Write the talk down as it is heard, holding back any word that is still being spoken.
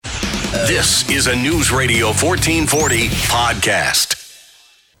This is a News Radio 1440 podcast.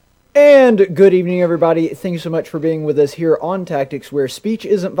 And good evening, everybody. Thank you so much for being with us here on Tactics, where speech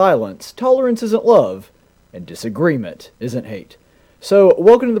isn't violence, tolerance isn't love, and disagreement isn't hate. So,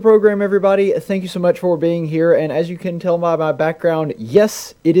 welcome to the program, everybody. Thank you so much for being here, and as you can tell by my background,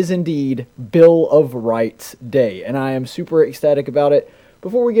 yes, it is indeed Bill of Rights Day, and I am super ecstatic about it.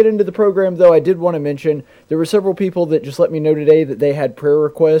 Before we get into the program, though, I did want to mention there were several people that just let me know today that they had prayer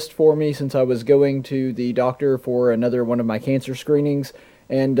requests for me since I was going to the doctor for another one of my cancer screenings.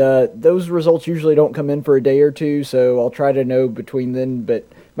 And those results usually don't come in for a day or two, so I'll try to know between then. But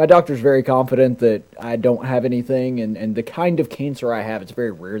my doctor's very confident that I don't have anything, and the kind of cancer I have, it's very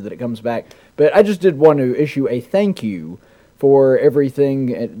rare that it comes back. But I just did want to issue a thank you for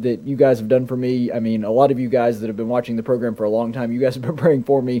everything that you guys have done for me. I mean, a lot of you guys that have been watching the program for a long time, you guys have been praying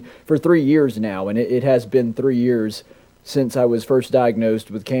for me for 3 years now, and it has been 3 years since I was first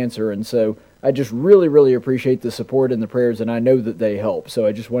diagnosed with cancer, and so I just really, really appreciate the support and the prayers, and I know that they help. So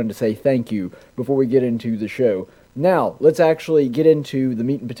I just wanted to say thank you before we get into the show. Now, let's actually get into the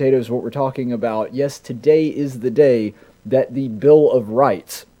meat and potatoes of what we're talking about. Yes, today is the day that the Bill of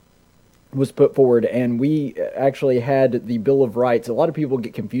Rights was put forward, and we actually had the Bill of Rights. A lot of people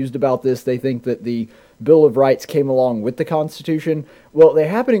get confused about this. They think that the Bill of Rights came along with the Constitution. Well, they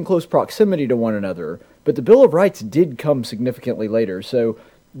happen in close proximity to one another, but the Bill of Rights did come significantly later. So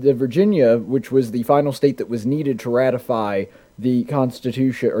the Virginia, which was the final state that was needed to ratify the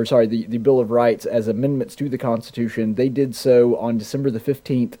Constitution, the Bill of Rights as amendments to the Constitution, they did so on December the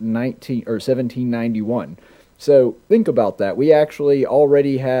 15th, 1791. So think about that. We actually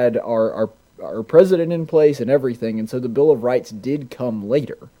already had our president in place and everything, and so the Bill of Rights did come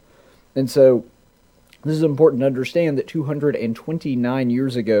later. And so this is important to understand that 229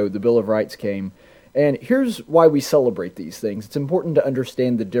 years ago the Bill of Rights came. And here's why we celebrate these things. It's important to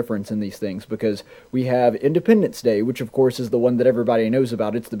understand the difference in these things because we have Independence Day, which of course is the one that everybody knows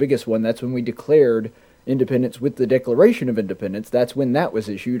about. It's the biggest one. That's when we declared independence with the Declaration of Independence. That's when that was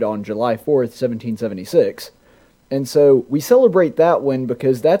issued on July 4th, 1776. And so we celebrate that one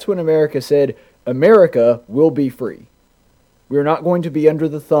because that's when America said, America will be free. We're not going to be under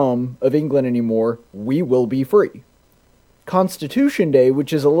the thumb of England anymore. We will be free. Constitution Day,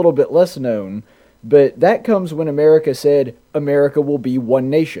 which is a little bit less known, but that comes when America said, America will be one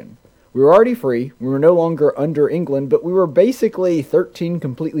nation. We were already free. We were no longer under England, but we were basically 13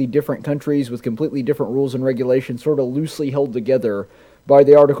 completely different countries with completely different rules and regulations, sort of loosely held together by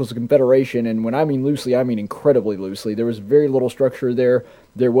the Articles of Confederation, and when I mean loosely, I mean incredibly loosely. There was very little structure there.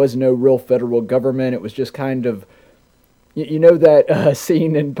 There was no real federal government. It was just kind of, you know that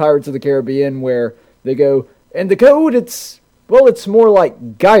scene in Pirates of the Caribbean where they go, and the code, it's more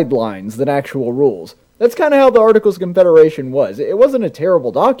like guidelines than actual rules. That's kind of how the Articles of Confederation was. It wasn't a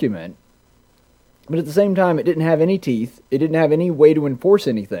terrible document, but at the same time, it didn't have any teeth. It didn't have any way to enforce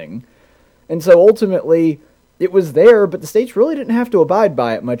anything. And so ultimately, it was there, but the states really didn't have to abide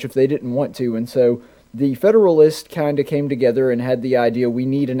by it much if they didn't want to, and so the Federalists kind of came together and had the idea we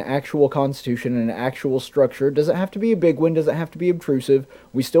need an actual constitution and an actual structure. It doesn't have to be a big one, doesn't have to be obtrusive.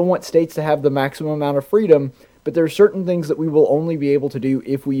 We still want states to have the maximum amount of freedom, but there are certain things that we will only be able to do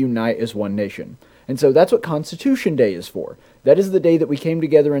if we unite as one nation. And so that's what Constitution Day is for. That is the day that we came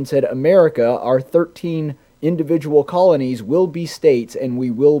together and said, America, our 13 individual colonies, will be states, and we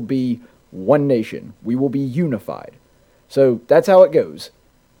will be one nation. We will be unified. So that's how it goes.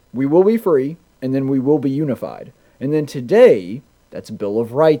 We will be free, and then we will be unified. And then today, that's Bill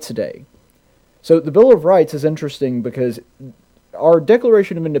of Rights Day. So the Bill of Rights is interesting because our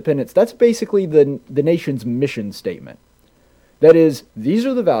Declaration of Independence, that's basically the nation's mission statement. That is, these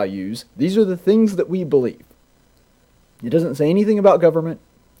are the values, these are the things that we believe. It doesn't say anything about government.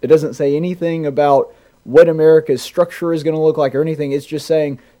 It doesn't say anything about what America's structure is going to look like or anything. It's just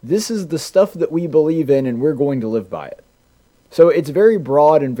saying, this is the stuff that we believe in and we're going to live by it. So it's very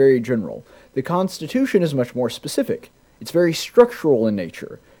broad and very general. The Constitution is much more specific. It's very structural in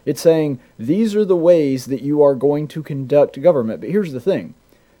nature. It's saying, these are the ways that you are going to conduct government. But here's the thing.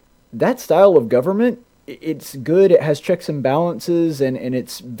 That style of government, it's good, it has checks and balances, and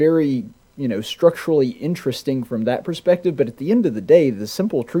it's very, structurally interesting from that perspective. But at the end of the day, the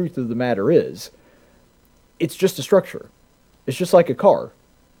simple truth of the matter is, it's just a structure. It's just like a car.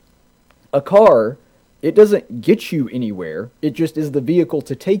 A car, it doesn't get you anywhere. It just is the vehicle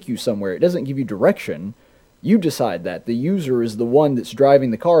to take you somewhere. It doesn't give you direction. You decide that. The user is the one that's driving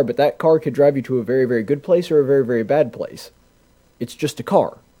the car, but that car could drive you to a very, very good place or a very, very bad place. It's just a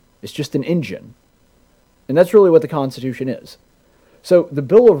car. It's just an engine. And that's really what the Constitution is. So the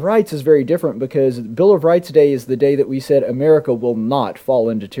Bill of Rights is very different because Bill of Rights Day is the day that we said America will not fall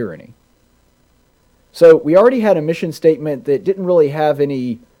into tyranny. So we already had a mission statement that didn't really have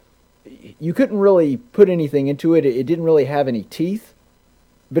any, you couldn't really put anything into it. It didn't really have any teeth,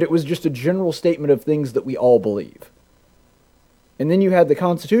 but it was just a general statement of things that we all believe. And then you had the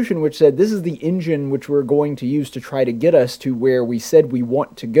Constitution, which said this is the engine which we're going to use to try to get us to where we said we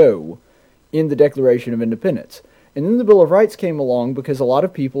want to go in the Declaration of Independence. And then the Bill of Rights came along because a lot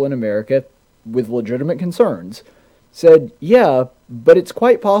of people in America with legitimate concerns said, yeah, but it's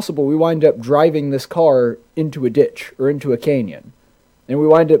quite possible we wind up driving this car into a ditch or into a canyon. And we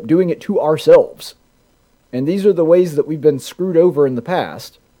wind up doing it to ourselves. And these are the ways that we've been screwed over in the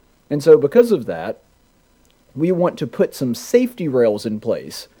past. And so because of that, we want to put some safety rails in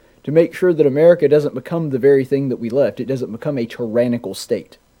place to make sure that America doesn't become the very thing that we left. It doesn't become a tyrannical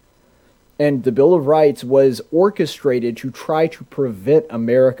state. And the Bill of Rights was orchestrated to try to prevent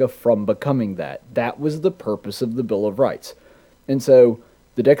America from becoming that. That was the purpose of the Bill of Rights. And so,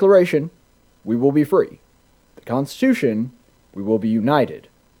 the Declaration, we will be free. The Constitution, we will be united.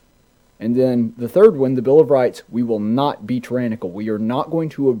 And then the third one, the Bill of Rights, we will not be tyrannical. We are not going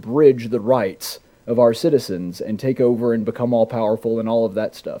to abridge the rights of our citizens and take over and become all-powerful and all of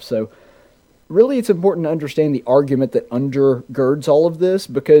that stuff. So, really it's important to understand the argument that undergirds all of this,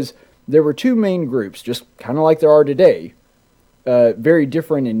 because there were two main groups, just kind of like there are today, very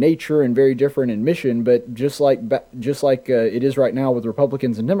different in nature and very different in mission, but just like it is right now with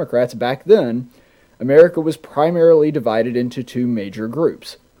Republicans and Democrats, back then, America was primarily divided into two major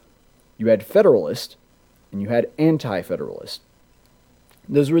groups. You had Federalist, and you had Anti-Federalist.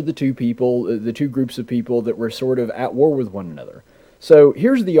 Those were the two groups of people that were sort of at war with one another. So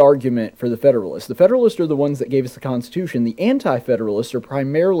here's the argument for the Federalists. The Federalists are the ones that gave us the Constitution. The Anti-Federalists are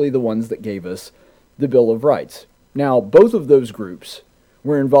primarily the ones that gave us the Bill of Rights. Now, both of those groups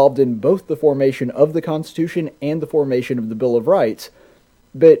were involved in both the formation of the Constitution and the formation of the Bill of Rights,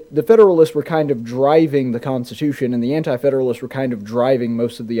 but the Federalists were kind of driving the Constitution, and the Anti-Federalists were kind of driving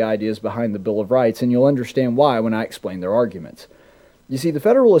most of the ideas behind the Bill of Rights, and you'll understand why when I explain their arguments. You see, the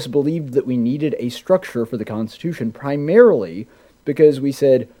Federalists believed that we needed a structure for the Constitution primarily because we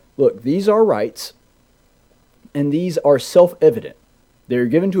said, look, these are rights, and these are self-evident. They're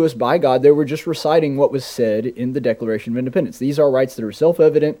given to us by God. They were just reciting what was said in the Declaration of Independence. These are rights that are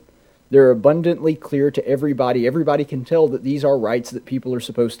self-evident. They're abundantly clear to everybody. Everybody can tell that these are rights that people are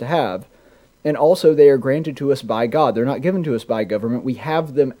supposed to have. And also, they are granted to us by God. They're not given to us by government. We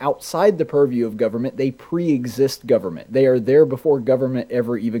have them outside the purview of government. They pre-exist government. They are there before government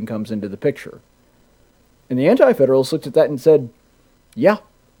ever even comes into the picture. And the Anti-Federalists looked at that and said, yeah,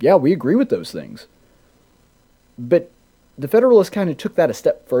 we agree with those things. But the Federalists kind of took that a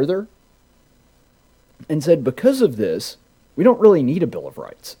step further and said, because of this, we don't really need a Bill of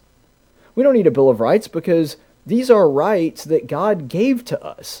Rights. We don't need a Bill of Rights because these are rights that God gave to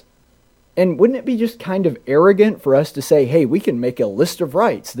us. And wouldn't it be just kind of arrogant for us to say, hey, we can make a list of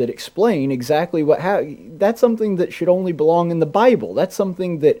rights that explain exactly that's something that should only belong in the Bible. That's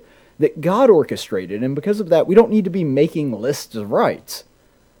something that God orchestrated. And because of that, we don't need to be making lists of rights.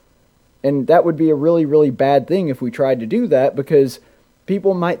 And that would be a really, really bad thing if we tried to do that, because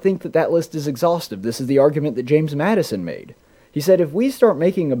people might think that that list is exhaustive. This is the argument that James Madison made. He said, if we start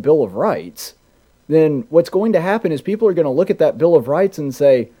making a Bill of Rights, then what's going to happen is people are going to look at that Bill of Rights and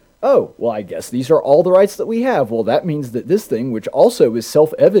say, oh, well, I guess these are all the rights that we have. Well, that means that this thing, which also is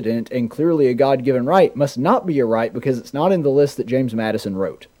self-evident and clearly a God-given right, must not be a right because it's not in the list that James Madison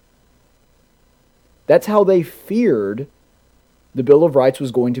wrote. That's how they feared the Bill of Rights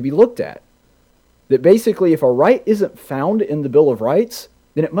was going to be looked at. That basically, if a right isn't found in the Bill of Rights,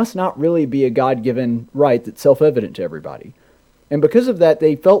 then it must not really be a God-given right that's self-evident to everybody. And because of that,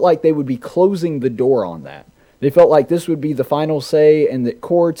 they felt like they would be closing the door on that. They felt like this would be the final say, and that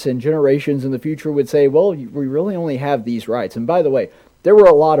courts and generations in the future would say, well, we really only have these rights. And by the way, there were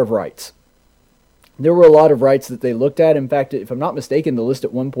a lot of rights. There were a lot of rights that they looked at. In fact, if I'm not mistaken, the list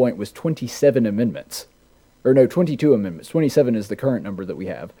at one point was 27 amendments. Or no, 22 amendments. 27 is the current number that we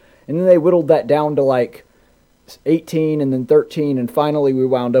have. And then they whittled that down to like 18 and then 13, and finally we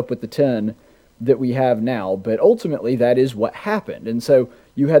wound up with the 10 that we have now. But ultimately, that is what happened. And so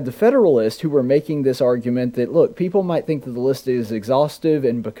you had the Federalists who were making this argument that, look, people might think that the list is exhaustive,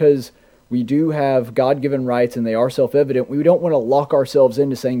 and because we do have God-given rights and they are self-evident, we don't want to lock ourselves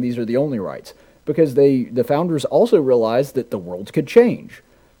into saying these are the only rights. Because the founders also realized that the world could change,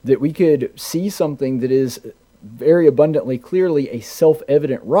 that we could see something that is very abundantly, clearly a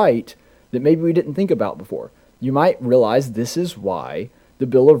self-evident right that maybe we didn't think about before. You might realize this is why the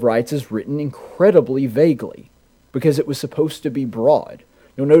Bill of Rights is written incredibly vaguely, because it was supposed to be broad.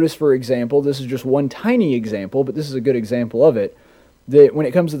 You'll notice, for example, this is just one tiny example, but this is a good example of it, that when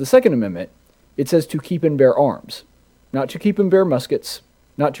it comes to the Second Amendment, it says to keep and bear arms. Not to keep and bear muskets,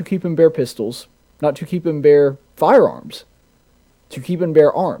 not to keep and bear pistols, not to keep and bear firearms. To keep and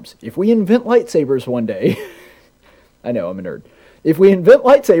bear arms. If we invent lightsabers one day, I know, I'm a nerd. If we invent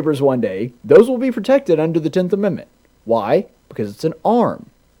lightsabers one day, those will be protected under the 10th Amendment. Why? Because it's an arm.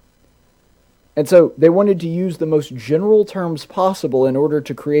 And so they wanted to use the most general terms possible in order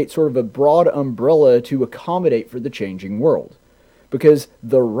to create sort of a broad umbrella to accommodate for the changing world. Because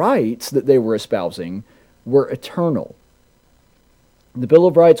the rights that they were espousing were eternal. The Bill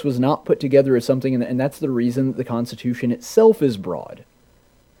of Rights was not put together as something, and that's the reason that the Constitution itself is broad.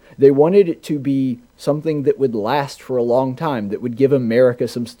 They wanted it to be something that would last for a long time, that would give America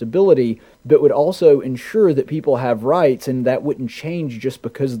some stability, but would also ensure that people have rights, and that wouldn't change just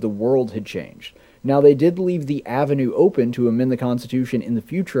because the world had changed. Now, they did leave the avenue open to amend the Constitution in the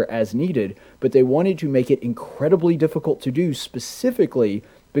future as needed, but they wanted to make it incredibly difficult to do, specifically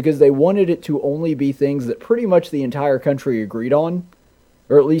because they wanted it to only be things that pretty much the entire country agreed on,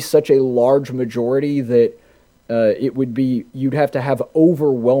 or at least such a large majority that you'd have to have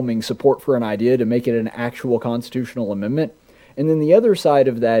overwhelming support for an idea to make it an actual constitutional amendment. And then the other side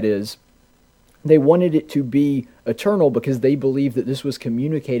of that is they wanted it to be eternal because they believed that this was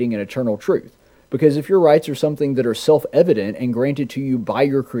communicating an eternal truth. Because if your rights are something that are self-evident and granted to you by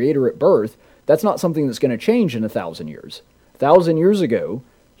your creator at birth, that's not something that's going to change in 1,000 years. 1,000 years ago,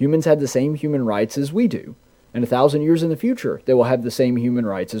 humans had the same human rights as we do. And 1,000 years in the future, they will have the same human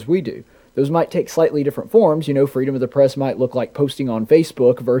rights as we do. Those might take slightly different forms. You know, freedom of the press might look like posting on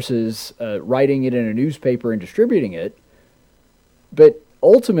Facebook versus writing it in a newspaper and distributing it. But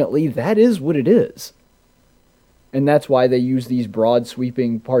ultimately, that is what it is. And that's why they use these broad,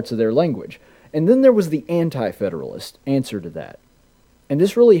 sweeping parts of their language. And then there was the anti-federalist answer to that. And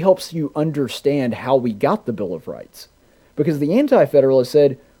this really helps you understand how we got the Bill of Rights. Because the anti-federalist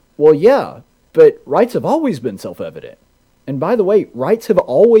said, well, yeah, but rights have always been self-evident. And by the way, rights have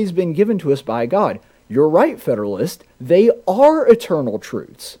always been given to us by God. You're right, Federalist. They are eternal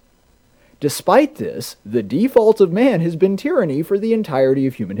truths. Despite this, the default of man has been tyranny for the entirety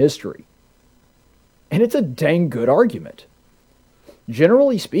of human history. And it's a dang good argument.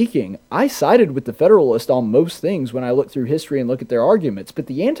 Generally speaking, I sided with the Federalist on most things when I look through history and look at their arguments, but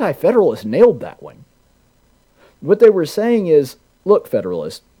the Anti-Federalist nailed that one. What they were saying is, look,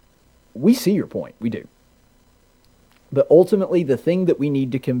 Federalist, we see your point. We do. But ultimately, the thing that we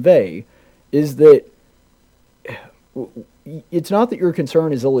need to convey is that it's not that your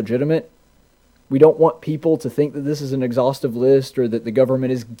concern is illegitimate. We don't want people to think that this is an exhaustive list or that the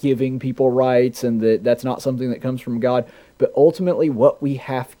government is giving people rights and that that's not something that comes from God. But ultimately, what we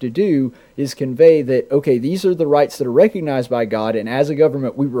have to do is convey that, okay, these are the rights that are recognized by God, and as a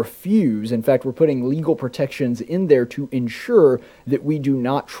government, we refuse. In fact, we're putting legal protections in there to ensure that we do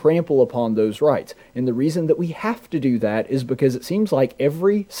not trample upon those rights. And the reason that we have to do that is because it seems like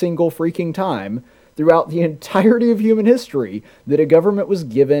every single freaking time throughout the entirety of human history that a government was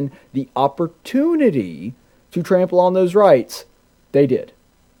given the opportunity to trample on those rights, they did.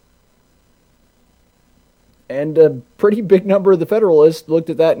 And a pretty big number of the Federalists looked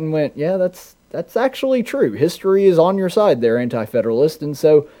at that and went, yeah, that's actually true. History is on your side there, Anti-Federalist, and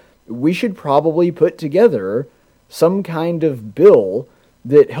so we should probably put together some kind of bill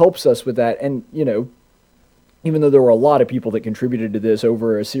that helps us with that. And, you know, even though there were a lot of people that contributed to this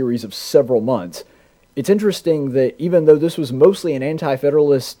over a series of several months, it's interesting that even though this was mostly an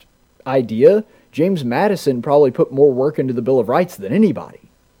Anti-Federalist idea, James Madison probably put more work into the Bill of Rights than anybody.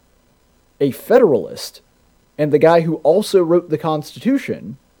 A Federalist, and the guy who also wrote the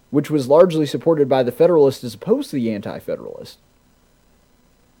Constitution, which was largely supported by the Federalist as opposed to the Anti-Federalist.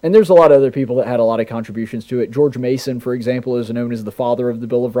 And there's a lot of other people that had a lot of contributions to it. George Mason, for example, is known as the father of the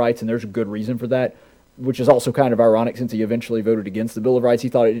Bill of Rights, and there's a good reason for that, which is also kind of ironic since he eventually voted against the Bill of Rights. He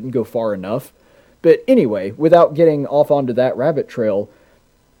thought it didn't go far enough. But anyway, without getting off onto that rabbit trail,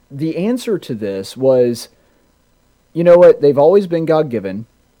 the answer to this was, you know what, they've always been God-given,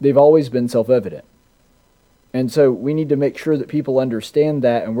 they've always been self-evident. And so we need to make sure that people understand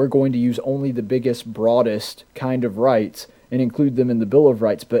that, and we're going to use only the biggest, broadest kind of rights and include them in the Bill of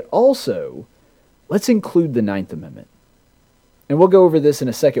Rights. But also, let's include the Ninth Amendment. And we'll go over this in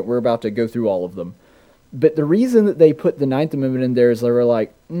a second. We're about to go through all of them. But the reason that they put the Ninth Amendment in there is they were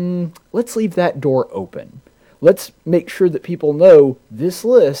like, let's leave that door open. Let's make sure that people know this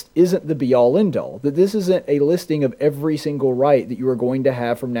list isn't the be-all, end-all. That this isn't a listing of every single right that you are going to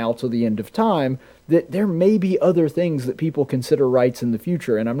have from now till the end of time. That there may be other things that people consider rights in the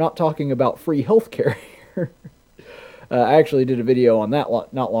future. And I'm not talking about free health care here. I actually did a video on that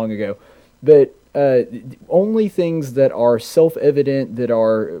not long ago. But only things that are self-evident, that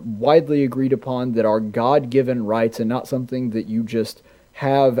are widely agreed upon, that are God-given rights, and not something that you just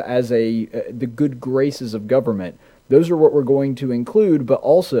have as the good graces of government. Those are what we're going to include, but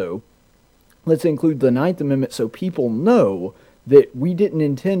also let's include the Ninth Amendment so people know that we didn't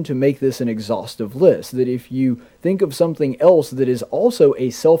intend to make this an exhaustive list, that if you think of something else that is also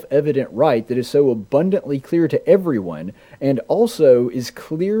a self-evident right, that is so abundantly clear to everyone, and also is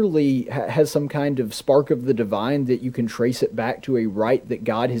clearly has some kind of spark of the divine that you can trace it back to a right that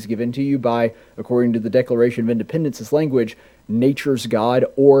God has given to you by, according to the Declaration of Independence's language, nature's God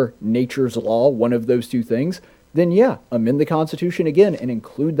or nature's law, one of those two things, then yeah, amend the Constitution again and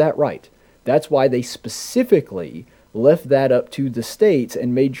include that right. That's why they specifically left that up to the states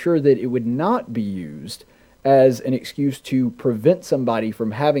and made sure that it would not be used as an excuse to prevent somebody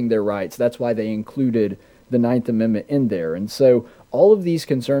from having their rights. That's why they included the Ninth Amendment in there. And so all of these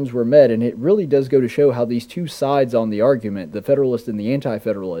concerns were met, and it really does go to show how these two sides on the argument, the Federalist and the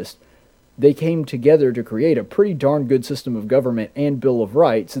Anti-Federalist, they came together to create a pretty darn good system of government and Bill of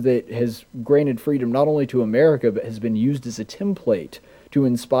Rights that has granted freedom not only to America, but has been used as a template to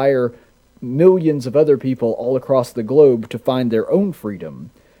inspire millions of other people all across the globe to find their own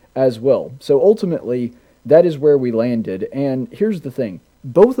freedom as well. So ultimately, that is where we landed, and here's the thing.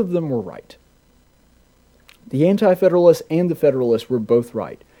 Both of them were right. The Anti-Federalists and the Federalists were both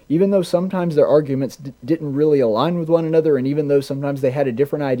right. Even though sometimes their arguments didn't really align with one another, and even though sometimes they had a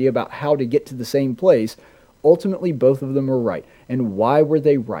different idea about how to get to the same place, ultimately both of them were right. And why were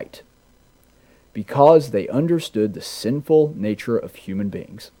they right? Because they understood the sinful nature of human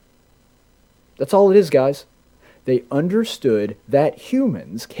beings. That's all it is, guys. They understood that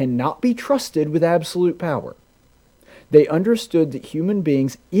humans cannot be trusted with absolute power. They understood that human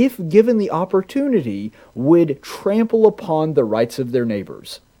beings, if given the opportunity, would trample upon the rights of their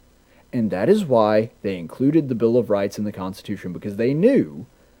neighbors. And that is why they included the Bill of Rights in the Constitution, because they knew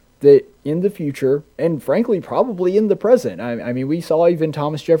that in the future, and frankly probably in the present, I mean, we saw even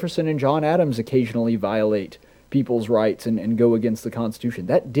Thomas Jefferson and John Adams occasionally violate people's rights and go against the Constitution.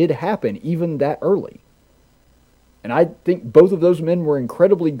 That did happen even that early. And I think both of those men were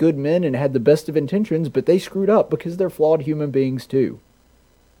incredibly good men and had the best of intentions, but they screwed up because they're flawed human beings too.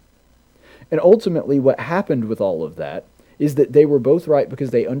 And ultimately what happened with all of that is that they were both right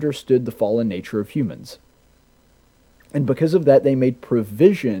because they understood the fallen nature of humans. And because of that, they made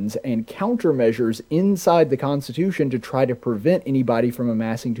provisions and countermeasures inside the Constitution to try to prevent anybody from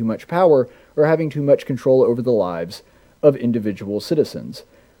amassing too much power or having too much control over the lives of individual citizens.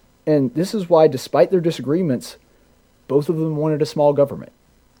 And this is why, despite their disagreements, both of them wanted a small government.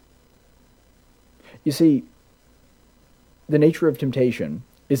 You see, the nature of temptation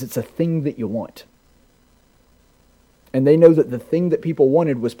is it's a thing that you want. And they know that the thing that people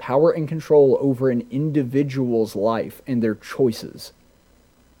wanted was power and control over an individual's life and their choices.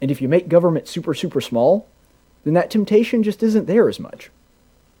 And if you make government super, super small, then that temptation just isn't there as much.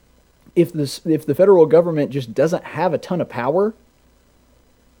 If the federal government just doesn't have a ton of power,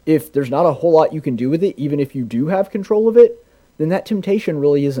 if there's not a whole lot you can do with it, even if you do have control of it, then that temptation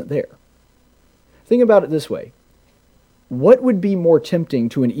really isn't there. Think about it this way. What would be more tempting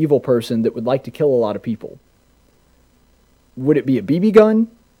to an evil person that would like to kill a lot of people? Would it be a BB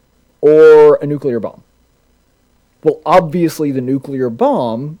gun or a nuclear bomb? Well, obviously the nuclear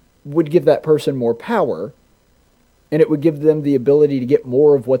bomb would give that person more power, and it would give them the ability to get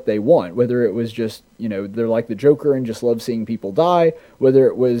more of what they want, whether it was just, they're like the Joker and just love seeing people die, whether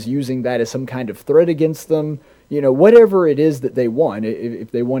it was using that as some kind of threat against them, whatever it is that they want,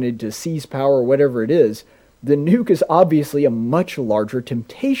 if they wanted to seize power or whatever it is, the nuke is obviously a much larger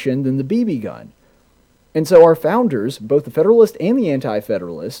temptation than the BB gun. And so our founders, both the Federalist and the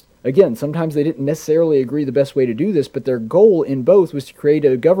Anti-Federalist, again, sometimes they didn't necessarily agree the best way to do this, but their goal in both was to create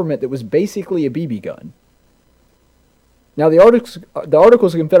a government that was basically a BB gun. Now, the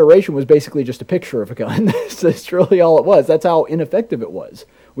Articles of Confederation was basically just a picture of a gun. That's really all it was. That's how ineffective it was,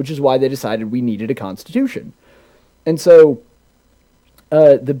 which is why they decided we needed a constitution. And so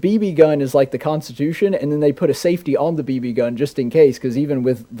the BB gun is like the Constitution, and then they put a safety on the BB gun just in case, because even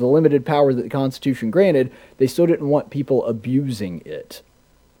with the limited power that the Constitution granted, they still didn't want people abusing it.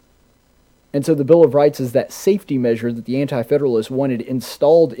 And so the Bill of Rights is that safety measure that the Anti-Federalists wanted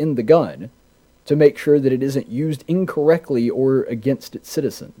installed in the gun to make sure that it isn't used incorrectly or against its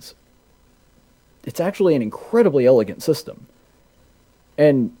citizens. It's actually an incredibly elegant system,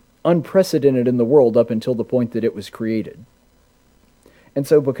 and unprecedented in the world up until the point that it was created. And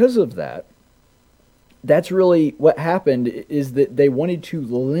so because of that, that's really what happened, is that they wanted to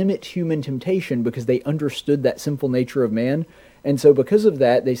limit human temptation because they understood that sinful nature of man, And so because of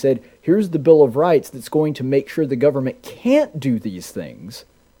that, they said, here's the Bill of Rights that's going to make sure the government can't do these things.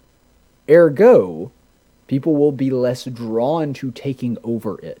 Ergo, people will be less drawn to taking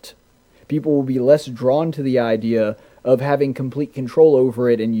over it. People will be less drawn to the idea of having complete control over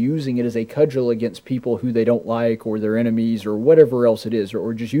it and using it as a cudgel against people who they don't like or their enemies or whatever else it is,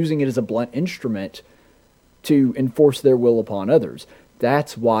 or just using it as a blunt instrument to enforce their will upon others.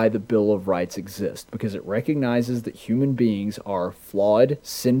 That's why the Bill of Rights exists, because it recognizes that human beings are flawed,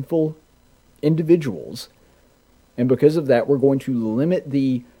 sinful individuals, and because of that, we're going to limit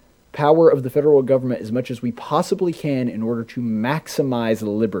the power of the federal government as much as we possibly can in order to maximize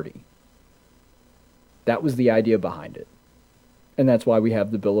liberty. That was the idea behind it. And that's why we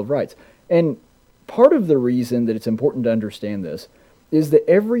have the Bill of Rights. And part of the reason that it's important to understand this is that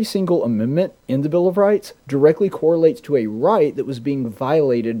every single amendment in the Bill of Rights directly correlates to a right that was being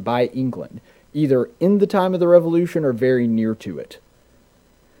violated by England, either in the time of the Revolution or very near to it.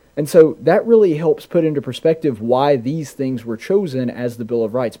 And so that really helps put into perspective why these things were chosen as the Bill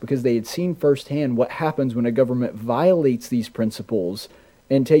of Rights, because they had seen firsthand what happens when a government violates these principles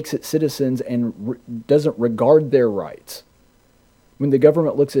and takes its citizens and doesn't regard their rights. When the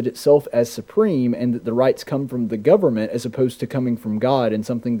government looks at itself as supreme and that the rights come from the government as opposed to coming from God and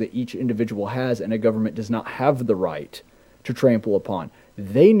something that each individual has and a government does not have the right to trample upon.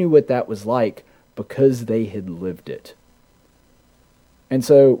 They knew what that was like because they had lived it. And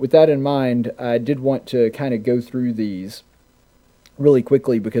so with that in mind, I did want to kind of go through these really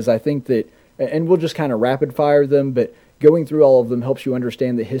quickly because I think that, and we'll just kind of rapid fire them, but going through all of them helps you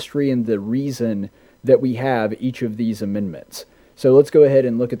understand the history and the reason that we have each of these amendments. So let's go ahead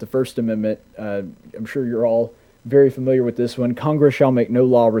and look at the First Amendment. I'm sure you're all very familiar with this one. Congress shall make no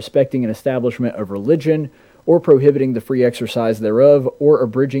law respecting an establishment of religion or prohibiting the free exercise thereof or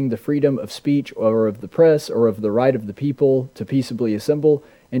abridging the freedom of speech or of the press or of the right of the people to peaceably assemble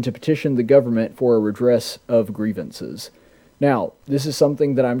and to petition the government for a redress of grievances. Now, this is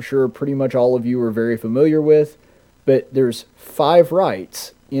something that I'm sure pretty much all of you are very familiar with, but there's 5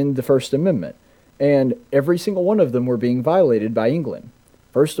 rights in the First Amendment. And every single one of them were being violated by England.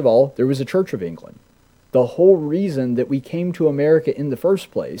 First of all, there was a Church of England. The whole reason that we came to America in the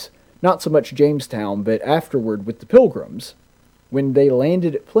first place, not so much Jamestown, but afterward with the Pilgrims, when they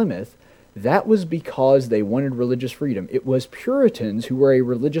landed at Plymouth, that was because they wanted religious freedom. It was Puritans, who were a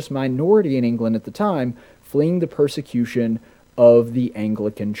religious minority in England at the time, fleeing the persecution of the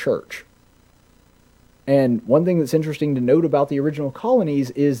Anglican Church. And one thing that's interesting to note about the original colonies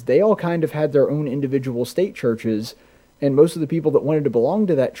is they all kind of had their own individual state churches, and most of the people that wanted to belong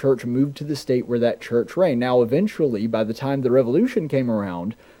to that church moved to the state where that church reigned. Now, eventually, by the time the Revolution came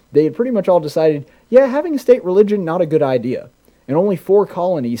around, they had pretty much all decided, yeah, having a state religion, not a good idea. And only 4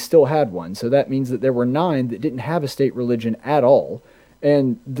 colonies still had one, so that means that there were 9 that didn't have a state religion at all,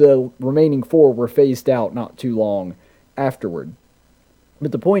 and the remaining 4 were phased out not too long afterward.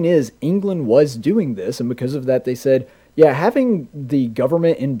 But the point is, England was doing this, and because of that, they said, yeah, having the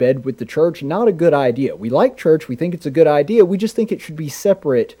government in bed with the church, not a good idea. We like church, we think it's a good idea, we just think it should be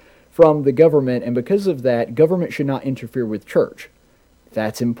separate from the government, and because of that, government should not interfere with church.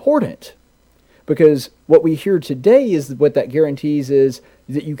 That's important, because what we hear today is what that guarantees is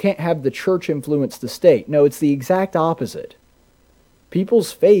that you can't have the church influence the state. No, it's the exact opposite.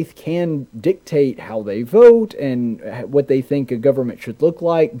 People's faith can dictate how they vote and what they think a government should look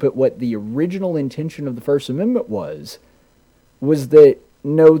like, but what the original intention of the First Amendment was that,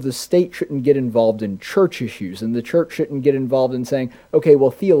 no, the state shouldn't get involved in church issues, and the church shouldn't get involved in saying, okay, well,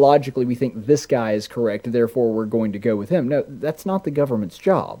 theologically we think this guy is correct, therefore we're going to go with him. No, that's not the government's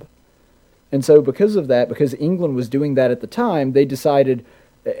job. And so because of that, because England was doing that at the time, they decided,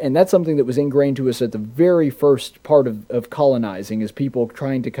 and that's something that was ingrained to us at the very first part of colonizing, is people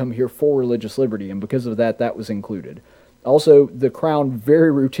trying to come here for religious liberty, and because of that, that was included. Also, the Crown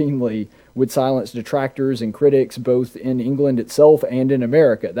very routinely would silence detractors and critics, both in England itself and in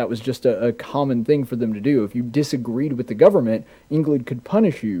America. That was just a common thing for them to do. If you disagreed with the government, England could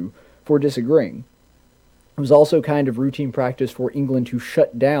punish you for disagreeing. It was also kind of routine practice for England to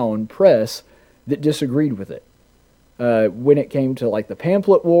shut down press that disagreed with it. When it came to like the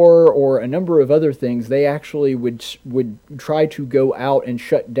pamphlet war or a number of other things, they actually would try to go out and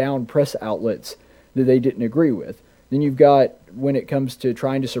shut down press outlets that they didn't agree with. Then you've got, when it comes to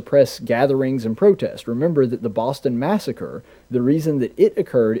trying to suppress gatherings and protests, remember that the Boston Massacre, the reason that it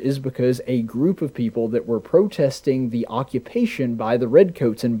occurred is because a group of people that were protesting the occupation by the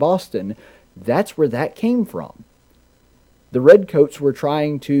Redcoats in Boston, that's where that came from. The Redcoats were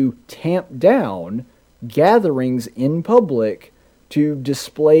trying to tamp down gatherings in public to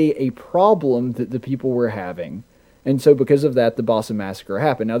display a problem that the people were having. And so because of that, the Boston Massacre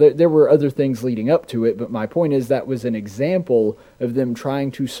happened. Now, there were other things leading up to it, but my point is that was an example of them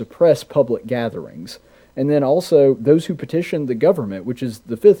trying to suppress public gatherings. And then also, those who petitioned the government, which is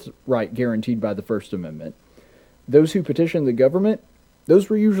the fifth right guaranteed by the First Amendment, those who petitioned the government, those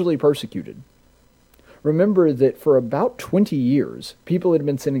were usually persecuted. Remember that for about 20 years, people had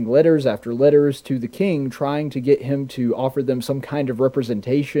been sending letters after letters to the king trying to get him to offer them some kind of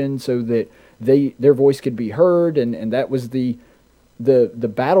representation so that their voice could be heard, and that was the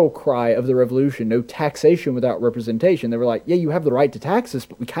battle cry of the revolution: no taxation without representation. They were like, yeah, you have the right to tax us,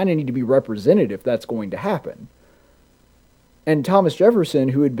 but we kind of need to be represented if that's going to happen. And Thomas Jefferson,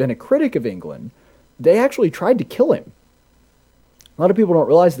 who had been a critic of England, they actually tried to kill him. A lot of people don't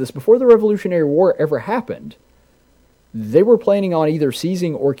realize this. Before the Revolutionary War ever happened, they were planning on either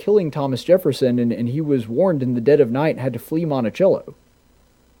seizing or killing Thomas Jefferson, and he was warned in the dead of night and had to flee Monticello.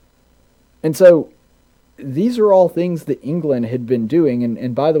 And so these are all things that England had been doing,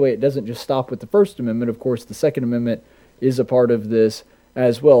 and by the way, it doesn't just stop with the First Amendment. Of course, the Second Amendment is a part of this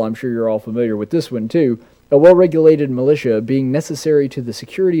as well. I'm sure you're all familiar with this one too. A well-regulated militia, being necessary to the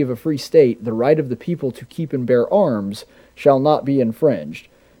security of a free state, the right of the people to keep and bear arms, shall not be infringed.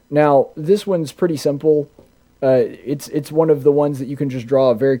 Now, this one's pretty simple. It's one of the ones that you can just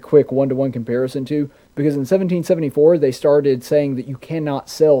draw a very quick one-to-one comparison to, because in 1774 they started saying that you cannot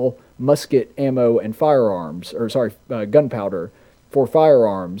sell musket ammo and gunpowder for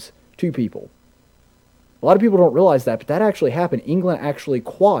firearms to people. A lot of people don't realize that, but that actually happened. England actually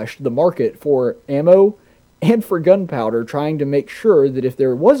quashed the market for ammo and for gunpowder, trying to make sure that if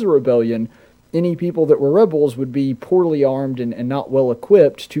there was a rebellion, any people that were rebels would be poorly armed and not well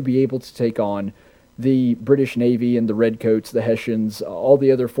equipped to be able to take on the British Navy and the Redcoats, the Hessians, all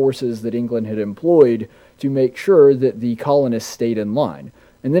the other forces that England had employed to make sure that the colonists stayed in line.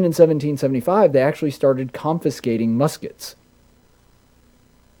 And then in 1775, they actually started confiscating muskets.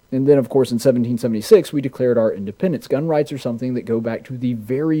 And then, of course, in 1776, we declared our independence. Gun rights are something that go back to the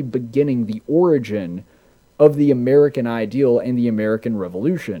very beginning, the origin of the American ideal and the American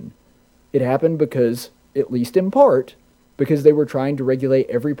Revolution. It happened because, at least in part, because they were trying to regulate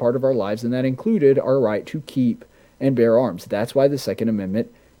every part of our lives, and that included our right to keep and bear arms. That's why the Second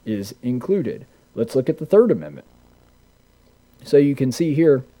Amendment is included. Let's look at the Third Amendment. So you can see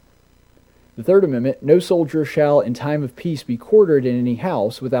here, the Third Amendment: no soldier shall in time of peace be quartered in any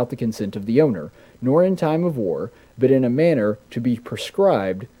house without the consent of the owner, nor in time of war, but in a manner to be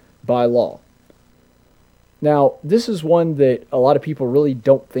prescribed by law. Now, this is one that a lot of people really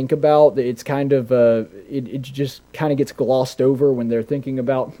don't think about. It's kind of, it just kind of gets glossed over when they're thinking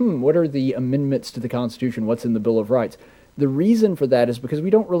about, what are the amendments to the Constitution? What's in the Bill of Rights? The reason for that is because we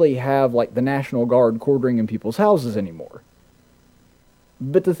don't really have, like, the National Guard quartering in people's houses anymore.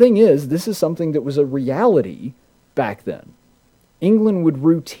 But the thing is, this is something that was a reality back then. England would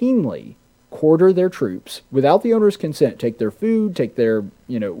routinely quarter their troops without the owner's consent, take their food, take their,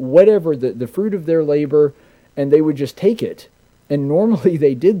 whatever, the fruit of their labor, and they would just take it. And normally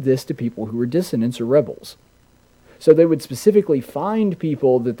they did this to people who were dissidents or rebels. So they would specifically find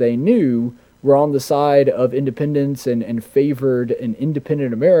people that they knew were on the side of independence and favored an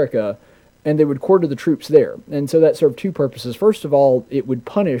independent America, and they would quarter the troops there. And so that served two purposes. First of all, it would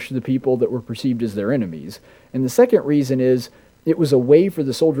punish the people that were perceived as their enemies. And the second reason is it was a way for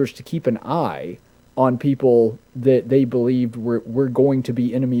the soldiers to keep an eye on people that they believed were going to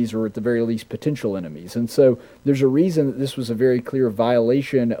be enemies, or at the very least potential enemies. And so there's a reason that this was a very clear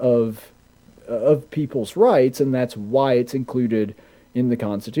violation of people's rights, and that's why it's included in the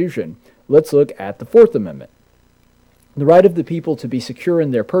Constitution. Let's look at the Fourth Amendment. The right of the people to be secure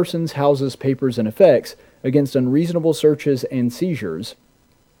in their persons, houses, papers, and effects against unreasonable searches and seizures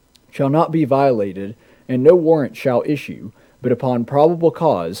shall not be violated, and no warrant shall issue, but upon probable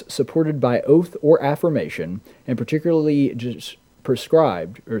cause, supported by oath or affirmation, and particularly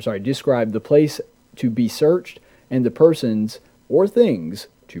describe the place to be searched and the persons or things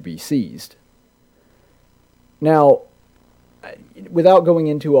to be seized. Now, without going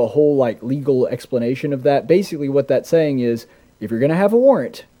into a whole legal explanation of that, basically what that's saying is, if you're going to have a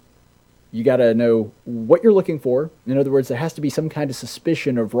warrant, you got to know what you're looking for. In other words, there has to be some kind of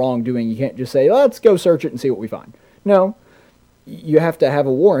suspicion of wrongdoing. You can't just say, let's go search it and see what we find. No. You have to have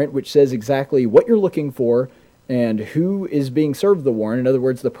a warrant which says exactly what you're looking for and who is being served the warrant. In other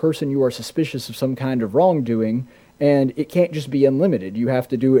words, the person you are suspicious of some kind of wrongdoing, and it can't just be unlimited. You have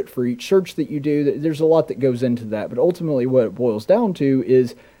to do it for each search that you do. There's a lot that goes into that, but ultimately what it boils down to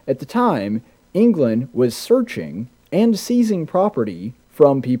is, at the time, England was searching and seizing property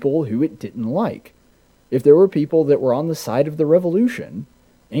from people who it didn't like. If there were people that were on the side of the revolution,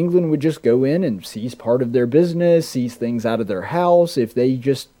 England would just go in and seize part of their business, seize things out of their house. If they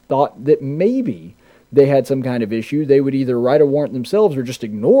just thought that maybe they had some kind of issue, they would either write a warrant themselves or just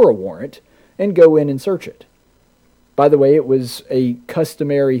ignore a warrant and go in and search it. By the way, it was a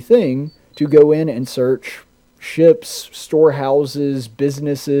customary thing to go in and search ships, storehouses,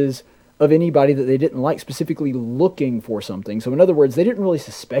 businesses of anybody that they didn't like, specifically looking for something. So in other words, they didn't really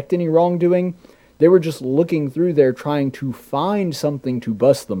suspect any wrongdoing. They were just looking through there trying to find something to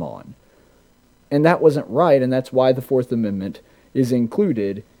bust them on. And that wasn't right, and that's why the Fourth Amendment is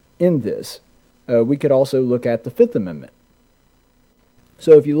included in this. We could also look at the Fifth Amendment.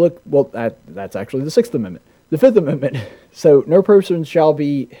 So if you look, well, that's actually the Sixth Amendment. The Fifth Amendment, so no person shall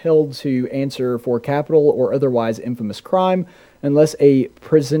be held to answer for capital or otherwise infamous crime unless a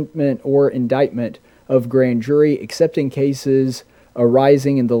presentment or indictment of grand jury, except in cases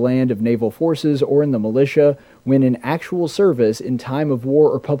arising in the land of naval forces or in the militia, when in actual service in time of war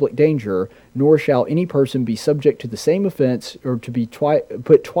or public danger, nor shall any person be subject to the same offense or to be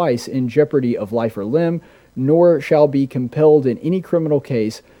put twice in jeopardy of life or limb, nor shall be compelled in any criminal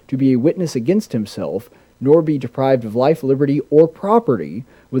case to be a witness against himself, nor be deprived of life, liberty, or property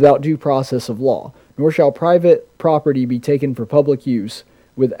without due process of law, nor shall private property be taken for public use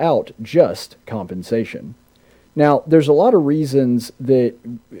without just compensation. Now, there's a lot of reasons that,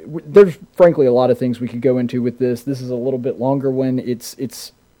 there's frankly a lot of things we could go into with this. This is a little bit longer one.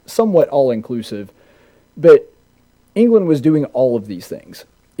 It's somewhat all-inclusive. But England was doing all of these things.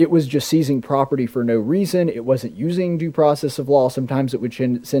 It was just seizing property for no reason. It wasn't using due process of law. Sometimes it would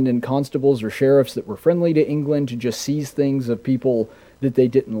send in constables or sheriffs that were friendly to England to just seize things of people that they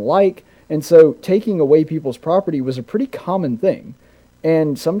didn't like. And so taking away people's property was a pretty common thing.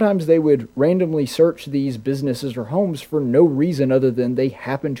 And sometimes they would randomly search these businesses or homes for no reason other than they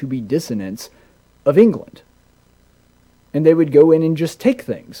happened to be descendants of England. And they would go in and just take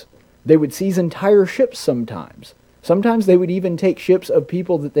things. They would seize entire ships sometimes. Sometimes they would even take ships of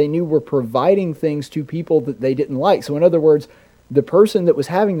people that they knew were providing things to people that they didn't like. So in other words, the person that was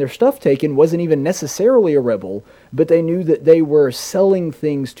having their stuff taken wasn't even necessarily a rebel, but they knew that they were selling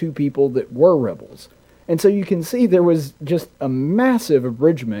things to people that were rebels. And so you can see there was just a massive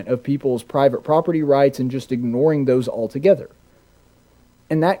abridgment of people's private property rights and just ignoring those altogether.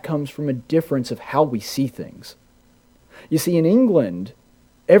 And that comes from a difference of how we see things. You see, in England,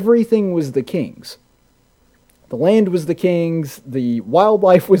 everything was the king's. The land was the king's, the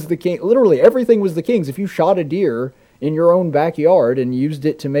wildlife was the king. Literally everything was the king's. If you shot a deer in your own backyard and used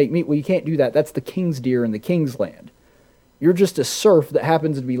it to make meat, well, you can't do that. That's the king's deer in the king's land. You're just a serf that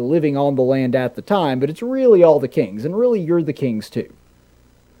happens to be living on the land at the time, but it's really all the king's, and really you're the king's too.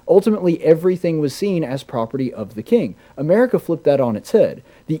 Ultimately, everything was seen as property of the king. America flipped that on its head.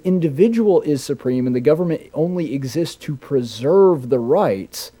 The individual is supreme, and the government only exists to preserve the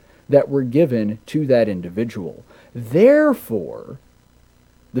rights that were given to that individual. Therefore,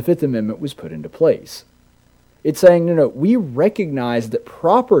 the Fifth Amendment was put into place. It's saying, no, we recognize that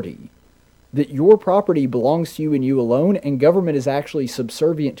that your property belongs to you and you alone, and government is actually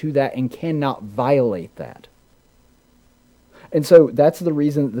subservient to that and cannot violate that. And so that's the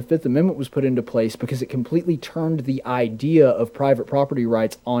reason that the Fifth Amendment was put into place, because it completely turned the idea of private property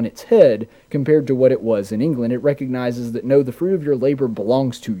rights on its head compared to what it was in England. It recognizes that, no, the fruit of your labor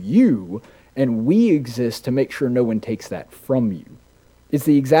belongs to you, and we exist to make sure no one takes that from you. It's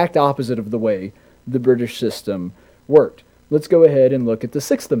the exact opposite of the way the British system worked. Let's go ahead and look at the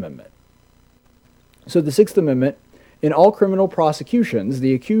Sixth Amendment. So the Sixth Amendment, in all criminal prosecutions,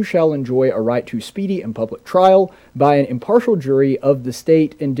 the accused shall enjoy a right to speedy and public trial by an impartial jury of the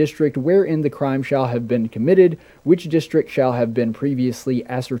state and district wherein the crime shall have been committed, which district shall have been previously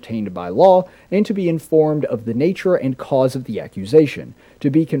ascertained by law, and to be informed of the nature and cause of the accusation, to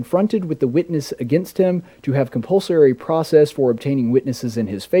be confronted with the witness against him, to have compulsory process for obtaining witnesses in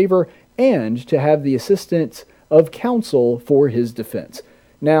his favor, and to have the assistance of counsel for his defense.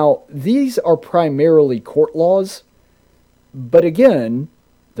 Now, these are primarily court laws, but again,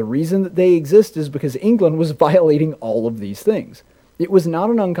 the reason that they exist is because England was violating all of these things. It was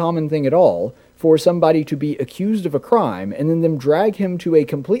not an uncommon thing at all for somebody to be accused of a crime and then them drag him to a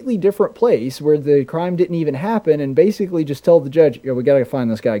completely different place where the crime didn't even happen and basically just tell the judge, we got to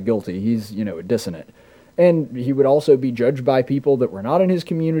find this guy guilty. He's, a dissonant. And he would also be judged by people that were not in his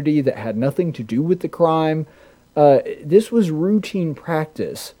community, that had nothing to do with the crime. This was routine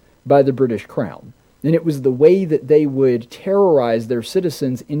practice by the British Crown, and it was the way that they would terrorize their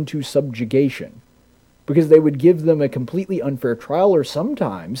citizens into subjugation, because they would give them a completely unfair trial, or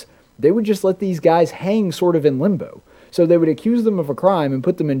sometimes they would just let these guys hang sort of in limbo. So they would accuse them of a crime and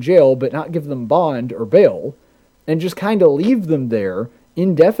put them in jail, but not give them bond or bail, and just kind of leave them there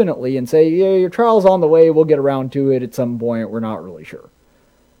indefinitely and say, yeah, your trial's on the way, we'll get around to it at some point, we're not really sure.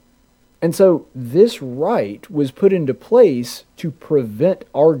 And so this right was put into place to prevent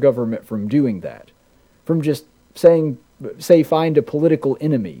our government from doing that, from just say find a political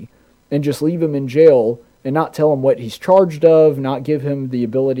enemy and just leave him in jail and not tell him what he's charged of, not give him the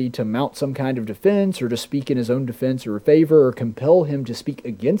ability to mount some kind of defense or to speak in his own defense or favor, or compel him to speak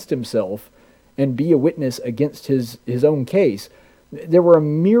against himself and be a witness against his own case. There were a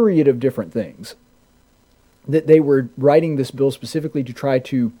myriad of different things that they were writing this bill specifically to try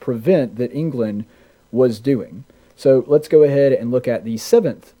to prevent that England was doing. So let's go ahead and look at the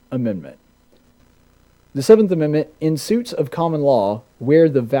 7th Amendment. The 7th Amendment, in suits of common law, where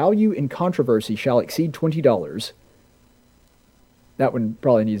the value in controversy shall exceed $20, that one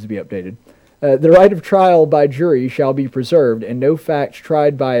probably needs to be updated, the right of trial by jury shall be preserved, and no fact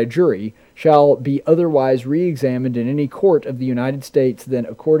tried by a jury shall be otherwise re-examined in any court of the United States than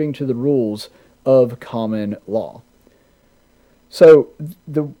according to the rules of common law. So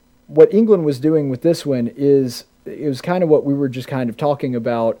what England was doing with this one is, it was kind of what we were just kind of talking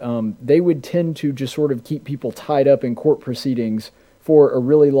about. They would tend to just sort of keep people tied up in court proceedings for a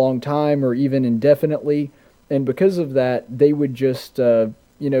really long time or even indefinitely. And because of that, they would just,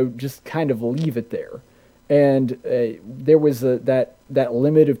 just kind of leave it there. And there was that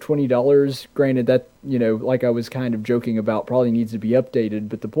limit of $20. Granted, that, like I was kind of joking about, probably needs to be updated.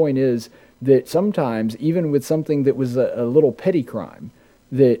 But the point is that sometimes, even with something that was a little petty crime,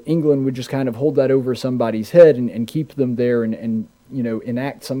 that England would just kind of hold that over somebody's head and keep them there and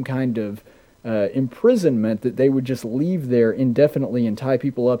enact some kind of imprisonment that they would just leave there indefinitely and tie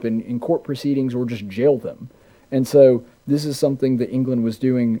people up in court proceedings or just jail them. And so this is something that England was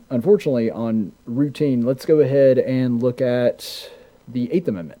doing, unfortunately, on routine. Let's go ahead and look at the 8th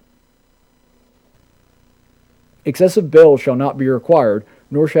Amendment. Excessive bail shall not be required,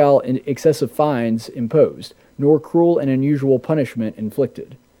 nor shall excessive fines imposed, nor cruel and unusual punishment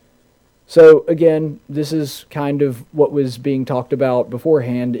inflicted. So again, this is kind of what was being talked about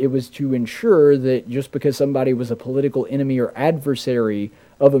beforehand. It was to ensure that just because somebody was a political enemy or adversary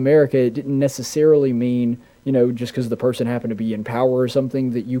of America, it didn't necessarily mean, just because the person happened to be in power or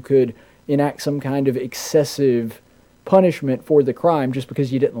something, that you could enact some kind of excessive punishment for the crime just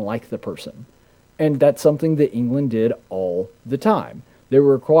because you didn't like the person. And that's something that England did all the time. They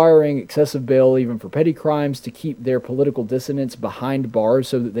were requiring excessive bail even for petty crimes to keep their political dissidents behind bars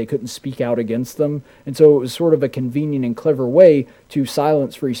so that they couldn't speak out against them. And so it was sort of a convenient and clever way to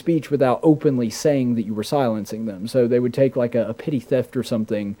silence free speech without openly saying that you were silencing them. So they would take like a petty theft or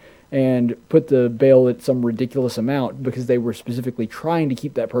something and put the bail at some ridiculous amount because they were specifically trying to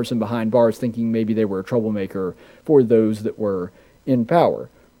keep that person behind bars, thinking maybe they were a troublemaker for those that were in power.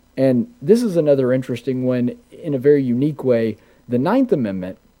 And this is another interesting one in a very unique way. The 9th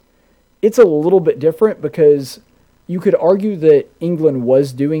Amendment, it's a little bit different because you could argue that England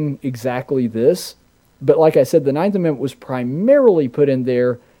was doing exactly this, but like I said, the 9th Amendment was primarily put in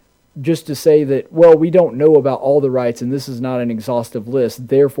there just to say that, well, we don't know about all the rights and this is not an exhaustive list,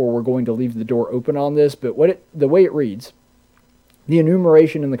 therefore we're going to leave the door open on this. But the way it reads, the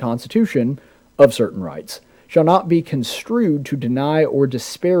enumeration in the Constitution of certain rights shall not be construed to deny or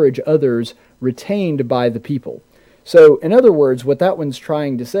disparage others retained by the people. So, in other words, what that one's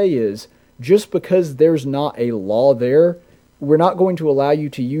trying to say is, just because there's not a law there, we're not going to allow you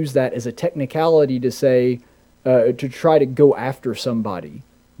to use that as a technicality to say, to try to go after somebody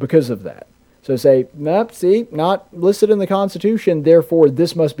because of that. So say, nope, see, not listed in the Constitution, therefore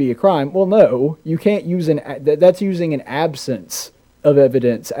this must be a crime. Well, no, you can't use that's using an absence of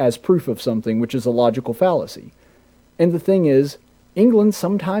evidence as proof of something, which is a logical fallacy. And the thing is, England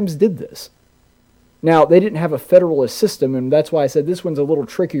sometimes did this. Now, they didn't have a federalist system, and that's why I said this one's a little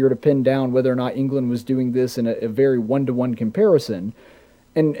trickier to pin down whether or not England was doing this in a very one-to-one comparison.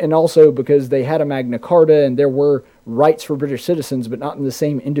 And also because they had a Magna Carta and there were rights for British citizens, but not in the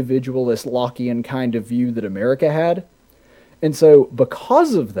same individualist Lockean kind of view that America had. And so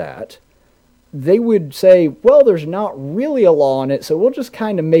because of that, they would say, well, there's not really a law on it, so we'll just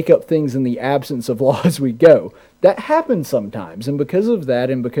kind of make up things in the absence of law as we go. That happens sometimes, and because of that,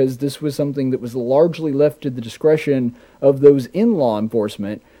 and because this was something that was largely left to the discretion of those in law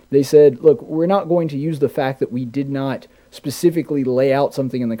enforcement, they said, look, we're not going to use the fact that we did not specifically lay out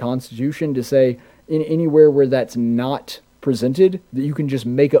something in the Constitution to say in anywhere where that's not presented, that you can just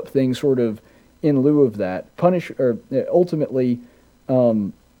make up things sort of in lieu of that. Ultimately,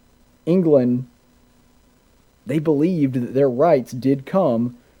 England, they believed that their rights did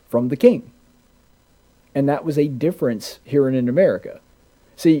come from the king. And that was a difference here in America.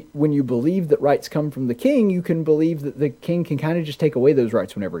 See, when you believe that rights come from the king, you can believe that the king can kind of just take away those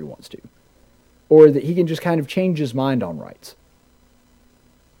rights whenever he wants to. Or that he can just kind of change his mind on rights.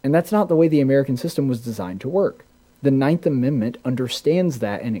 And that's not the way the American system was designed to work. The Ninth Amendment understands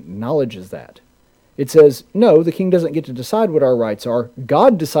that and acknowledges that. It says, no, the king doesn't get to decide what our rights are.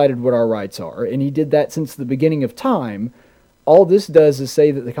 God decided what our rights are, and he did that since the beginning of time. All this does is say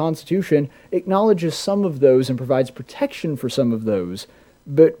that the Constitution acknowledges some of those and provides protection for some of those,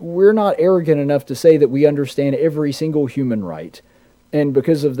 but we're not arrogant enough to say that we understand every single human right. And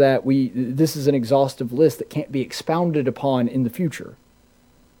because of that, this is an exhaustive list that can't be expounded upon in the future.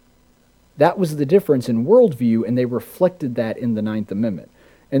 That was the difference in worldview, and they reflected that in the Ninth Amendment.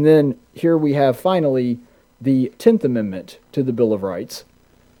 And then here we have, finally, the 10th Amendment to the Bill of Rights,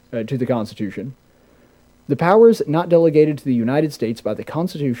 to the Constitution. The powers not delegated to the United States by the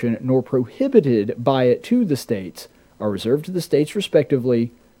Constitution nor prohibited by it to the states are reserved to the states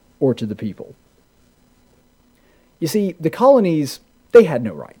respectively or to the people. You see, the colonies, they had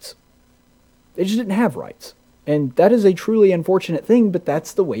no rights. They just didn't have rights. And that is a truly unfortunate thing, but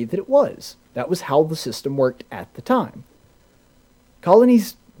that's the way that it was. That was how the system worked at the time.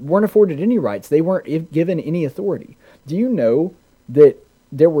 Colonies weren't afforded any rights. They weren't given any authority. Do you know that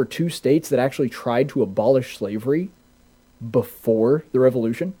there were 2 states that actually tried to abolish slavery before the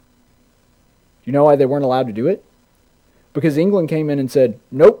Revolution? Do you know why they weren't allowed to do it? Because England came in and said,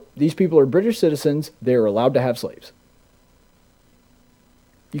 nope, these people are British citizens. They're allowed to have slaves.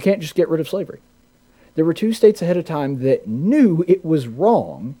 You can't just get rid of slavery. There were 2 states ahead of time that knew it was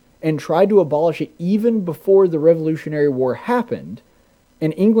wrong and tried to abolish it even before the Revolutionary War happened.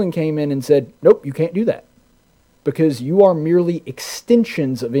 And England came in and said, nope, you can't do that, because you are merely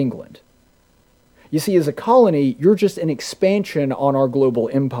extensions of England. You see, as a colony, you're just an expansion on our global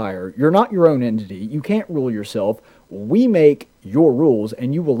empire. You're not your own entity. You can't rule yourself. We make your rules,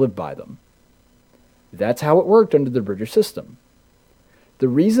 and you will live by them. That's how it worked under the British system. The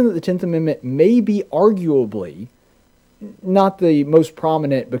reason that the 10th Amendment may be arguably not the most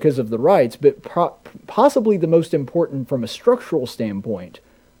prominent because of the rights, but possibly the most important from a structural standpoint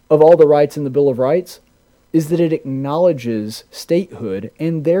of all the rights in the Bill of Rights, is that it acknowledges statehood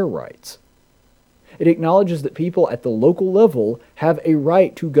and their rights. It acknowledges that people at the local level have a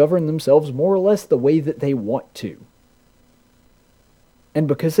right to govern themselves more or less the way that they want to. And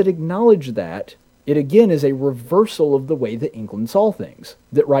because it acknowledged that, it again is a reversal of the way that England saw things.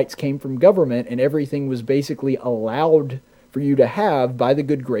 That rights came from government and everything was basically allowed for you to have by the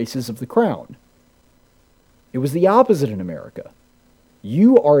good graces of the crown. It was the opposite in America.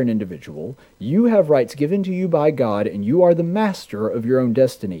 You are an individual, you have rights given to you by God, and you are the master of your own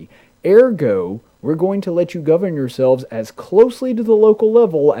destiny. Ergo, we're going to let you govern yourselves as closely to the local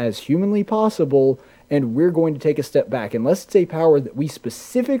level as humanly possible, and we're going to take a step back. Unless it's a power that we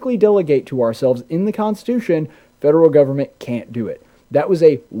specifically delegate to ourselves in the Constitution, federal government can't do it. That was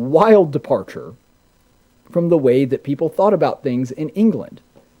a wild departure from the way that people thought about things in England.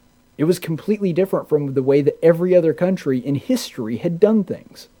 It was completely different from the way that every other country in history had done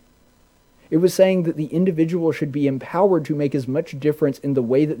things. It was saying that the individual should be empowered to make as much difference in the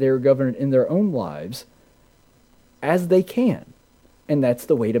way that they are governed in their own lives as they can. And that's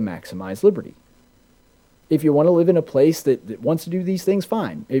the way to maximize liberty. If you want to live in a place that wants to do these things,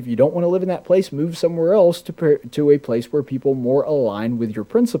 fine. If you don't want to live in that place, move somewhere else to a place where people more align with your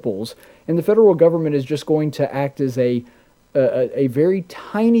principles. And the federal government is just going to act as a very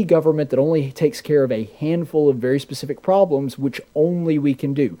tiny government that only takes care of a handful of very specific problems, which only we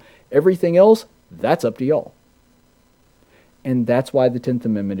can do. Everything else, that's up to y'all. And that's why the 10th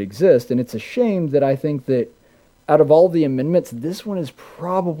Amendment exists. And it's a shame that I think that out of all the amendments, this one is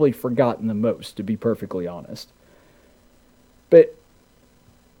probably forgotten the most, to be perfectly honest. But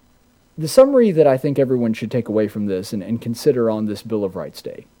the summary that I think everyone should take away from this and consider on this Bill of Rights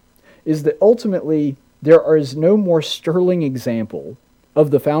Day is that ultimately there is no more sterling example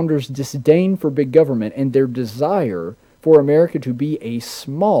of the founders' disdain for big government and their desire for America to be a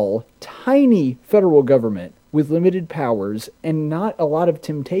small, tiny federal government with limited powers and not a lot of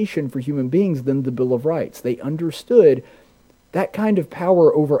temptation for human beings than the Bill of Rights. They understood that kind of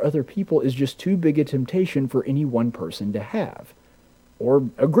power over other people is just too big a temptation for any one person to have, or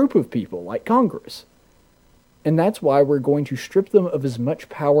a group of people like Congress. And that's why we're going to strip them of as much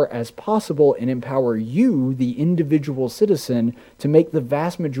power as possible and empower you, the individual citizen, to make the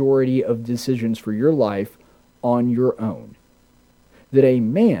vast majority of decisions for your life on your own. That a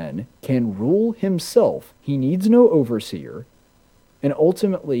man can rule himself, he needs no overseer, and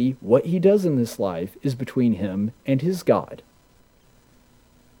ultimately what he does in this life is between him and his God.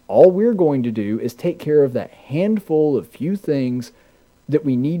 All we're going to do is take care of that handful of few things that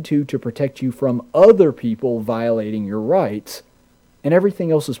we need to protect you from other people violating your rights, and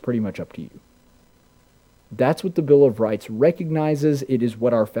everything else is pretty much up to you. That's what the Bill of Rights recognizes. It is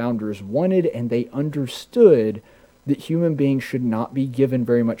what our founders wanted, and they understood that human beings should not be given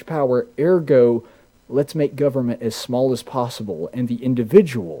very much power. Ergo, let's make government as small as possible and the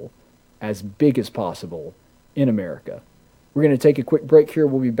individual as big as possible in America. We're going to take a quick break here.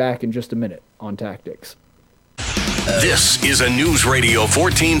 We'll be back in just a minute on Tactics. This is a News Radio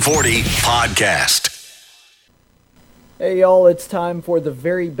 1440 podcast. Hey y'all, it's time for the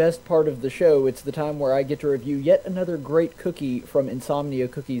very best part of the show. It's the time where I get to review yet another great cookie from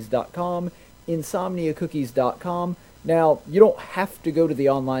InsomniaCookies.com. InsomniaCookies.com. Now, you don't have to go to the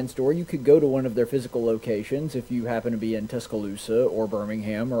online store. You could go to one of their physical locations if you happen to be in Tuscaloosa or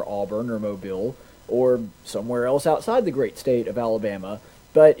Birmingham or Auburn or Mobile or somewhere else outside the great state of Alabama.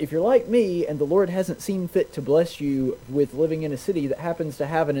 But if you're like me and the Lord hasn't seen fit to bless you with living in a city that happens to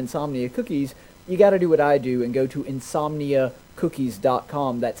have an Insomnia Cookies, you got to do what I do and go to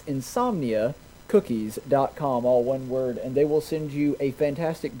InsomniaCookies.com. That's InsomniaCookies.com, all one word, and they will send you a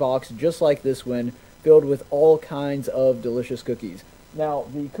fantastic box just like this one, filled with all kinds of delicious cookies. Now,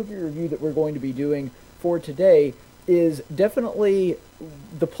 the cookie review that we're going to be doing for today is definitely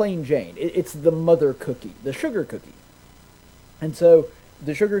the plain Jane. It's the mother cookie, the sugar cookie. And so,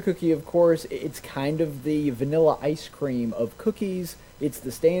 the sugar cookie, of course, it's kind of the vanilla ice cream of cookies. It's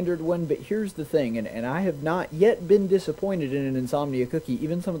the standard one, but here's the thing, and I have not yet been disappointed in an Insomnia cookie,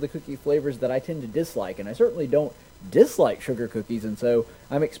 even some of the cookie flavors that I tend to dislike, and I certainly don't dislike sugar cookies, and so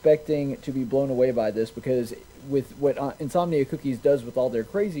I'm expecting to be blown away by this, because with what Insomnia Cookies does with all their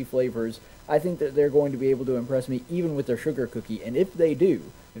crazy flavors, I think that they're going to be able to impress me even with their sugar cookie, and if they do,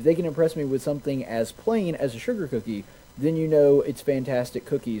 if they can impress me with something as plain as a sugar cookie, then you know it's fantastic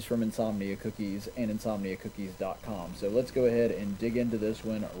cookies from Insomnia Cookies and InsomniaCookies.com. So let's go ahead and dig into this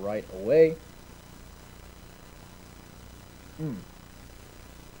one right away.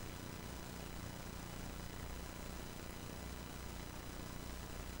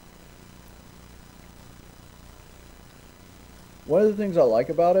 One of the things I like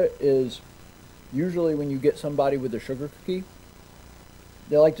about it is usually when you get somebody with a sugar cookie,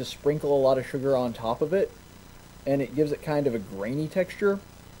 they like to sprinkle a lot of sugar on top of it, and it gives it kind of a grainy texture,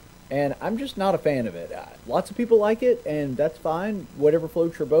 and I'm just not a fan of it. Lots of people like it, and that's fine, whatever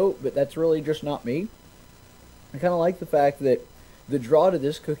floats your boat, but that's really just not me. I kind of like the fact that the draw to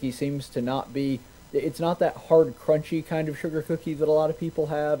this cookie seems to not be, it's not that hard, crunchy kind of sugar cookie that a lot of people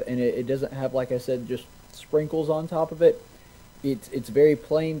have, and it doesn't have, like I said, just sprinkles on top of it. It's very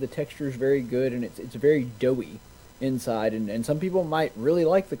plain, the texture is very good, and it's very doughy inside, and some people might really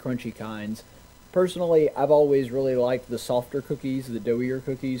like the crunchy kinds. Personally, I've always really liked the softer cookies, the doughier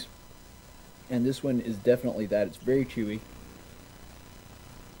cookies, and this one is definitely that. It's very chewy.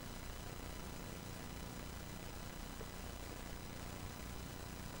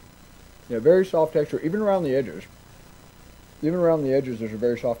 Yeah, very soft texture, even around the edges. Even around the edges, there's a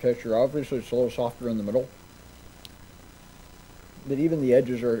very soft texture. Obviously, it's a little softer in the middle, but even the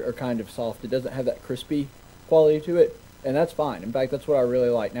edges are kind of soft. It doesn't have that crispy quality to it, and that's fine. In fact, that's what I really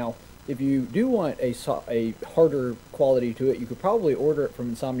like. Now, if you do want a harder quality to it, you could probably order it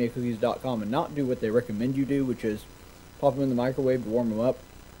from InsomniaCookies.com and not do what they recommend you do, which is pop them in the microwave to warm them up,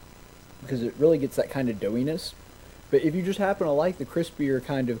 because it really gets that kind of doughiness. But if you just happen to like the crispier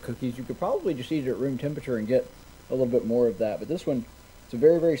kind of cookies, you could probably just eat it at room temperature and get a little bit more of that. But this one, it's a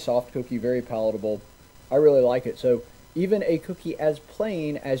very, very soft cookie, very palatable. I really like it. So even a cookie as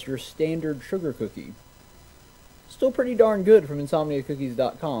plain as your standard sugar cookie, still pretty darn good from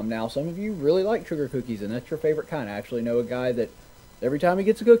InsomniaCookies.com. Now, some of you really like sugar cookies, and that's your favorite kind. I actually know a guy that every time he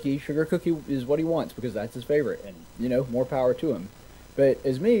gets a cookie, sugar cookie is what he wants because that's his favorite, and, you know, more power to him. But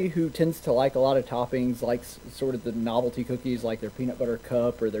as me, who tends to like a lot of toppings, like sort of the novelty cookies, like their peanut butter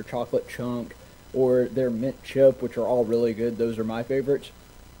cup or their chocolate chunk or their mint chip, which are all really good, those are my favorites.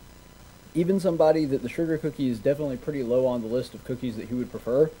 Even somebody that the sugar cookie is definitely pretty low on the list of cookies that he would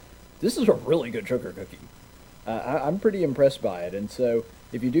prefer, this is a really good sugar cookie. I'm pretty impressed by it, and so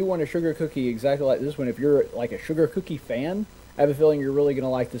if you do want a sugar cookie exactly like this one, if you're like a sugar cookie fan, I have a feeling you're really going to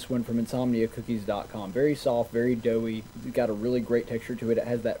like this one from InsomniaCookies.com. Very soft, very doughy, it's got a really great texture to it. It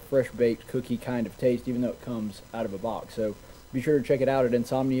has that fresh-baked cookie kind of taste, even though it comes out of a box. So be sure to check it out at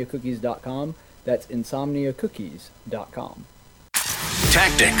InsomniaCookies.com. That's InsomniaCookies.com.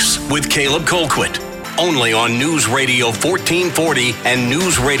 Tactics with Caleb Colquitt. Only on News Radio 1440 and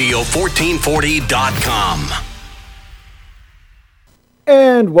NewsRadio1440.com.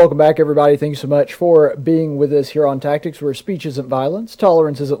 And welcome back, everybody. Thanks so much for being with us here on Tactics, where speech isn't violence,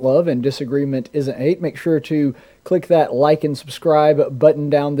 tolerance isn't love, and disagreement isn't hate. Make sure to click that like and subscribe button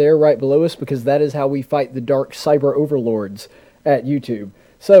down there right below us, because that is how we fight the dark cyber overlords at YouTube.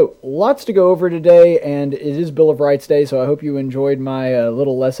 So, lots to go over today, and it is Bill of Rights Day, so I hope you enjoyed my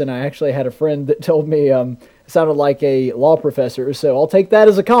little lesson. I actually had a friend that told me it sounded like a law professor, so I'll take that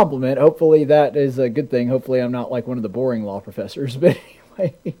as a compliment. Hopefully that is a good thing. Hopefully I'm not like one of the boring law professors, but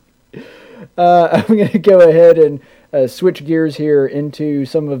anyway, I'm going to go ahead and switch gears here into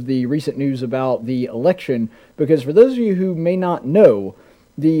some of the recent news about the election, because for those of you who may not know,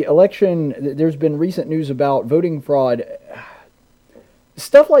 the election, there's been recent news about voting fraud.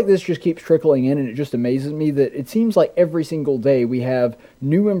 Stuff like this just keeps trickling in, and it just amazes me that it seems like every single day we have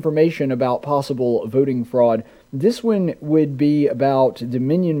new information about possible voting fraud. This one would be about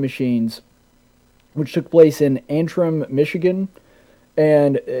Dominion machines, which took place in Antrim, Michigan,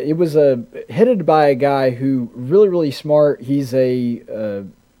 and it was headed by a guy who really smart. He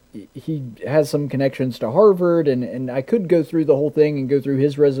has some connections to Harvard, and I could go through the whole thing and go through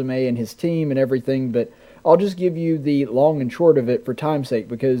his resume and his team and everything, but I'll just give you the long and short of it for time's sake,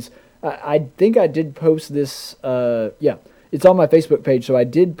 because I think I did post this, it's on my Facebook page, so I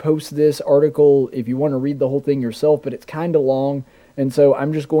did post this article if you want to read the whole thing yourself, but it's kind of long, and so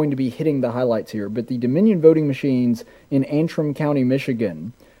I'm just going to be hitting the highlights here. But the Dominion voting machines in Antrim County,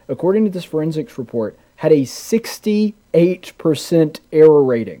 Michigan, according to this forensics report, had a 68% error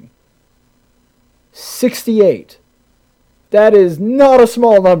rating. 68. That is not a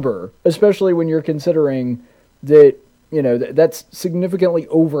small number, especially when you're considering that, that's significantly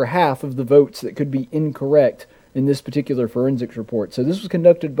over half of the votes that could be incorrect in this particular forensics report. So this was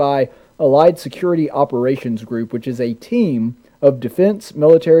conducted by Allied Security Operations Group, which is a team of defense,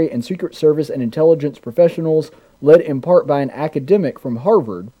 military, and Secret Service and intelligence professionals led in part by an academic from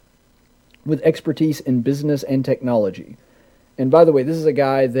Harvard with expertise in business and technology. And by the way, this is a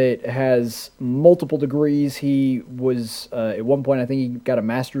guy that has multiple degrees. He was, at one point, I think he got a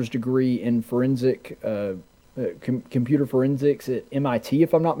master's degree in computer forensics at MIT,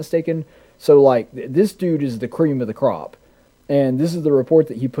 if I'm not mistaken. So, this dude is the cream of the crop. And this is the report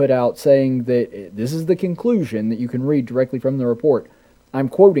that he put out saying that this is the conclusion that you can read directly from the report. I'm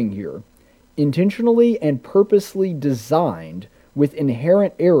quoting here. Intentionally and purposely designed with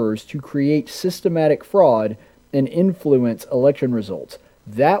inherent errors to create systematic fraud and influence election results.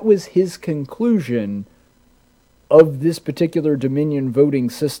 That was his conclusion of this particular Dominion voting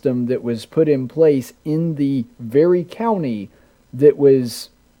system that was put in place in the very county that was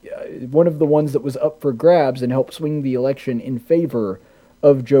one of the ones that was up for grabs and helped swing the election in favor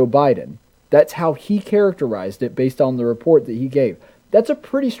of Joe Biden. That's how he characterized it based on the report that he gave. That's a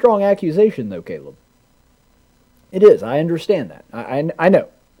pretty strong accusation, though, Caleb. It is. I understand that. I know.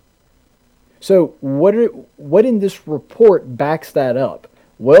 So what in this report backs that up?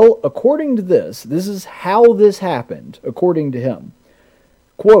 Well, according to this is how this happened, according to him.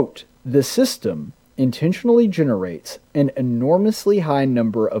 Quote, the system intentionally generates an enormously high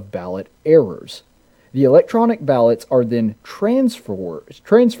number of ballot errors. The electronic ballots are then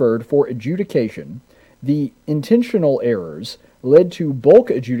transferred for adjudication. The intentional errors led to bulk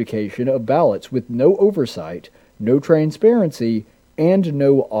adjudication of ballots with no oversight, no transparency, and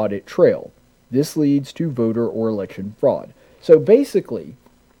no audit trail. This leads to voter or election fraud. So basically,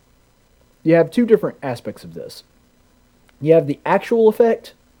 you have two different aspects of this. You have the actual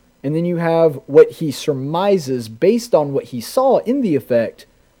effect, and then you have what he surmises based on what he saw in the effect,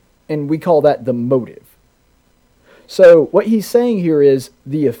 and we call that the motive. So what he's saying here is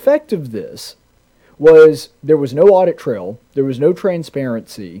the effect of this was there was no audit trail, there was no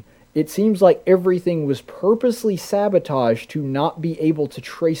transparency. It seems like everything was purposely sabotaged to not be able to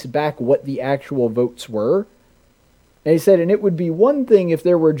trace back what the actual votes were. And he said, and it would be one thing if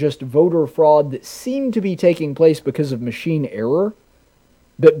there were just voter fraud that seemed to be taking place because of machine error.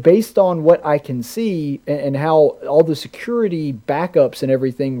 But based on what I can see and how all the security backups and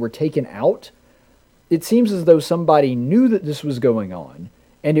everything were taken out, it seems as though somebody knew that this was going on.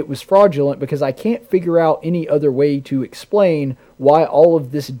 And it was fraudulent because I can't figure out any other way to explain why all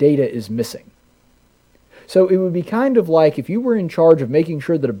of this data is missing. So it would be kind of like if you were in charge of making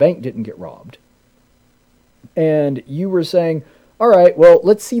sure that a bank didn't get robbed, and you were saying, all right, well,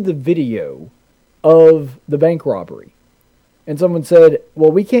 let's see the video of the bank robbery. And someone said,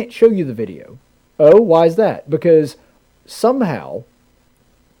 well, we can't show you the video. Oh, why is that? Because somehow,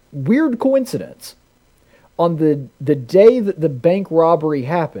 weird coincidence, on the day that the bank robbery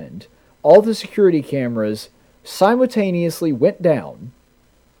happened, all the security cameras simultaneously went down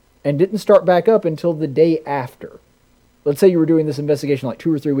and didn't start back up until the day after. Let's say you were doing this investigation like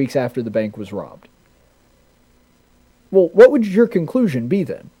 2 or 3 weeks after the bank was robbed. Well, what would your conclusion be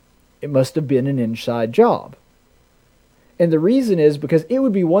then? It must have been an inside job. And the reason is because it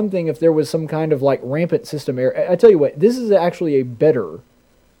would be one thing if there was some kind of like rampant system error. I tell you what, this is actually a better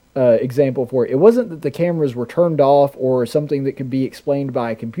example for it. It wasn't that the cameras were turned off or something that could be explained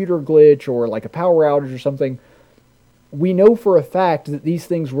by a computer glitch or like a power outage or something. We know for a fact that these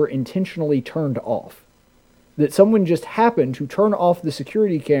things were intentionally turned off. That someone just happened to turn off the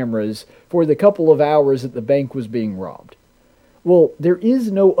security cameras for the couple of hours that the bank was being robbed. Well, there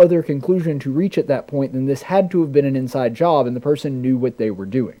is no other conclusion to reach at that point than this had to have been an inside job and the person knew what they were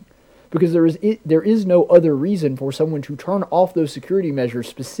doing. Because there is no other reason for someone to turn off those security measures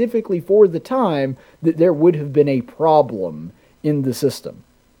specifically for the time that there would have been a problem in the system.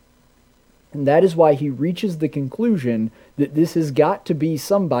 And that is why he reaches the conclusion that this has got to be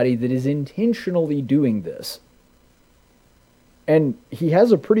somebody that is intentionally doing this. And he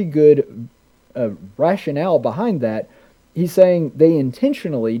has a pretty good rationale behind that. He's saying they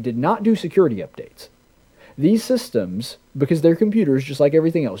intentionally did not do security updates. These systems, because they're computers just like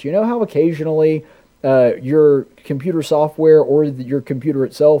everything else, you know how occasionally your computer software or your computer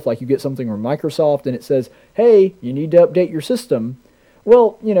itself, like you get something from Microsoft and it says, hey, you need to update your system.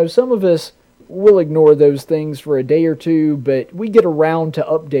 Well, some of us will ignore those things for a day or two, but we get around to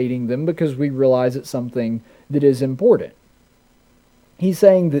updating them because we realize it's something that is important. He's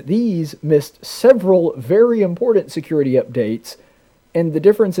saying that these missed several very important security updates, and the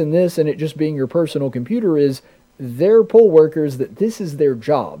difference in this and it just being your personal computer is they're poll workers that this is their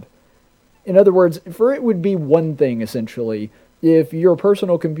job. In other words, for it would be one thing essentially if your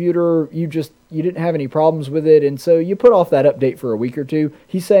personal computer, you didn't have any problems with it, and so you put off that update for a week or two.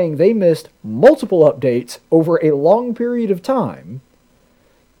 He's saying they missed multiple updates over a long period of time,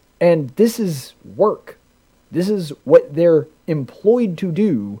 and this is work. This is what they're employed to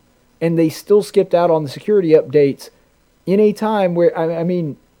do, and they still skipped out on the security updates in a time where, I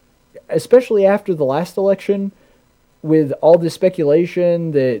mean, especially after the last election, with all this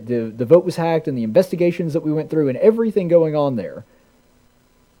speculation, the vote was hacked and the investigations that we went through and everything going on there,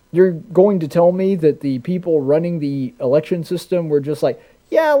 you're going to tell me that the people running the election system were just like,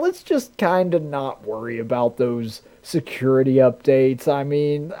 yeah, let's just kind of not worry about those security updates. I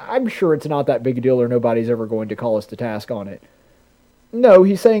mean, I'm sure it's not that big a deal or nobody's ever going to call us to task on it. No,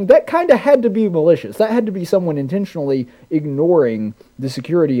 he's saying that kind of had to be malicious. That had to be someone intentionally ignoring the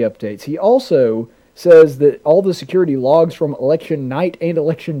security updates. He also says that all the security logs from election night and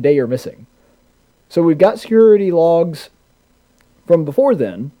election day are missing. So we've got security logs from before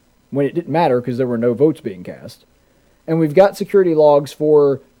then, when it didn't matter because there were no votes being cast. And we've got security logs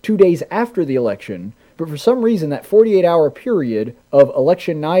for 2 days after the election, but for some reason that 48-hour period of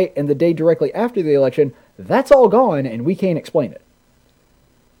election night and the day directly after the election, that's all gone and we can't explain it.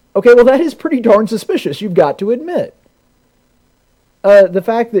 Okay, well that is pretty darn suspicious, you've got to admit. The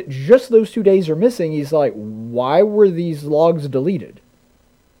fact that just those 2 days are missing, he's like, why were these logs deleted?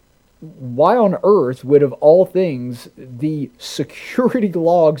 Why on earth would, of all things, the security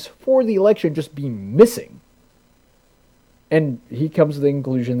logs for the election just be missing? And he comes to the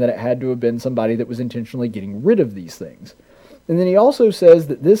conclusion that it had to have been somebody that was intentionally getting rid of these things. And then he also says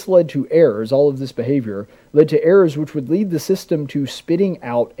that this led to errors, all of this behavior, led to errors which would lead the system to spitting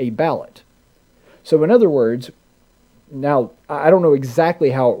out a ballot. So in other words, now, I don't know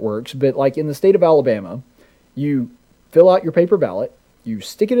exactly how it works, but like in the state of Alabama, you fill out your paper ballot, you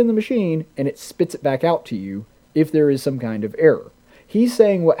stick it in the machine, and it spits it back out to you if there is some kind of error. He's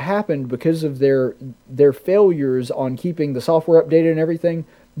saying what happened because of their failures on keeping the software updated and everything,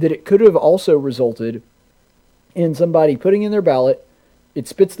 that it could have also resulted in somebody putting in their ballot, it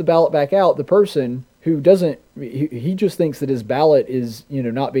spits the ballot back out, the person who doesn't, he just thinks that his ballot is,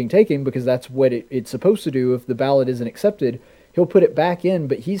 not being taken because that's what it's supposed to do. If the ballot isn't accepted, he'll put it back in,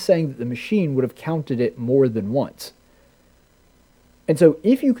 but he's saying that the machine would have counted it more than once. And so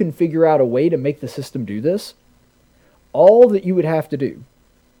if you can figure out a way to make the system do this, all that you would have to do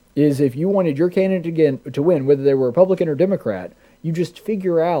is if you wanted your candidate to win, whether they were Republican or Democrat, you just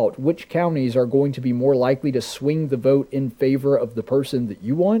figure out which counties are going to be more likely to swing the vote in favor of the person that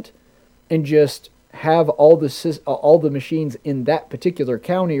you want, and just have all the machines in that particular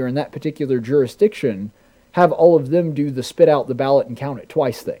county or in that particular jurisdiction, have all of them do the spit out the ballot and count it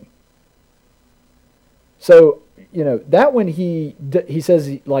twice thing. So, that one he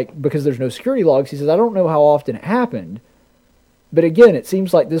says, like, because there's no security logs, he says, I don't know how often it happened. But again, it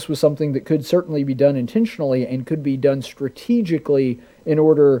seems like this was something that could certainly be done intentionally and could be done strategically in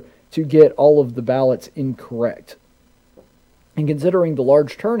order to get all of the ballots incorrect. And considering the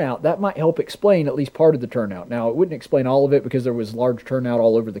large turnout, that might help explain at least part of the turnout. Now, it wouldn't explain all of it because there was large turnout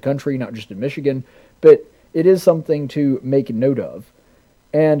all over the country, not just in Michigan, but it is something to make note of.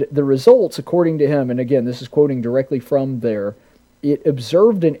 And the results, according to him, and again, this is quoting directly from there, it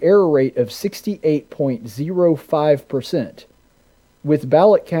observed an error rate of 68.05%, with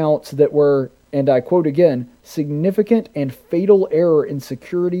ballot counts that were, and I quote again, significant and fatal error in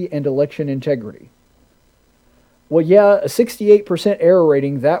security and election integrity. Well, yeah, a 68% error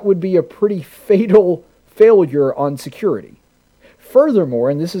rating, that would be a pretty fatal failure on security. Furthermore,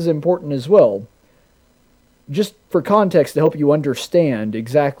 and this is important as well, just for context to help you understand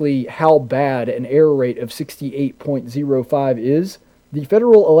exactly how bad an error rate of 68.05 is, the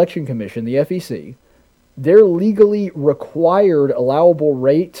Federal Election Commission, the FEC, their legally required allowable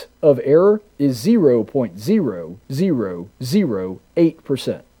rate of error is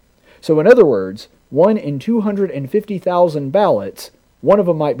 0.0008%. So in other words, 1 in 250,000 ballots, one of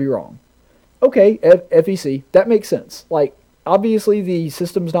them might be wrong. Okay, FEC, that makes sense. Like, obviously the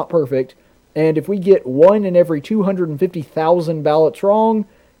system's not perfect, and if we get 1 in every 250,000 ballots wrong,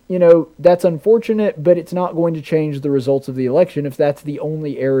 that's unfortunate, but it's not going to change the results of the election if that's the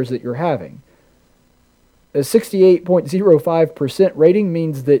only errors that you're having. A 68.05% rating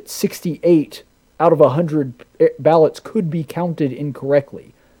means that 68 out of 100 ballots could be counted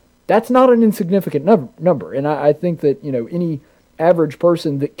incorrectly. That's not an insignificant number, and I think that any average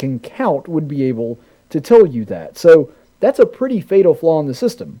person that can count would be able to tell you that. So that's a pretty fatal flaw in the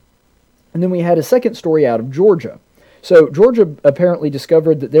system. And then we had a second story out of Georgia. So Georgia apparently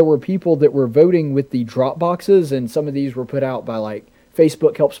discovered that there were people that were voting with the drop boxes, and some of these were put out by like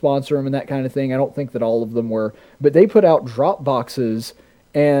Facebook helped sponsor them and that kind of thing. I don't think that all of them were, but they put out drop boxes,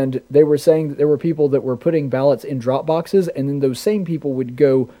 and they were saying that there were people that were putting ballots in drop boxes, and then those same people would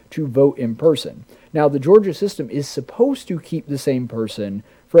go to vote in person. Now, the Georgia system is supposed to keep the same person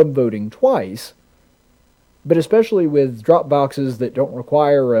from voting twice, but especially with drop boxes that don't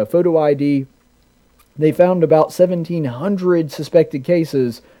require a photo ID, they found about 1,700 suspected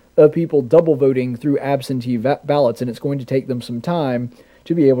cases of people double voting through absentee ballots, and it's going to take them some time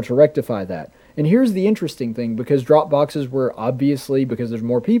to be able to rectify that. And here's the interesting thing, because drop boxes were obviously, because there's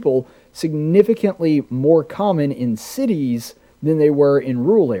more people, significantly more common in cities than they were in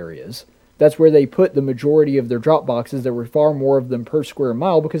rural areas. That's where they put the majority of their drop boxes. There were far more of them per square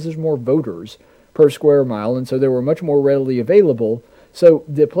mile because there's more voters per square mile, and so they were much more readily available. So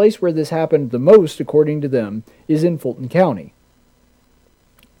the place where this happened the most, according to them, is in Fulton County.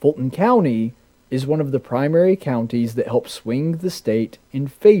 Fulton County is one of the primary counties that help swing the state in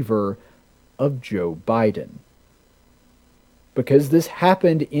favor of Joe Biden. Because this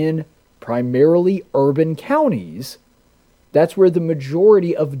happened in primarily urban counties, that's where the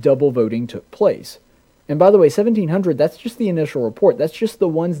majority of double voting took place. And by the way, 1,700, that's just the initial report. That's just the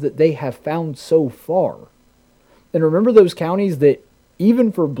ones that they have found so far. And remember those counties that,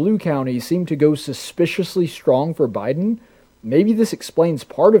 even for blue counties, seem to go suspiciously strong for Biden? Maybe this explains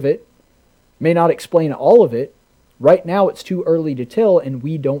part of it, may not explain all of it. Right now it's too early to tell, and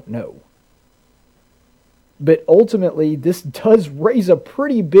we don't know. But ultimately, this does raise a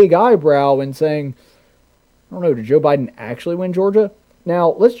pretty big eyebrow in saying, I don't know, did Joe Biden actually win Georgia? Now,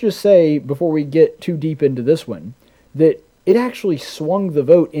 let's just say, before we get too deep into this one, that it actually swung the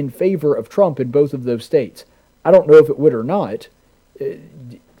vote in favor of Trump in both of those states. I don't know if it would or not,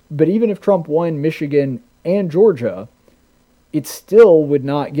 but even if Trump won Michigan and Georgia, it still would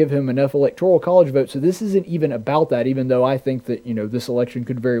not give him enough electoral college votes. So this isn't even about that, even though I think that, this election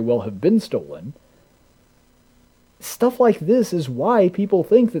could very well have been stolen. Stuff like this is why people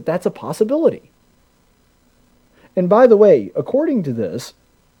think that that's a possibility. And by the way, according to this,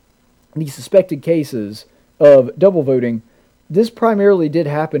 the suspected cases of double voting, this primarily did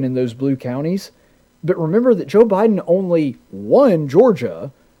happen in those blue counties. But remember that Joe Biden only won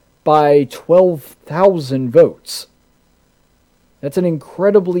Georgia by 12,000 votes. That's an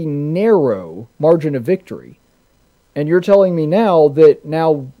incredibly narrow margin of victory. And you're telling me now that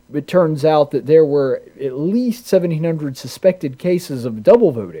it turns out that there were at least 1,700 suspected cases of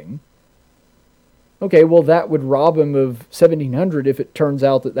double voting. Okay, well, that would rob him of 1,700 if it turns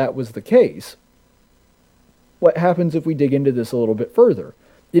out that that was the case. What happens if we dig into this a little bit further?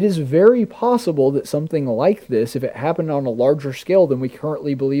 It is very possible that something like this, if it happened on a larger scale than we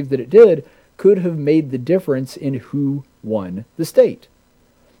currently believe that it did, could have made the difference in who won the state.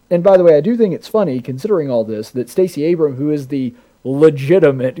 And by the way, I do think it's funny, considering all this, that Stacey Abrams, who is the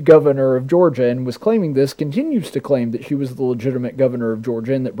legitimate governor of Georgia and was claiming this, continues to claim that she was the legitimate governor of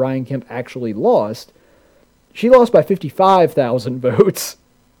Georgia and that Brian Kemp actually lost. She lost by 55,000 votes,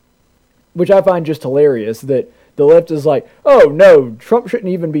 which I find just hilarious, that the left is like, oh no, Trump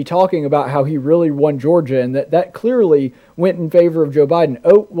shouldn't even be talking about how he really won Georgia and that clearly went in favor of Joe Biden.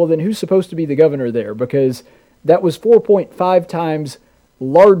 Oh, well then who's supposed to be the governor there? Because that was 4.5 times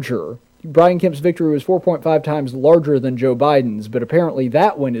larger. Brian Kemp's victory was 4.5 times larger than Joe Biden's, but apparently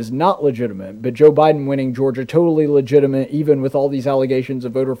that one is not legitimate. But Joe Biden winning Georgia, totally legitimate, even with all these allegations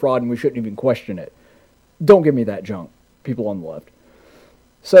of voter fraud, and we shouldn't even question it. Don't give me that junk, people on the left.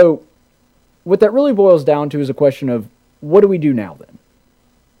 So what that really boils down to is a question of, what do we do now then?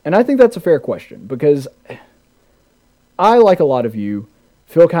 And I think that's a fair question, because I, like a lot of you,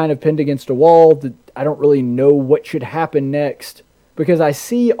 feel kind of pinned against a wall, that I don't really know what should happen next, because I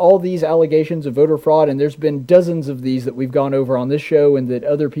see all these allegations of voter fraud, and there's been dozens of these that we've gone over on this show, and that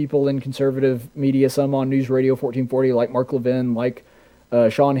other people in conservative media, some on News Radio 1440, like Mark Levin, like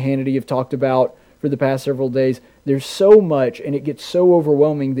Sean Hannity, have talked about for the past several days. There's so much, and it gets so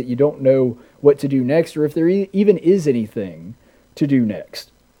overwhelming that you don't know what to do next, or if there even is anything to do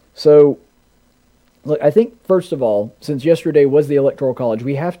next. So, look, I think, first of all, since yesterday was the Electoral College,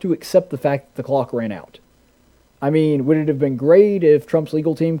 we have to accept the fact that the clock ran out. I mean, would it have been great if Trump's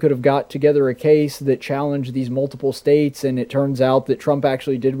legal team could have got together a case that challenged these multiple states, and it turns out that Trump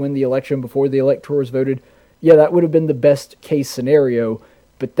actually did win the election before the electors voted? Yeah, that would have been the best case scenario,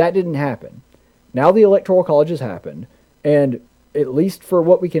 but that didn't happen. Now the Electoral College has happened, and at least for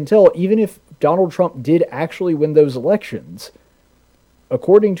what we can tell, even if Donald Trump did actually win those elections,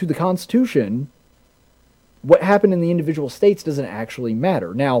 according to the Constitution, what happened in the individual states doesn't actually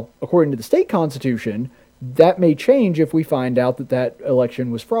matter. Now, according to the state constitution, that may change if we find out that that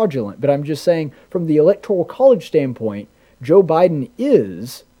election was fraudulent. But I'm just saying, from the Electoral College standpoint, Joe Biden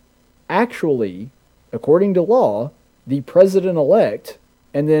is actually, according to law, the president-elect,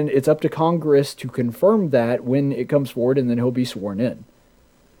 and then it's up to Congress to confirm that when it comes forward, and then he'll be sworn in.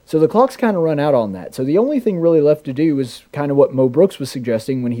 So the clock's kind of run out on that. So the only thing really left to do is kind of what Mo Brooks was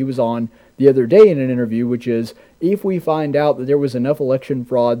suggesting when he was on the other day in an interview, which is, if we find out that there was enough election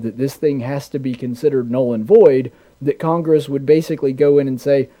fraud that this thing has to be considered null and void, that Congress would basically go in and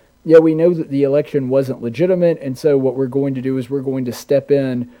say, yeah, we know that the election wasn't legitimate, and so what we're going to do is we're going to step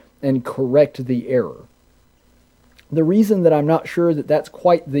in and correct the error. The reason that I'm not sure that that's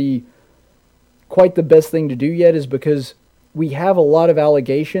quite the best thing to do yet is because we have a lot of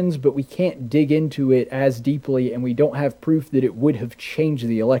allegations, but we can't dig into it as deeply, and we don't have proof that it would have changed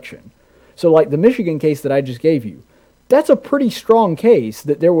the election. So like the Michigan case that I just gave you, that's a pretty strong case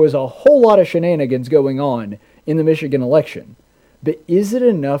that there was a whole lot of shenanigans going on in the Michigan election. But is it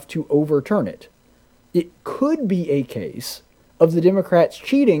enough to overturn it? It could be a case of the Democrats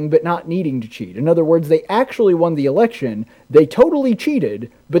cheating but not needing to cheat. In other words, they actually won the election, they totally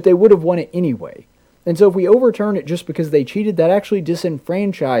cheated, but they would have won it anyway. And so if we overturn it just because they cheated, that actually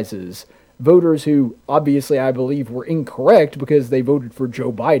disenfranchises voters who, obviously, I believe, were incorrect because they voted for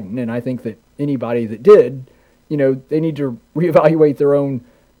Joe Biden. And I think that anybody that did, they need to reevaluate their own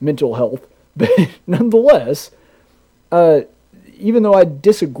mental health. But nonetheless, even though I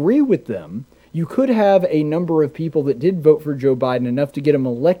disagree with them, you could have a number of people that did vote for Joe Biden, enough to get him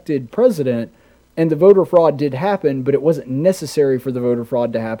elected president, and the voter fraud did happen, but it wasn't necessary for the voter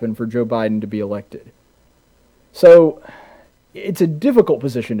fraud to happen for Joe Biden to be elected. So it's a difficult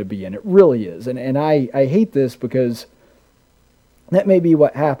position to be in. It really is. And I hate this because that may be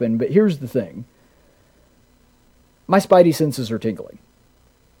what happened, but here's the thing. My spidey senses are tingling.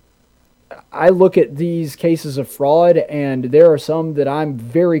 I look at these cases of fraud, and there are some that I'm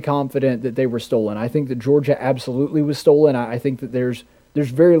very confident that they were stolen. I think that Georgia absolutely was stolen. I think that there's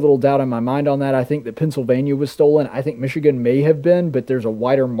very little doubt in my mind on that. I think that Pennsylvania was stolen. I think Michigan may have been, but there's a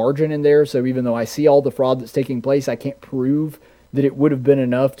wider margin in there. So even though I see all the fraud that's taking place, I can't prove that it would have been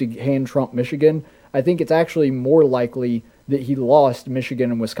enough to hand Trump Michigan. I think it's actually more likely that he lost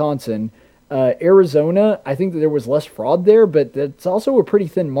Michigan and Wisconsin. Arizona, I think that there was less fraud there, but that's also a pretty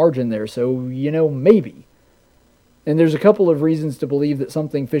thin margin there. So, maybe. And there's a couple of reasons to believe that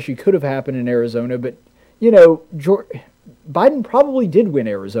something fishy could have happened in Arizona, but, Biden probably did win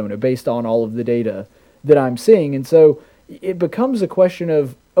Arizona based on all of the data that I'm seeing. And so it becomes a question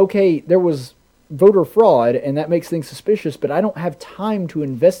of, okay, there was voter fraud and that makes things suspicious, but I don't have time to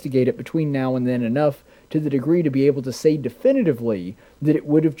investigate it between now and then enough to the degree to be able to say definitively that it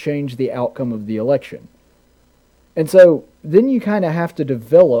would have changed the outcome of the election. And so then you kind of have to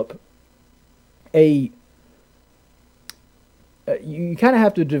develop a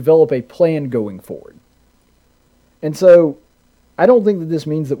plan going forward. And so I don't think that this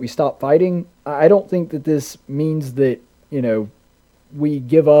means that we stop fighting. I don't think that this means that, we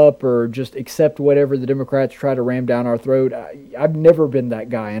give up or just accept whatever the Democrats try to ram down our throat. I've never been that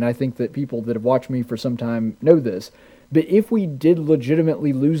guy, and I think that people that have watched me for some time know this. But if we did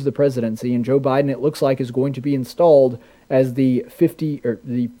legitimately lose the presidency and Joe Biden, it looks like, is going to be installed as the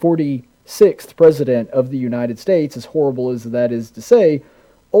 46th president of the United States, as horrible as that is to say,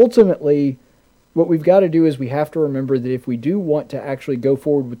 ultimately, what we've got to do is we have to remember that if we do want to actually go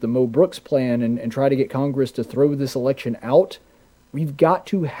forward with the Mo Brooks plan and try to get Congress to throw this election out, we've got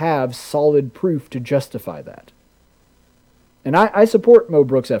to have solid proof to justify that. And I support Mo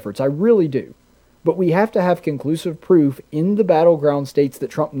Brooks' efforts, I really do. But we have to have conclusive proof in the battleground states that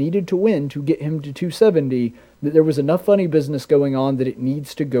Trump needed to win to get him to 270, that there was enough funny business going on that it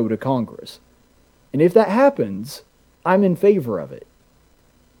needs to go to Congress. And if that happens, I'm in favor of it.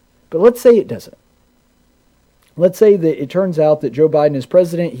 But let's say it doesn't. Let's say that it turns out that Joe Biden is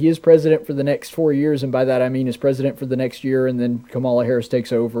president, he is president for the next 4 years, and by that I mean is president for the next year, and then Kamala Harris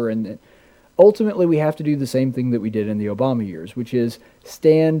takes over, and then ultimately we have to do the same thing that we did in the Obama years, which is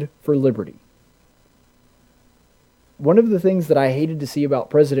stand for liberty. One of the things that I hated to see about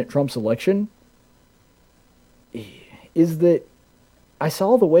President Trump's election is that I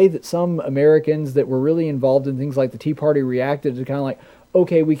saw the way that some Americans that were really involved in things like the Tea Party reacted to kind of like,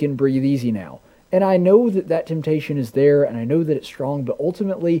 okay, we can breathe easy now. And I know that that temptation is there, and I know that it's strong, but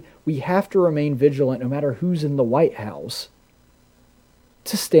ultimately we have to remain vigilant no matter who's in the White House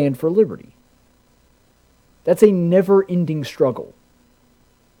to stand for liberty. That's a never-ending struggle.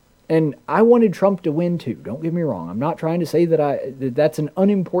 And I wanted Trump to win too, don't get me wrong. I'm not trying to say that that's an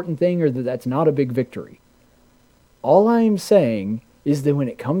unimportant thing or that that's not a big victory. All I'm saying is that when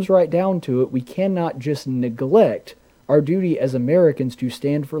it comes right down to it, we cannot just neglect our duty as Americans to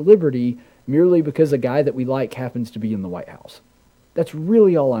stand for liberty merely because a guy that we like happens to be in the White House. That's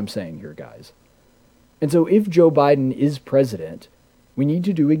really all I'm saying here, guys. And so if Joe Biden is president, we need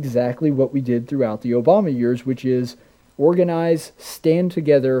to do exactly what we did throughout the Obama years, which is organize, stand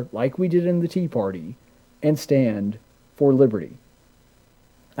together like we did in the Tea Party, and stand for liberty.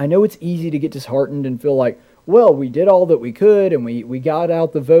 I know it's easy to get disheartened and feel like, well, we did all that we could, and we got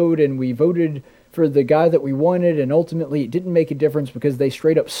out the vote, and we voted for the guy that we wanted, and ultimately it didn't make a difference because they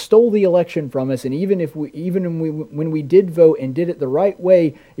straight up stole the election from us, and when we did vote and did it the right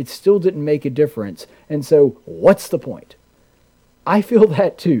way, it still didn't make a difference. And so, what's the point? I feel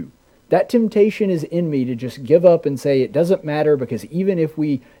that too. That temptation is in me to just give up and say it doesn't matter because even if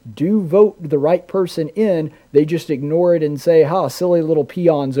we do vote the right person in, they just ignore it and say, silly little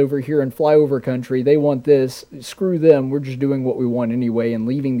peons over here in flyover country, they want this, screw them, we're just doing what we want anyway and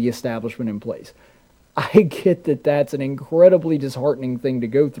leaving the establishment in place. I get that that's an incredibly disheartening thing to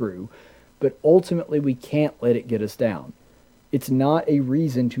go through, but ultimately we can't let it get us down. It's not a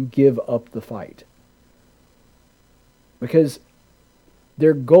reason to give up the fight. Because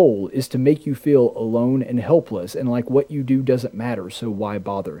their goal is to make you feel alone and helpless and like what you do doesn't matter, so why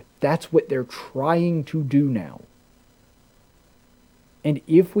bother? That's what they're trying to do now. And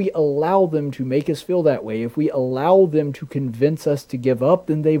if we allow them to make us feel that way, if we allow them to convince us to give up,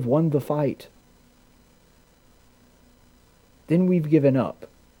 then they've won the fight. Then we've given up.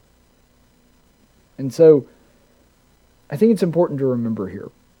 And so, I think it's important to remember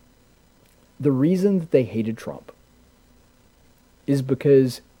here, the reason that they hated Trump is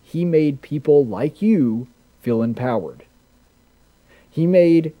because he made people like you feel empowered. He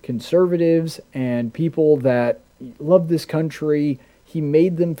made conservatives and people that love this country, he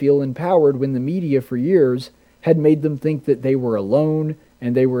made them feel empowered when the media for years had made them think that they were alone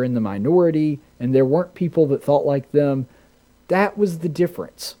and they were in the minority and there weren't people that thought like them. That was the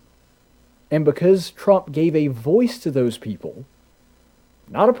difference. And because Trump gave a voice to those people,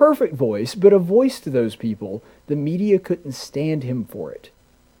 not a perfect voice, but a voice to those people, the media couldn't stand him for it.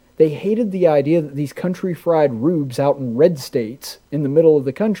 They hated the idea that these country-fried rubes out in red states in the middle of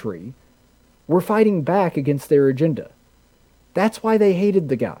the country were fighting back against their agenda. That's why they hated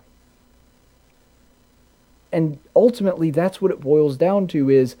the guy. And ultimately, that's what it boils down to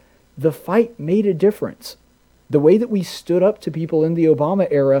is the fight made a difference. The way that we stood up to people in the Obama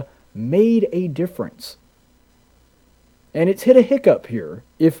era made a difference. And it's hit a hiccup here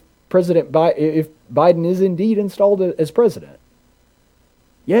if Biden is indeed installed as president.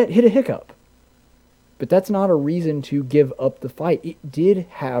 Yeah, it hit a hiccup. But that's not a reason to give up the fight. It did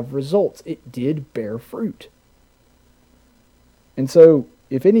have results. It did bear fruit. And so,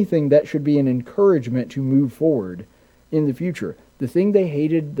 if anything, that should be an encouragement to move forward in the future. The thing they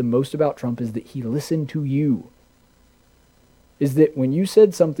hated the most about Trump is that he listened to you. Is that when you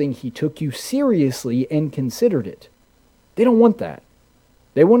said something, he took you seriously and considered it. They don't want that.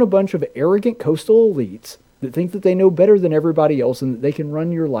 They want a bunch of arrogant coastal elites that think that they know better than everybody else and that they can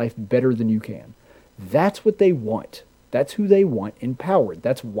run your life better than you can. That's what they want. That's who they want empowered.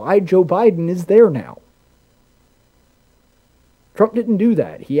 That's why Joe Biden is there now. Trump didn't do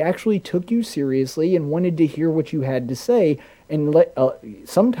that. He actually took you seriously and wanted to hear what you had to say, and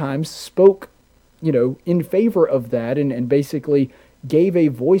sometimes spoke, in favor of that, and basically gave a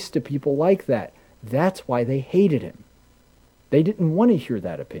voice to people like that. That's why they hated him. They didn't want to hear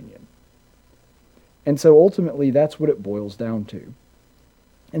that opinion. And so ultimately, that's what it boils down to.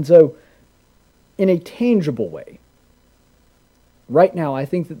 And so, in a tangible way, right now, I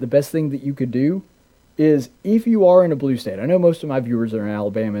think that the best thing that you could do is, if you are in a blue state, I know most of my viewers are in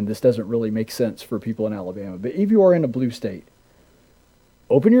Alabama, and this doesn't really make sense for people in Alabama, but if you are in a blue state,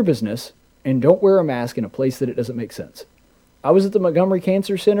 open your business and don't wear a mask in a place that it doesn't make sense. I was at the Montgomery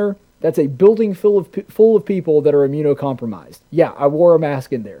Cancer Center. That's a building full of people that are immunocompromised. Yeah, I wore a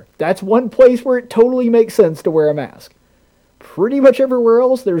mask in there. That's one place where it totally makes sense to wear a mask. Pretty much everywhere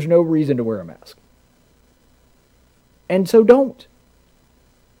else, there's no reason to wear a mask. And so don't.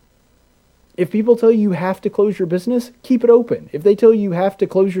 If people tell you have to close your business, keep it open. If they tell you have to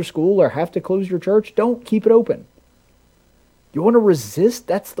close your school or have to close your church, don't. Keep it open. You want to resist?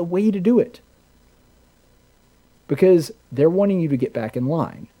 That's the way to do it. Because they're wanting you to get back in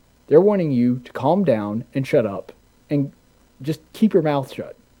line. They're wanting you to calm down and shut up and just keep your mouth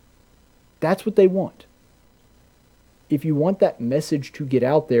shut. That's what they want. If you want that message to get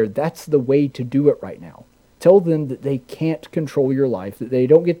out there, that's the way to do it right now. Tell them that they can't control your life, that they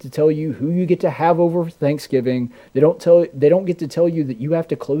don't get to tell you who you get to have over Thanksgiving. They don't get to tell you that you have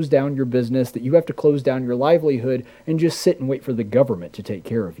to close down your business, that you have to close down your livelihood and just sit and wait for the government to take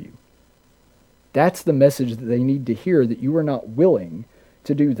care of you. That's the message that they need to hear, that you are not willing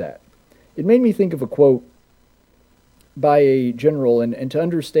to do that. It made me think of a quote by a general, and to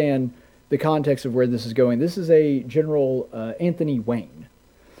understand the context of where this is going. This is a General Anthony Wayne.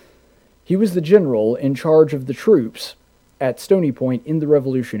 He was the general in charge of the troops at Stony Point in the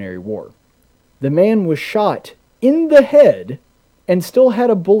Revolutionary War. The man was shot in the head and still had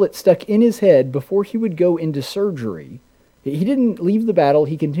a bullet stuck in his head before he would go into surgery. He didn't leave the battle.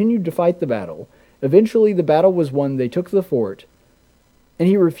 He continued to fight the battle. Eventually, the battle was won. They took the fort. And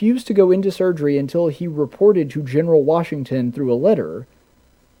he refused to go into surgery until he reported to General Washington through a letter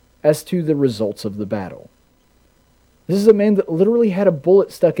as to the results of the battle. This is a man that literally had a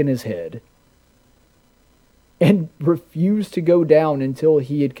bullet stuck in his head and refused to go down until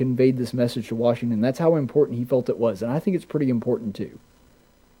he had conveyed this message to Washington. That's how important he felt it was, and I think it's pretty important too.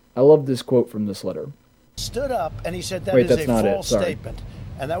 I love this quote from this letter. Stood up and he said that is a false statement,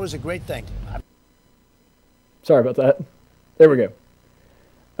 and that was a great thing. Sorry about that. There we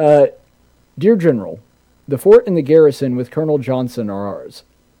go. Dear General, the fort and the garrison with Colonel Johnson are ours.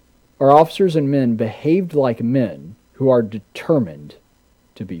 Our officers and men behaved like men who are determined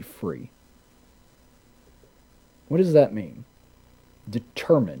to be free. What does that mean?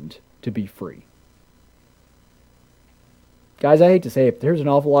 Determined to be free. Guys, I hate to say it, but there's an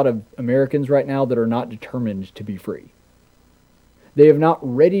awful lot of Americans right now that are not determined to be free. They have not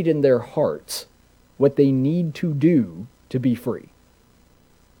readied in their hearts what they need to do to be free.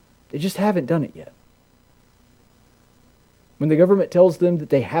 They just haven't done it yet. When the government tells them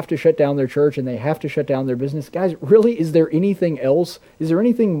that they have to shut down their church and they have to shut down their business, guys, really, is there anything else? Is there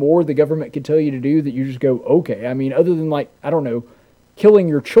anything more the government could tell you to do that you just go, okay? I mean, other than killing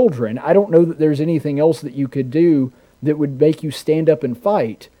your children, I don't know that there's anything else that you could do that would make you stand up and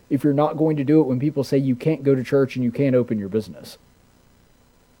fight if you're not going to do it when people say you can't go to church and you can't open your business.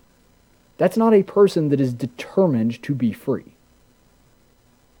 That's not a person that is determined to be free.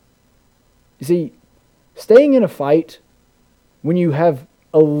 You see, staying in a fight when you have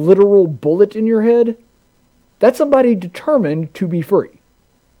a literal bullet in your head, that's somebody determined to be free.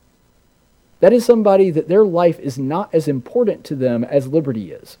 That is somebody that their life is not as important to them as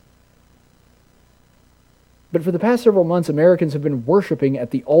liberty is. But for the past several months, Americans have been worshiping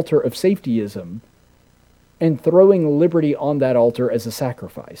at the altar of safetyism and throwing liberty on that altar as a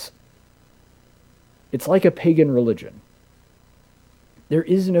sacrifice. It's like a pagan religion. There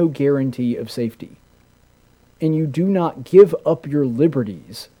is no guarantee of safety. And you do not give up your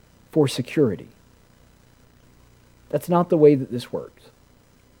liberties for security. That's not the way that this works.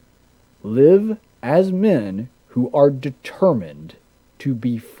 Live as men who are determined to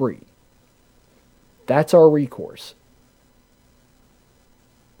be free. That's our recourse.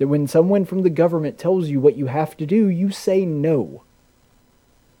 That when someone from the government tells you what you have to do, you say no.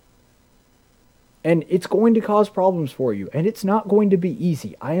 And it's going to cause problems for you, and it's not going to be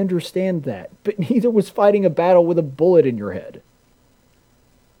easy. I understand that. But neither was fighting a battle with a bullet in your head.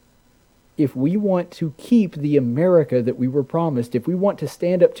 if we want to keep the America that we were promised, if we want to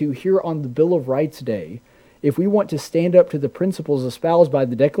stand up to here on the Bill of Rights Day, if we want to stand up to the principles espoused by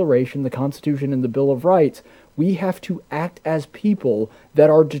the Declaration, the Constitution, and the Bill of Rights, we have to act as people that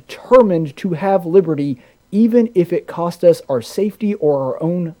are determined to have liberty, even if it costs us our safety or our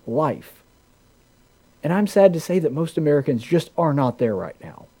own life. And I'm sad to say that most Americans just are not there right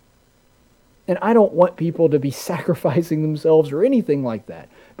now. And I don't want people to be sacrificing themselves or anything like that.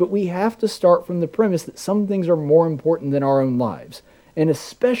 But we have to start from the premise that some things are more important than our own lives, and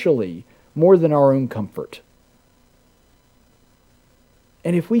especially more than our own comfort.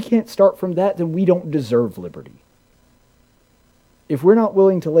 And if we can't start from that, then we don't deserve liberty. If we're not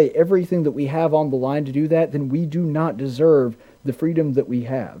willing to lay everything that we have on the line to do that, then we do not deserve the freedom that we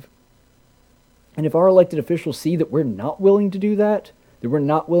have. And if our elected officials see that we're not willing to do that we're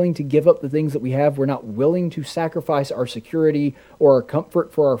not willing to give up the things that we have, we're not willing to sacrifice our security or our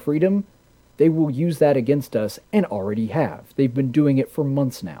comfort for our freedom, they will use that against us, and already have. They've been doing it for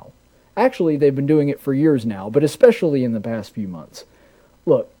months now. Actually, they've been doing it for years now, but especially in the past few months.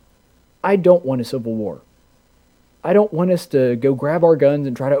 Look, I don't want a civil war. I don't want us to go grab our guns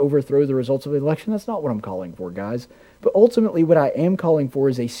and try to overthrow the results of the election. That's not what I'm calling for, guys. But ultimately, what I am calling for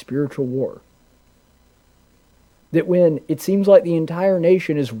is a spiritual war. That when it seems like the entire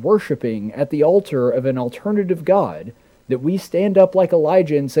nation is worshiping at the altar of an alternative God, that we stand up like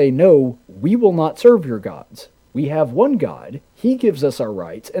Elijah and say, no, we will not serve your gods. We have one God, he gives us our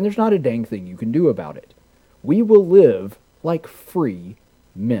rights, and there's not a dang thing you can do about it. We will live like free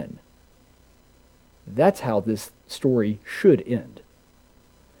men. That's how this story should end.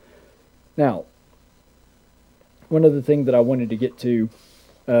 Now, one other thing that I wanted to get to,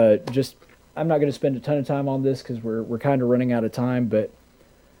 I'm not going to spend a ton of time on this because we're kind of running out of time, but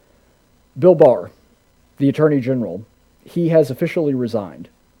Bill Barr, the Attorney General, he has officially resigned.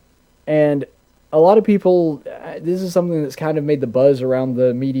 And a lot of people, this is something that's kind of made the buzz around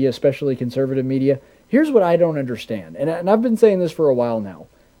the media, especially conservative media. Here's what I don't understand, and I've been saying this for a while now.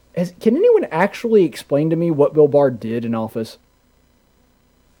 Can anyone actually explain to me what Bill Barr did in office?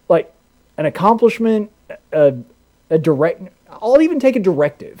 Like, an accomplishment, I'll even take a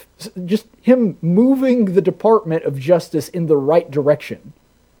directive. Just him moving the Department of Justice in the right direction.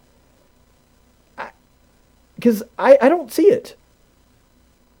 Because I don't see it.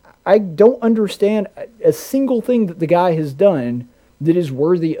 I don't understand a single thing that the guy has done that is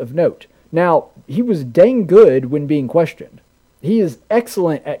worthy of note. Now, he was dang good when being questioned. He is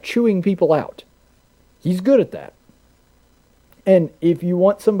excellent at chewing people out. He's good at that. And if you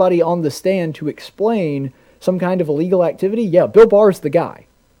want somebody on the stand to explain some kind of illegal activity, yeah, Bill Barr's the guy.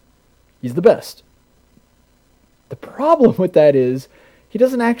 He's the best. The problem with that is he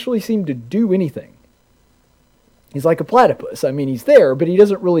doesn't actually seem to do anything. He's like a platypus. I mean, he's there, but he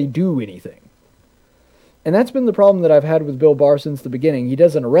doesn't really do anything. And that's been the problem that I've had with Bill Barr since the beginning. He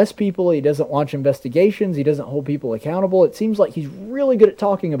doesn't arrest people. He doesn't launch investigations. He doesn't hold people accountable. It seems like he's really good at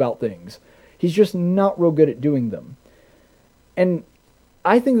talking about things. He's just not real good at doing them. And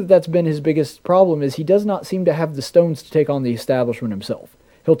I think that that's been his biggest problem, is he does not seem to have the stones to take on the establishment himself.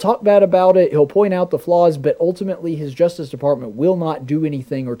 He'll talk bad about it, he'll point out the flaws, but ultimately his Justice Department will not do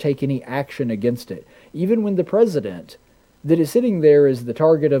anything or take any action against it. Even when the president that is sitting there is the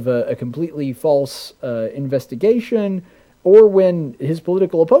target of a completely false investigation, or when his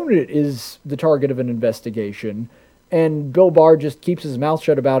political opponent is the target of an investigation, and Bill Barr just keeps his mouth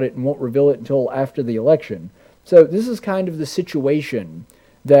shut about it and won't reveal it until after the election. So this is kind of the situation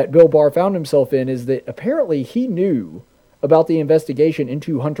that Bill Barr found himself in, is that apparently he knew about the investigation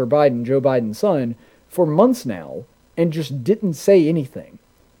into Hunter Biden, Joe Biden's son, for months now, and just didn't say anything.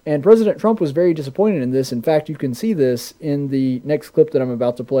 And President Trump was very disappointed in this. In fact, you can see this in the next clip that I'm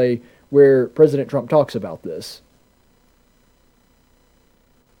about to play, where President Trump talks about this.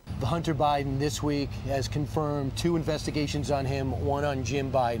 The Hunter Biden this week has confirmed 2 investigations on him, one on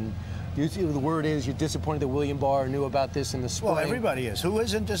Jim Biden. The word is you're disappointed that William Barr knew about this in the spring. Well, everybody is. Who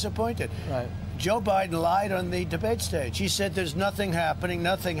isn't disappointed? Right. Joe Biden lied on the debate stage. He said there's nothing happening,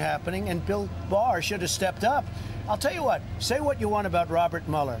 and Bill Barr should have stepped up. I'll tell you what, say what you want about Robert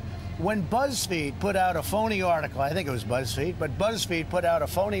Mueller. When BuzzFeed put out a phony article, I think it was BuzzFeed, but BuzzFeed put out a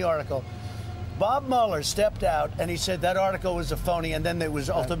phony article, Bob Mueller stepped out and he said that article was a phony, and then it was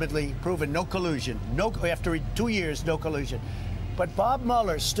ultimately proven no collusion. After 2 years, no collusion. But Bob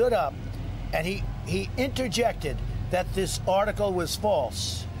Mueller stood up and he interjected that this article was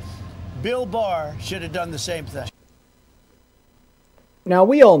false. Bill Barr should have done the same thing. Now,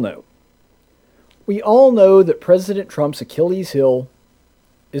 we all know that President Trump's Achilles heel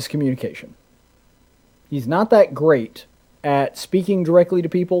is communication. He's not that great at speaking directly to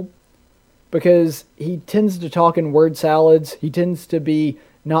people. because he tends to talk in word salads. He tends to be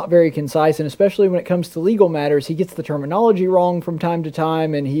not very concise, and especially when it comes to legal matters, he gets the terminology wrong from time to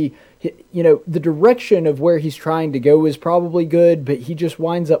time, and he the direction of where he's trying to go is probably good, but he just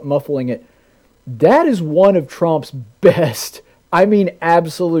winds up muffling it. That is one of Trump's best, I mean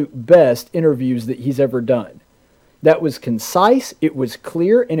absolute best interviews that he's ever done. That was concise, it was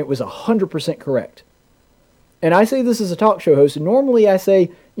clear, and it was 100% correct. And I say this as a talk show host, and normally I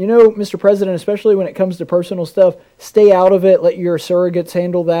say, Mr. President, especially when it comes to personal stuff, stay out of it, let your surrogates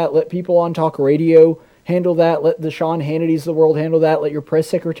handle that, let people on talk radio handle that, let the Sean Hannitys of the world handle that, let your press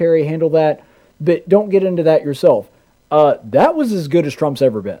secretary handle that, but don't get into that yourself. That was as good as Trump's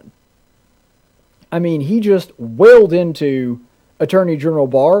ever been. I mean, he just wailed into Attorney General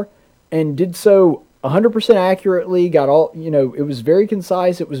Barr and did so 100% accurately, got all, it was very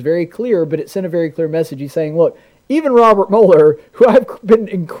concise, it was very clear, but it sent a very clear message. He's saying, look, even Robert Mueller, who I've been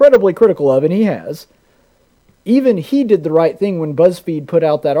incredibly critical of, and he has, even he did the right thing when BuzzFeed put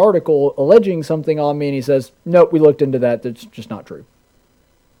out that article alleging something on me, and he says, nope, we looked into that, that's just not true.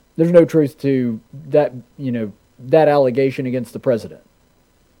 There's no truth to that, that allegation against the president.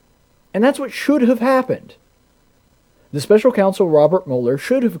 And that's what should have happened. The special counsel, Robert Mueller,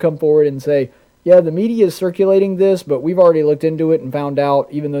 should have come forward and say, yeah, the media is circulating this, but we've already looked into it and found out,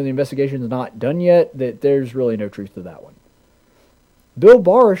 even though the investigation is not done yet, that there's really no truth to that one. Bill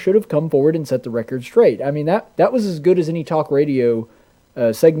Barr should have come forward and set the record straight. I mean, that was as good as any talk radio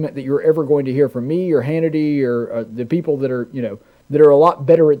segment that you're ever going to hear from me or Hannity or the people that are, that are a lot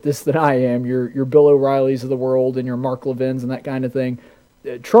better at this than I am, your Bill O'Reillys of the world and your Mark Levins and that kind of thing.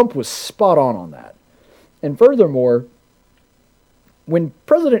 Trump was spot on that. And furthermore, when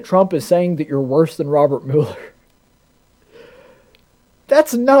President Trump is saying that you're worse than Robert Mueller,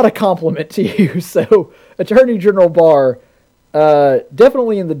 that's not a compliment to you. So Attorney General Barr,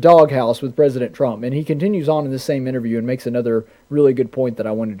 definitely in the doghouse with President Trump. And he continues on in the same interview and makes another really good point that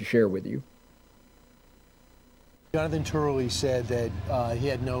I wanted to share with you. Jonathan Turley said that he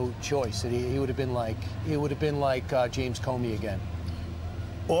had no choice, that he would have been like James Comey again.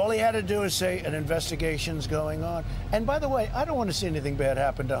 All he had to do is say an investigation's going on. And by the way, I don't want to see anything bad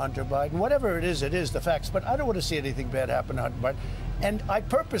happen to Hunter Biden. Whatever it is the facts. But I don't want to see anything bad happen to Hunter Biden. And I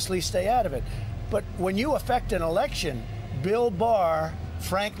purposely stay out of it. But when you affect an election, Bill Barr,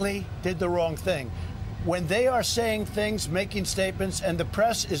 frankly, did the wrong thing. When they are saying things, making statements, and the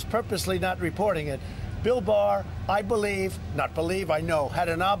press is purposely not reporting it, Bill Barr, I know, had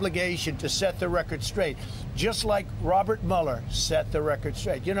an obligation to set the record straight, just like Robert Mueller set the record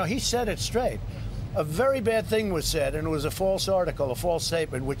straight. He set it straight. A very bad thing was said, and it was a false article, a false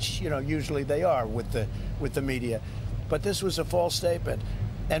statement, which, usually they are with the media. But this was a false statement.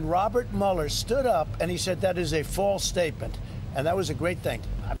 And Robert Mueller stood up and he said that is a false statement. And that was a great thing.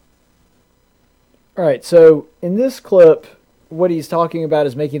 All right, so in this clip, what he's talking about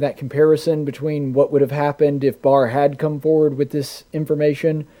is making that comparison between what would have happened if Barr had come forward with this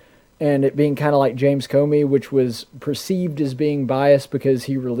information and it being kind of like James Comey, which was perceived as being biased because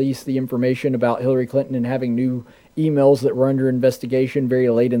he released the information about Hillary Clinton and having new emails that were under investigation very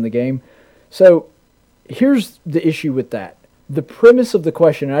late in the game. So here's the issue with that. The premise of the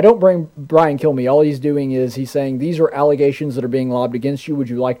question, and I don't bring Brian Kilmeade, all he's doing is he's saying these are allegations that are being lobbed against you. Would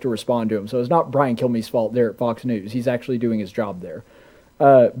you like to respond to them? So it's not Brian Kilmeade's fault there at Fox News. He's actually doing his job there.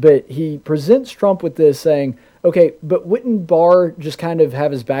 But he presents Trump with this saying, okay, but wouldn't Barr just kind of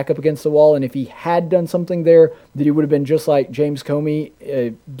have his back up against the wall? And if he had done something there, that he would have been just like James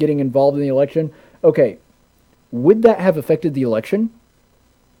Comey getting involved in the election? Okay, would that have affected the election?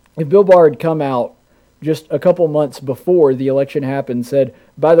 If Bill Barr had come out just a couple months before the election happened, said,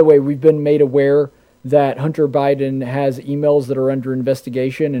 by the way, we've been made aware that Hunter Biden has emails that are under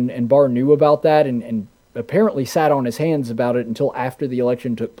investigation, and Barr knew about that and apparently sat on his hands about it until after the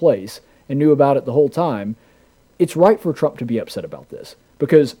election took place and knew about it the whole time. It's right for Trump to be upset about this,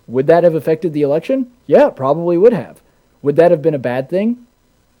 because would that have affected the election? Yeah, it probably would have. Would that have been a bad thing?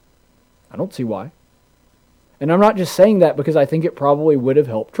 I don't see why. And I'm not just saying that because I think it probably would have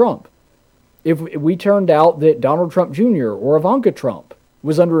helped Trump. If we turned out that Donald Trump Jr. or Ivanka Trump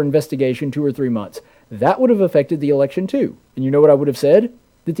was under investigation 2 or 3 months, that would have affected the election too. And you know what I would have said?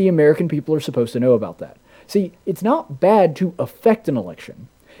 That the American people are supposed to know about that. See, it's not bad to affect an election.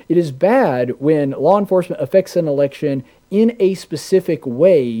 It is bad when law enforcement affects an election in a specific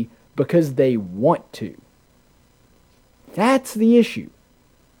way because they want to. That's the issue.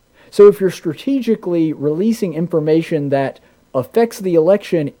 So if you're strategically releasing information that affects the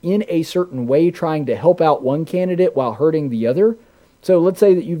election in a certain way, trying to help out one candidate while hurting the other. So let's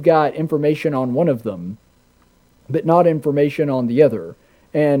say that you've got information on one of them, but not information on the other.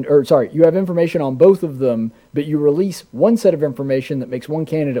 you have information on both of them, but you release one set of information that makes one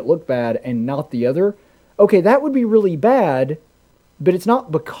candidate look bad and not the other, okay, that would be really bad, but it's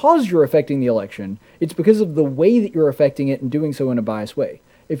not because you're affecting the election. It's because of the way that you're affecting it and doing so in a biased way.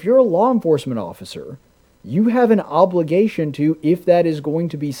 If you're a law enforcement officer, you have an obligation to, if that is going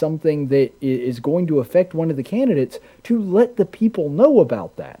to be something that is going to affect one of the candidates, to let the people know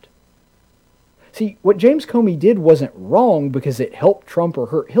about that. See, what James Comey did wasn't wrong because it helped Trump or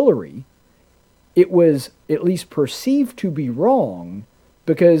hurt Hillary. It was at least perceived to be wrong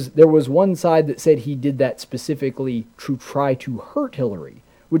because there was one side that said he did that specifically to try to hurt Hillary,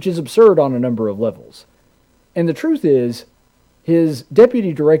 which is absurd on a number of levels. And the truth is, his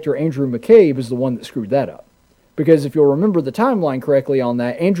deputy director, Andrew McCabe, is the one that screwed that up. Because if you'll remember the timeline correctly on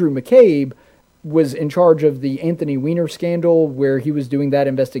that, Andrew McCabe was in charge of the Anthony Weiner scandal where he was doing that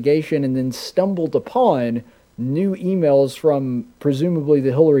investigation and then stumbled upon new emails from presumably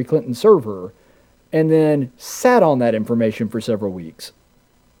the Hillary Clinton server and then sat on that information for several weeks.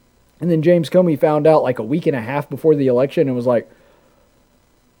 And then James Comey found out like a week and a half before the election and was like,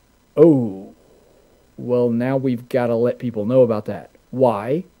 oh, well, now we've got to let people know about that.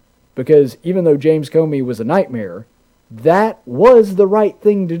 Why? Because even though James Comey was a nightmare, that was the right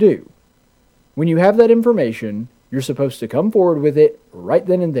thing to do. When you have that information, you're supposed to come forward with it right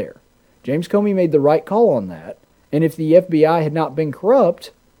then and there. James Comey made the right call on that, and if the FBI had not been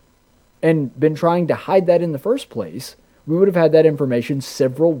corrupt and been trying to hide that in the first place, we would have had that information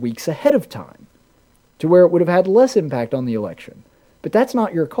several weeks ahead of time, to where it would have had less impact on the election. But that's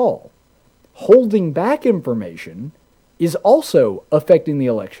not your call. Holding back information is also affecting the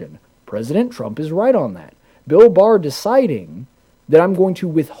election. President Trump is right on that. Bill Barr deciding that I'm going to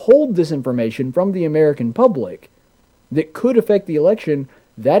withhold this information from the American public that could affect the election,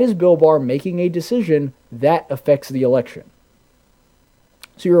 that is Bill Barr making a decision that affects the election.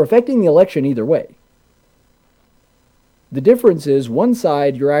 So you're affecting the election either way. The difference is, one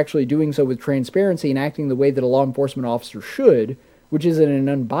side, you're actually doing so with transparency and acting the way that a law enforcement officer should, which is in an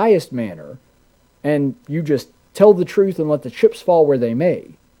unbiased manner, and you just tell the truth and let the chips fall where they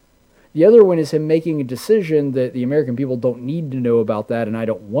may. The other one is him making a decision that the American people don't need to know about that, and I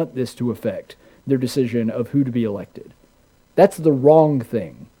don't want this to affect their decision of who to be elected. That's the wrong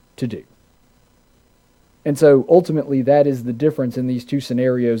thing to do. And so ultimately that is the difference in these two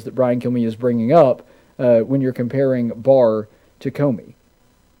scenarios that Brian Comey is bringing up when you're comparing Barr to Comey.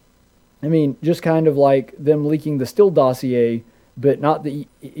 I mean, just kind of like them leaking the Steele dossier, but not the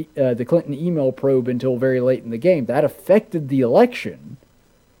Clinton email probe until very late in the game. That affected the election,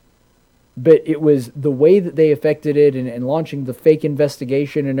 but it was the way that they affected it and launching the fake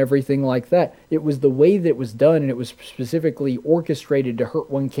investigation and everything like that. It was the way that it was done, and it was specifically orchestrated to hurt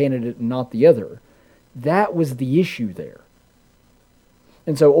one candidate and not the other. That was the issue there.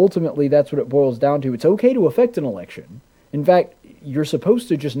 And so ultimately that's what it boils down to. It's okay to affect an election. In fact, you're supposed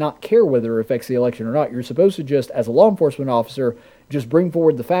to just not care whether it affects the election or not. You're supposed to just, as a law enforcement officer, just bring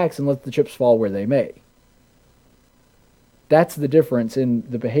forward the facts and let the chips fall where they may. That's the difference in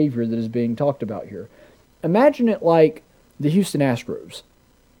the behavior that is being talked about here. Imagine it like the Houston Astros.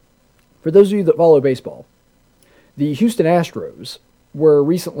 For those of you that follow baseball, the Houston Astros were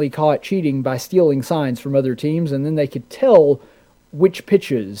recently caught cheating by stealing signs from other teams, and then they could tell which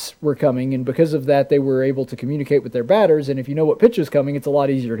pitches were coming, and because of that, they were able to communicate with their batters, and if you know what pitch is coming, it's a lot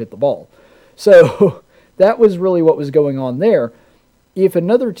easier to hit the ball. So that was really what was going on there. If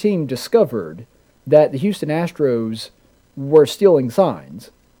another team discovered that the Houston Astros were stealing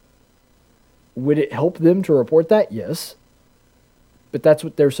signs, would it help them to report that? Yes. But that's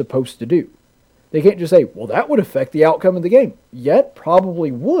what they're supposed to do. They can't just say, well, that would affect the outcome of the game. Yeah, it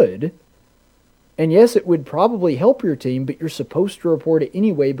probably would. And yes, it would probably help your team, but you're supposed to report it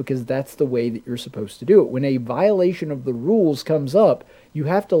anyway because that's the way that you're supposed to do it. When a violation of the rules comes up, you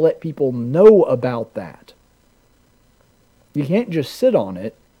have to let people know about that. You can't just sit on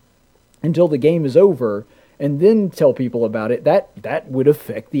it until the game is over and then tell people about it. That would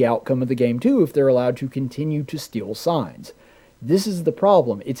affect the outcome of the game too if they're allowed to continue to steal signs. This is the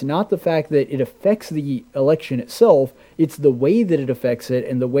problem. It's not the fact that it affects the election itself, it's the way that it affects it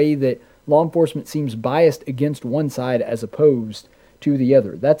and the way that law enforcement seems biased against one side as opposed to the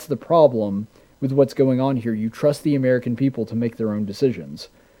other. That's the problem with what's going on here. You trust the American people to make their own decisions.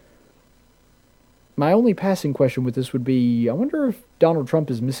 My only passing question with this would be, I wonder if Donald Trump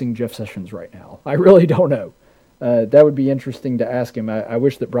is missing Jeff Sessions right now. I really don't know. That would be interesting to ask him. I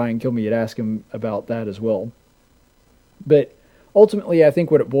wish that Brian Comey had asked him about that as well. But ultimately, I think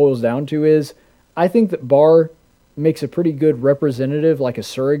what it boils down to is, I think that Barr makes a pretty good representative, like a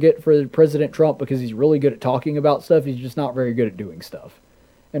surrogate for President Trump, because he's really good at talking about stuff. He's just not very good at doing stuff.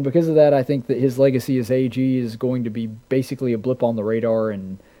 And because of that, I think that his legacy as AG is going to be basically a blip on the radar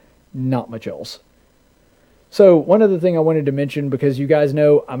and not much else. So one other thing I wanted to mention, because you guys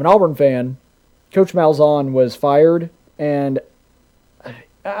know I'm an Auburn fan, Coach Malzahn was fired, and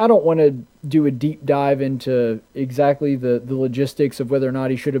I don't want to do a deep dive into exactly the logistics of whether or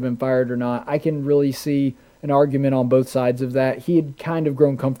not he should have been fired or not. I can really see an argument on both sides of that. He had kind of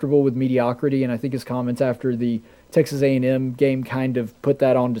grown comfortable with mediocrity, and I think his comments after the Texas A&M game kind of put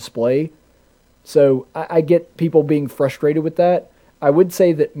that on display. So I get people being frustrated with that. I would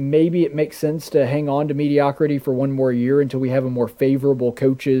say that maybe it makes sense to hang on to mediocrity for one more year until we have a more favorable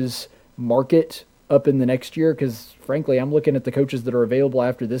coaches market up in the next year, because frankly, I'm looking at the coaches that are available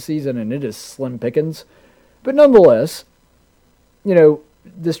after this season, and it is slim pickings. But nonetheless,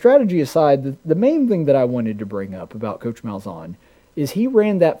 the strategy aside, the main thing that I wanted to bring up about Coach Malzahn is he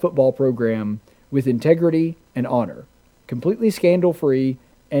ran that football program with integrity and honor, completely scandal-free,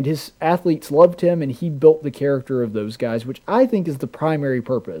 and his athletes loved him, and he built the character of those guys, which I think is the primary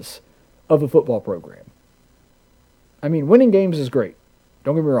purpose of a football program. I mean, winning games is great.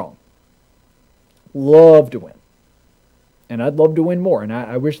 Don't get me wrong. Love to win. And I'd love to win more, and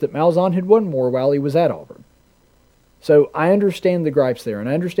I wish that Malzahn had won more while he was at Auburn. So I understand the gripes there, and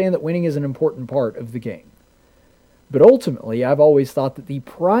I understand that winning is an important part of the game. But ultimately, I've always thought that the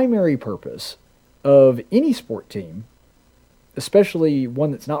primary purpose of any sport team, especially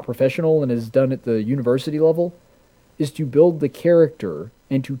one that's not professional and is done at the university level, is to build the character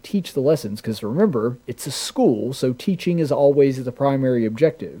and to teach the lessons. Because remember, it's a school, so teaching is always the primary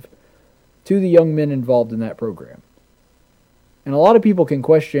objective to the young men involved in that program. And a lot of people can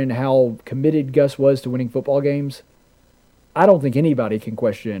question how committed Gus was to winning football games. I don't think anybody can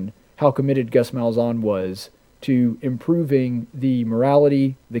question how committed Gus Malzahn was to improving the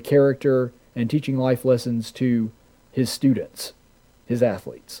morality, the character, and teaching life lessons to his students, his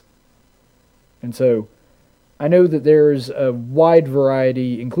athletes. And so I know that there's a wide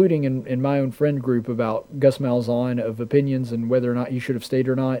variety, including in my own friend group, about Gus Malzahn of opinions and whether or not he should have stayed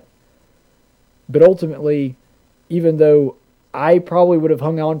or not. But ultimately, even though I probably would have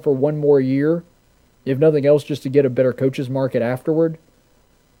hung on for one more year, if nothing else, just to get a better coach's market afterward,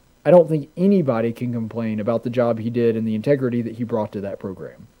 I don't think anybody can complain about the job he did and the integrity that he brought to that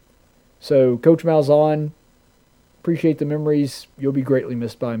program. So, Coach Malzahn, appreciate the memories. You'll be greatly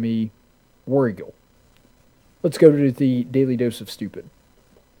missed by me. War Eagle. Let's go to the Daily Dose of Stupid.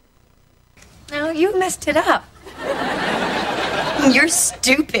 No, you messed it up. You're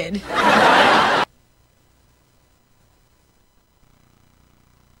stupid.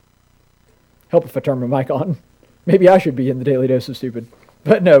 Help if I turn my mic on. Maybe I should be in the Daily Dose of Stupid.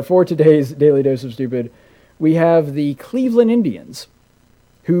 But no, for today's Daily Dose of Stupid, we have the Cleveland Indians,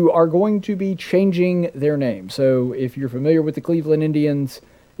 who are going to be changing their name. So if you're familiar with the Cleveland Indians,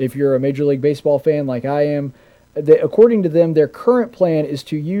 if you're a Major League Baseball fan like I am, according to them, their current plan is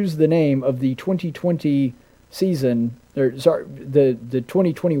to use the name of the 2020 season, the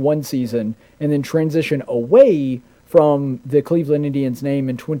 2021 season, and then transition away from the Cleveland Indians name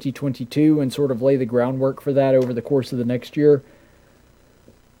in 2022 and sort of lay the groundwork for that over the course of the next year.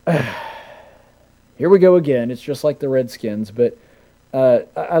 Here we go again. It's just like the Redskins, but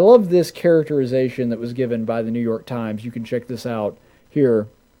I love this characterization that was given by the New York Times. You can check this out here.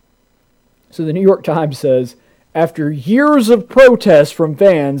 So the New York Times says, after years of protests from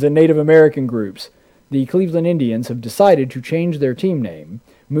fans and Native American groups, the Cleveland Indians have decided to change their team name,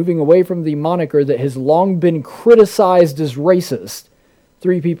 moving away from the moniker that has long been criticized as racist.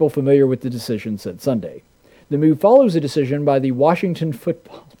 3 people familiar with the decision said Sunday. The move follows a decision by the Washington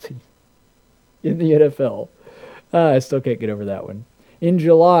football team in the NFL. I still can't get over that one. In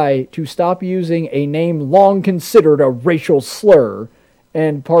July, to stop using a name long considered a racial slur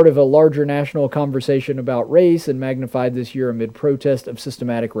and part of a larger national conversation about race and magnified this year amid protest of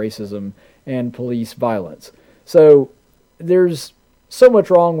systematic racism and police violence. So there's so much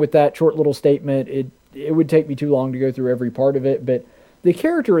wrong with that short little statement. It would take me too long to go through every part of it, but the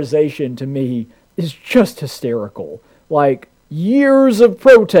characterization to me is just hysterical. Like, years of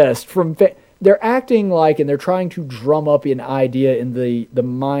protest from they're acting like, and they're trying to drum up an idea in the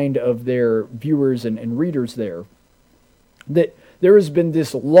mind of their viewers and readers there, that there has been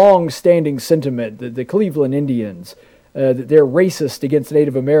this long-standing sentiment that the Cleveland Indians, that they're racist against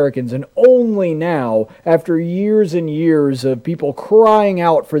Native Americans, and only now, after years and years of people crying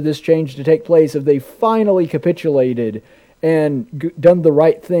out for this change to take place, have they finally capitulated and done the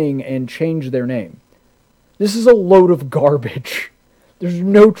right thing and changed their name. This is a load of garbage. There's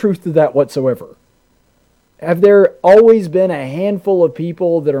no truth to that whatsoever. Have there always been a handful of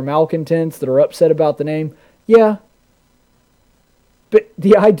people that are malcontents, that are upset about the name? Yeah. But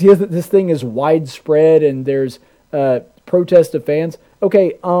the idea that this thing is widespread and there's protest of fans,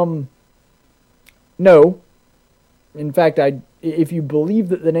 okay, no. In fact, if you believe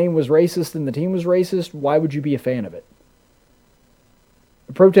that the name was racist and the team was racist, why would you be a fan of it?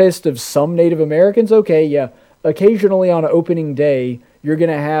 A protest of some Native Americans? Okay, yeah. Occasionally on opening day, you're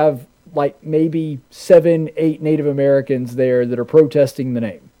going to have like maybe 7, 8 Native Americans there that are protesting the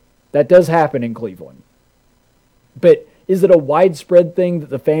name. That does happen in Cleveland. But is it a widespread thing that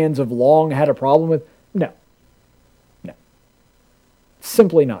the fans have long had a problem with? No. No.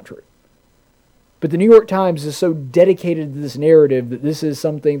 Simply not true. But the New York Times is so dedicated to this narrative that this is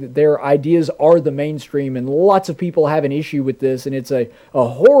something that their ideas are the mainstream, and lots of people have an issue with this, and it's a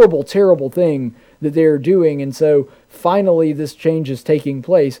horrible, terrible thing that they're doing, and so finally this change is taking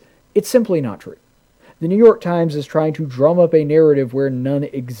place. It's simply not true. The New York Times is trying to drum up a narrative where none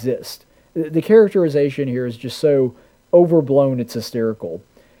exist. The characterization here is just so overblown, it's hysterical.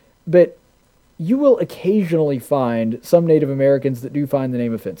 But you will occasionally find some Native Americans that do find the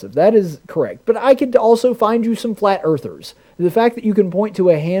name offensive. That is correct. But I could also find you some flat earthers. The fact that you can point to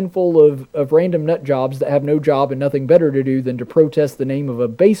a handful of random nut jobs that have no job and nothing better to do than to protest the name of a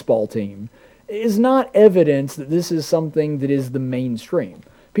baseball team is not evidence that this is something that is the mainstream.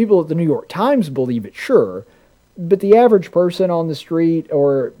 People at the New York Times believe it, sure, but the average person on the street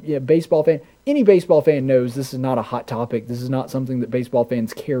or baseball fan, any baseball fan knows this is not a hot topic. This is not something that baseball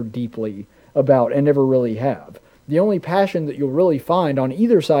fans care deeply about and never really have. The only passion that you'll really find on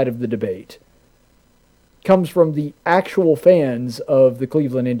either side of the debate comes from the actual fans of the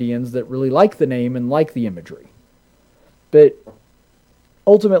Cleveland Indians that really like the name and like the imagery. But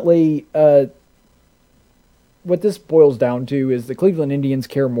ultimately, what this boils down to is the Cleveland Indians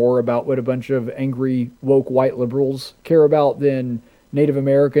care more about what a bunch of angry, woke white liberals care about than Native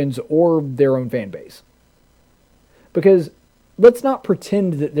Americans or their own fan base. Because let's not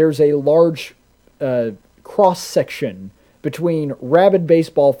pretend that there's a large cross-section between rabid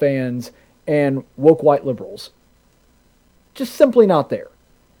baseball fans and woke white liberals. Just simply not there.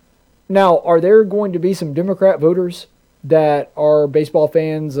 Now, are there going to be some Democrat voters that are baseball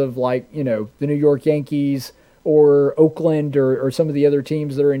fans of, like, the New York Yankees or Oakland or some of the other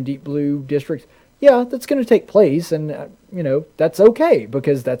teams that are in deep blue districts? Yeah, that's going to take place, and, that's okay,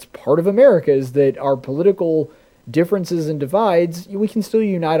 because that's part of America, is that our political differences and divides, we can still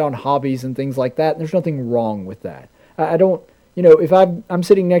unite on hobbies and things like that, and there's nothing wrong with that. I don't, if I'm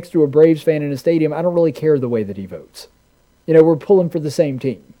sitting next to a Braves fan in a stadium, I don't really care the way that he votes. We're pulling for the same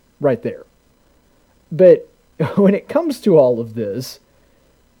team right there. But when it comes to all of this,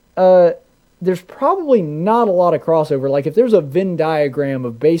 there's probably not a lot of crossover. Like, if there's a Venn diagram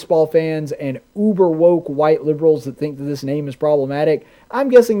of baseball fans and uber woke white liberals that think that this name is problematic, I'm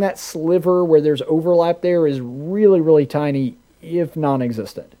guessing that sliver where there's overlap there is really, really tiny, if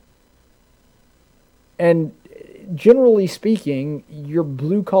non-existent. And generally speaking, your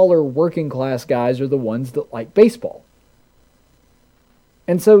blue-collar working class guys are the ones that like baseball.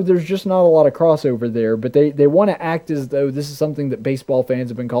 And so there's just not a lot of crossover there, but they want to act as though this is something that baseball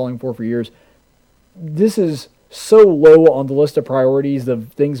fans have been calling for years. This is so low on the list of priorities of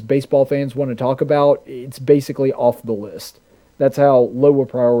things baseball fans want to talk about, it's basically off the list. That's how low a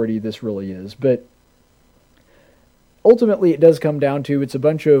priority this really is. But ultimately it does come down to it's a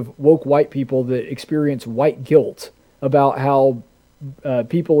bunch of woke white people that experience white guilt about how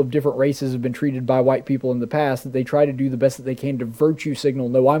people of different races have been treated by white people in the past, that they try to do the best that they can to virtue signal,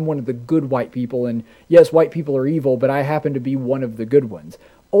 no, I'm one of the good white people, and yes, white people are evil, but I happen to be one of the good ones.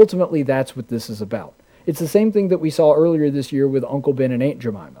 Ultimately, that's what this is about. It's the same thing that we saw earlier this year with Uncle Ben and Aunt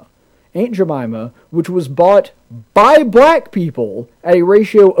Jemima. Aunt Jemima, which was bought by black people at a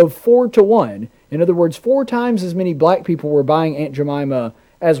ratio of 4-to-1, in other words, 4 times as many black people were buying Aunt Jemima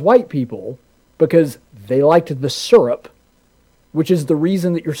as white people because they liked the syrup, which is the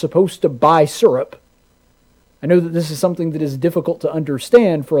reason that you're supposed to buy syrup. I know that this is something that is difficult to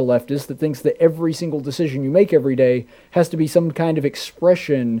understand for a leftist that thinks that every single decision you make every day has to be some kind of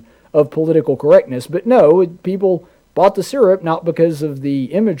expression of political correctness. But no, people bought the syrup not because of the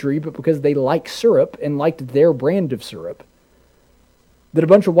imagery, but because they like syrup and liked their brand of syrup. That a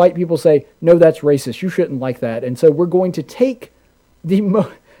bunch of white people say, no, that's racist, you shouldn't like that. And so we're going to take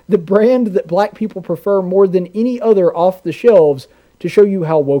the brand that black people prefer more than any other off the shelves to show you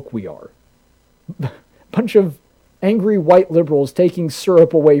how woke we are. Bunch of angry white liberals taking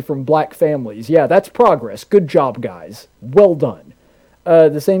syrup away from black families. Yeah, that's progress. Good job, guys. Well done.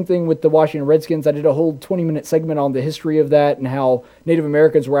 The same thing with the Washington Redskins. I did a whole 20-minute segment on the history of that and how Native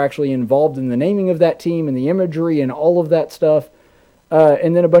Americans were actually involved in the naming of that team and the imagery and all of that stuff.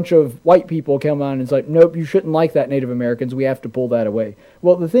 And then a bunch of white people come on and it's like, nope, you shouldn't like that, Native Americans. We have to pull that away.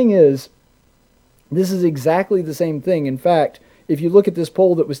 Well, the thing is, this is exactly the same thing. In fact, if you look at this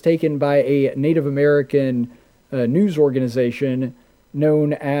poll that was taken by a Native American news organization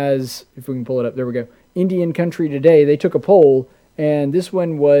known as, if we can pull it up, there we go, Indian Country Today, they took a poll, and this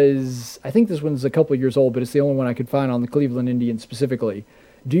one was, I think this one's a couple years old, but it's the only one I could find on the Cleveland Indians specifically.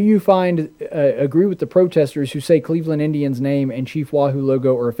 Do you agree with the protesters who say Cleveland Indians' name and Chief Wahoo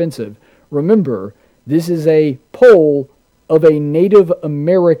logo are offensive? Remember, this is a poll of a Native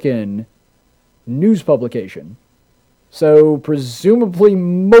American news publication. So presumably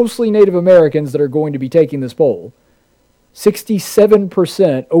mostly Native Americans that are going to be taking this poll.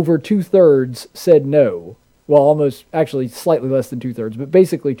 67%, over 2/3, said no. Well, almost, actually slightly less than 2/3, but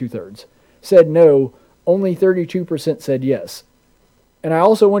basically 2/3, said no. Only 32% said yes. And I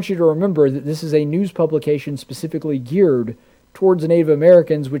also want you to remember that this is a news publication specifically geared towards Native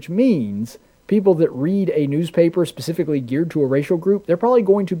Americans, which means people that read a newspaper specifically geared to a racial group, they're probably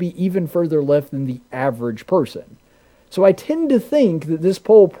going to be even further left than the average person. So I tend to think that this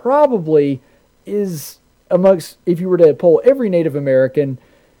poll probably is amongst, if you were to poll every Native American,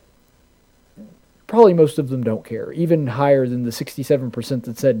 probably most of them don't care, even higher than the 67%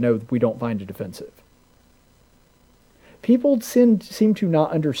 that said no, we don't find it offensive. People seem to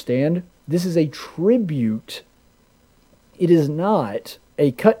not understand this is a tribute. It is not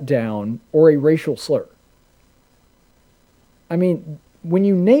a cut down or a racial slur. I mean, when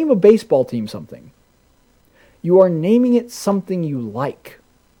you name a baseball team something, you are naming it something you like.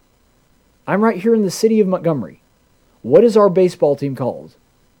 I'm right here in the city of Montgomery. What is our baseball team called?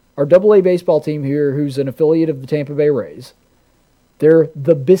 Our AA baseball team here, who's an affiliate of the Tampa Bay Rays, they're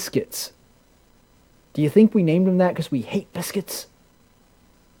the Biscuits. Do you think we named them that because we hate biscuits?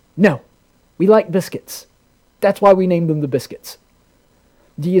 No. We like biscuits. That's why we named them the Biscuits.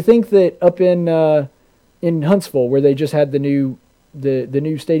 Do you think that up in Huntsville, where they just had the new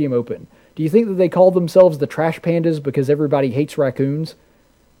stadium open, do you think that they call themselves the Trash Pandas because everybody hates raccoons?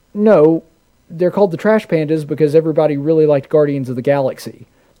 No. They're called the Trash Pandas because everybody really liked Guardians of the Galaxy.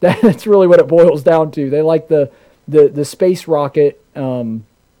 That's really what it boils down to. They like the space rocket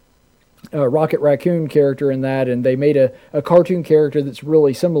Rocket Raccoon character in that, and they made a cartoon character that's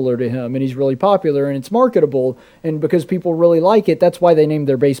really similar to him, and he's really popular, and it's marketable, and because people really like it, that's why they named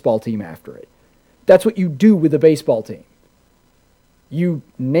their baseball team after it. That's what you do with a baseball team. You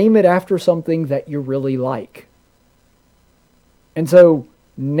name it after something that you really like. And so,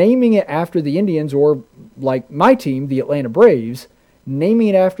 naming it after the Indians, or like my team, the Atlanta Braves, naming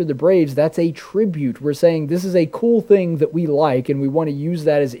it after the Braves, that's a tribute. We're saying this is a cool thing that we like, and we want to use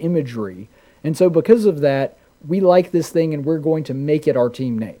that as imagery. And so because of that, we like this thing, and we're going to make it our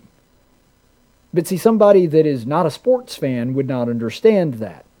team name. But see, somebody that is not a sports fan would not understand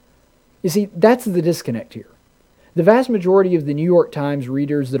that. You see, that's the disconnect here. The vast majority of the New York Times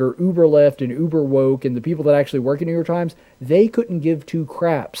readers that are uber left and uber woke, and the people that actually work at New York Times, they couldn't give two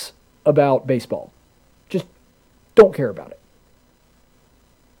craps about baseball. Just don't care about it.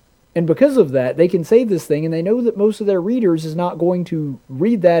 And because of that, they can say this thing, and they know that most of their readers is not going to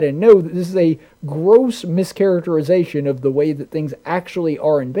read that and know that this is a gross mischaracterization of the way that things actually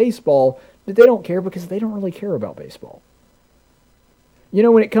are in baseball, that they don't care because they don't really care about baseball. You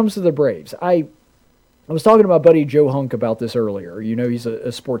know, when it comes to the Braves, I was talking to my buddy Joe Hunk about this earlier. You know, he's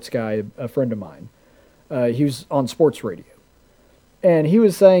a sports guy, a friend of mine. He was on sports radio. And he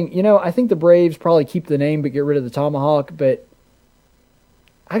was saying, you know, I think the Braves probably keep the name but get rid of the tomahawk, but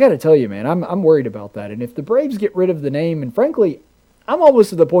I got to tell you, man, I'm worried about that. And if the Braves get rid of the name, and frankly, I'm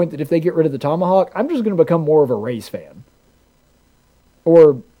almost to the point that if they get rid of the tomahawk, I'm just going to become more of a Rays fan.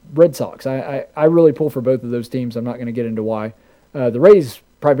 Or Red Sox. I really pull for both of those teams. I'm not going to get into why. The Rays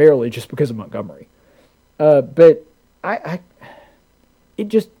primarily just because of Montgomery. But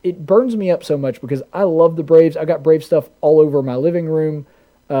it burns me up so much because I love the Braves. I got Brave stuff all over my living room.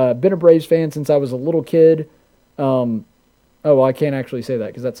 Been a Braves fan since I was a little kid. Oh, well, I can't actually say that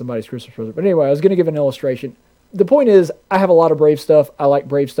because that's somebody's Christmas present. But anyway, I was going to give an illustration. The point is, I have a lot of Brave stuff. I like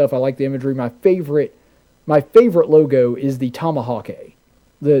Brave stuff. I like the imagery. My favorite logo is the Tomahawk A.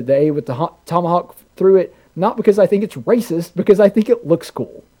 The A with the tomahawk through it. Not because I think it's racist, because I think it looks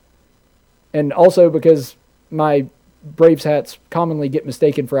cool. And also because my Braves hats commonly get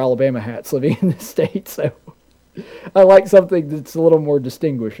mistaken for Alabama hats living in this state. So I like something that's a little more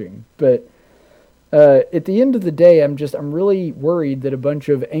distinguishing. But at the end of the day, I'm really worried that a bunch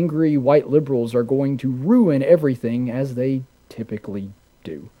of angry white liberals are going to ruin everything as they typically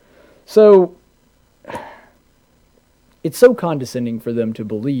do. So it's so condescending for them to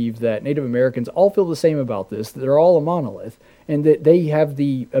believe that Native Americans all feel the same about this, that they're all a monolith, and that they have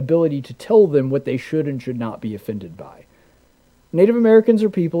the ability to tell them what they should and should not be offended by. Native Americans are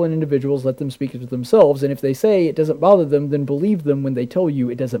people and individuals. Let them speak for themselves, and if they say it doesn't bother them, then believe them when they tell you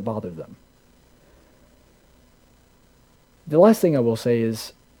it doesn't bother them. The last thing I will say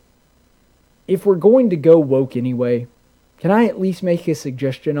is, if we're going to go woke anyway, can I at least make a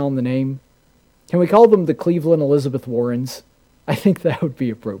suggestion on the name? Can we call them the Cleveland Elizabeth Warrens? I think that would be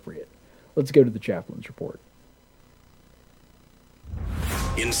appropriate. Let's go to the Chaplain's Report.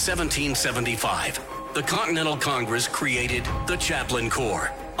 In 1775, the Continental Congress created the Chaplain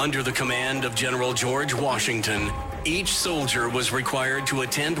Corps. Under the command of General George Washington, each soldier was required to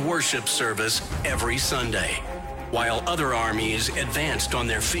attend worship service every Sunday. While other armies advanced on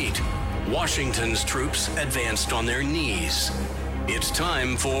their feet, Washington's troops advanced on their knees. It's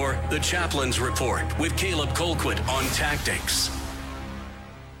time for the Chaplain's Report with Caleb Colquitt on tactics.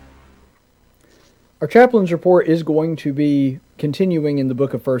 Our Chaplain's Report is going to be continuing in the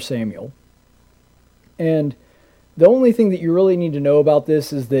book of 1 Samuel. And the only thing that you really need to know about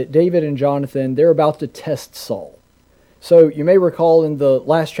this is that David and Jonathan, they're about to test Saul. So you may recall in the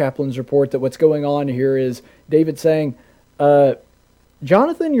last Chaplain's Report that what's going on here is David saying,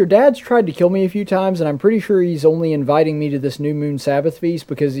 Jonathan, your dad's tried to kill me a few times, and I'm pretty sure he's only inviting me to this new moon Sabbath feast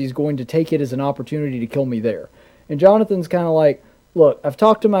because he's going to take it as an opportunity to kill me there. And Jonathan's kind of like, look, I've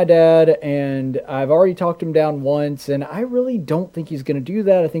talked to my dad, and I've already talked him down once, and I really don't think he's going to do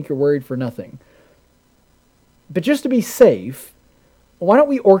that. I think you're worried for nothing. But just to be safe, why don't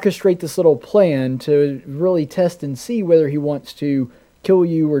we orchestrate this little plan to really test and see whether he wants to kill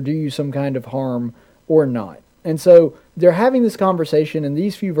you or do you some kind of harm or not? And so they're having this conversation, and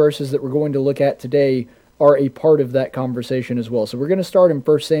these few verses that we're going to look at today are a part of that conversation as well. So we're going to start in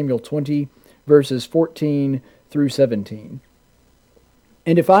 1 Samuel 20, verses 14 through 17.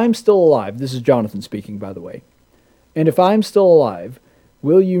 And if I am still alive, this is Jonathan speaking, by the way, and if I am still alive,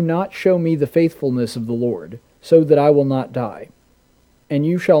 will you not show me the faithfulness of the Lord, so that I will not die? And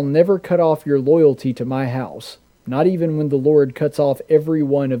you shall never cut off your loyalty to my house, not even when the Lord cuts off every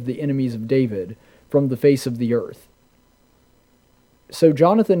one of the enemies of David from the face of the earth. So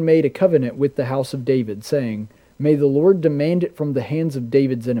Jonathan made a covenant with the house of David, saying, May the Lord demand it from the hands of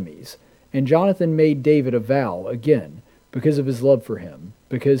David's enemies. And Jonathan made David a vow again, because of his love for him,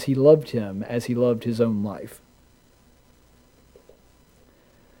 because he loved him as he loved his own life.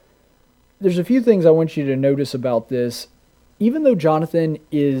 There's a few things I want you to notice about this. Even though Jonathan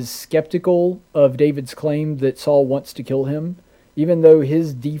is skeptical of David's claim that Saul wants to kill him, even though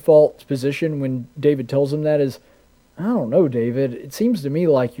his default position when David tells him that is, I don't know, David, it seems to me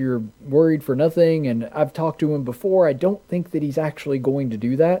like you're worried for nothing, and I've talked to him before. I don't think that he's actually going to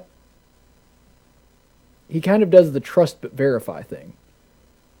do that. He kind of does the trust but verify thing.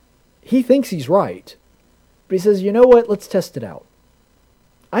 He thinks he's right, but he says, you know what, let's test it out.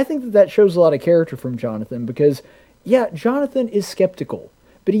 I think that that shows a lot of character from Jonathan because, yeah, Jonathan is skeptical,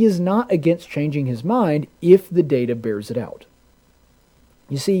 but he is not against changing his mind if the data bears it out.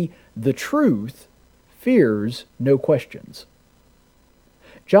 You see, the truth fears no questions.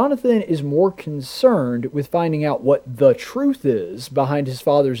 Jonathan is more concerned with finding out what the truth is behind his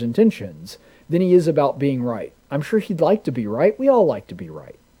father's intentions than he is about being right. I'm sure he'd like to be right. We all like to be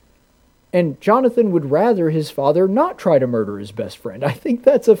right. And Jonathan would rather his father not try to murder his best friend. I think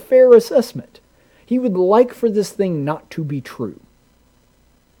that's a fair assessment. He would like for this thing not to be true.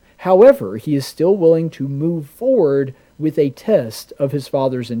 However, he is still willing to move forward with a test of his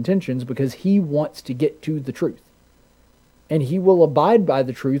father's intentions because he wants to get to the truth. And he will abide by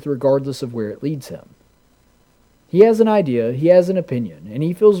the truth regardless of where it leads him. He has an idea, he has an opinion, and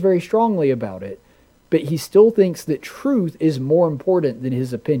he feels very strongly about it, but he still thinks that truth is more important than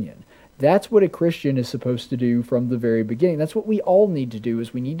his opinion. That's what a Christian is supposed to do from the very beginning. That's what we all need to do,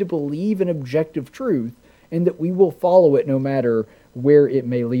 is we need to believe in objective truth and that we will follow it no matter where it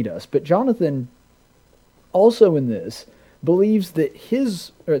may lead us. But Jonathan also in this believes that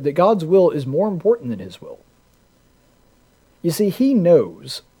that God's will is more important than his will. You see, he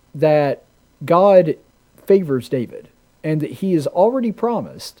knows that God favors David and that he has already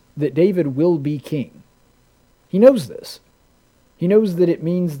promised that David will be king. He knows this. He knows that it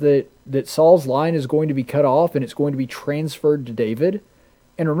means that Saul's line is going to be cut off and it's going to be transferred to David.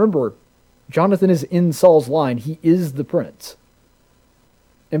 And remember, Jonathan is in Saul's line. He is the prince.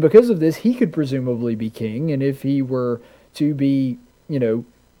 And because of this, he could presumably be king. And if he were to be,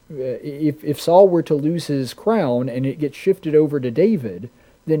 if Saul were to lose his crown and it gets shifted over to David,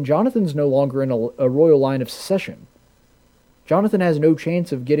 then Jonathan's no longer in a royal line of succession. Jonathan has no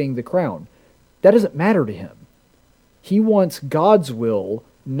chance of getting the crown. That doesn't matter to him. He wants God's will,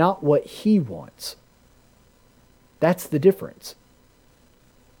 not what he wants. That's the difference.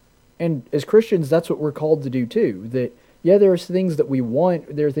 And as Christians, that's what we're called to do too. That, yeah, there are things that we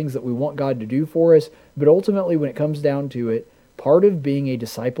want, there are things that we want God to do for us, but ultimately when it comes down to it, part of being a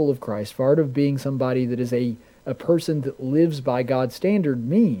disciple of Christ, part of being somebody that is a person that lives by God's standard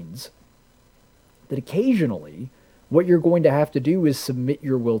means that occasionally what you're going to have to do is submit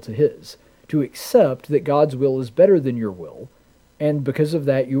your will to his, to accept that God's will is better than your will, and because of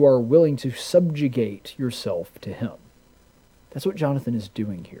that you are willing to subjugate yourself to him. That's what Jonathan is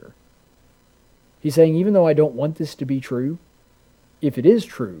doing here. He's saying, even though I don't want this to be true, if it is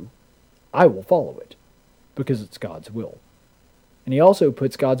true, I will follow it, because it's God's will. And he also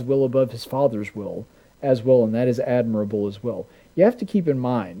puts God's will above his father's will as well, and that is admirable as well. You have to keep in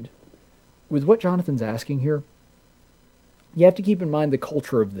mind, with what Jonathan's asking here, you have to keep in mind the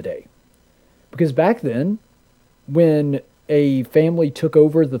culture of the day. Because back then, when a family took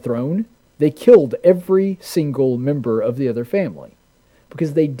over the throne, they killed every single member of the other family,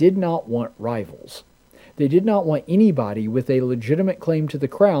 because they did not want rivals. They did not want anybody with a legitimate claim to the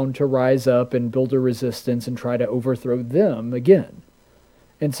crown to rise up and build a resistance and try to overthrow them again.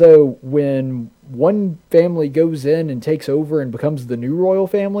 And so when one family goes in and takes over and becomes the new royal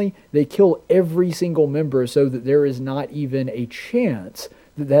family, they kill every single member so that there is not even a chance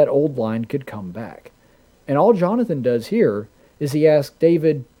that that old line could come back. And all Jonathan does here is he asks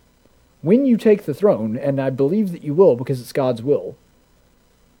David, when you take the throne, and I believe that you will because it's God's will,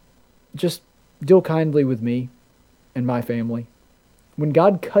 just deal kindly with me and my family. When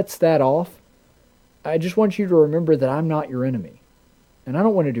God cuts that off, I just want you to remember that I'm not your enemy. And I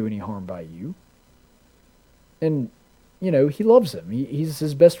don't want to do any harm by you. And, he loves him. He's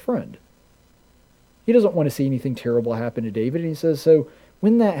his best friend. He doesn't want to see anything terrible happen to David. And he says, so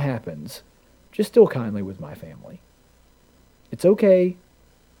when that happens, just deal kindly with my family. It's okay.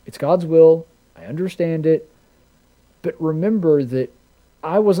 It's God's will. I understand it. But remember that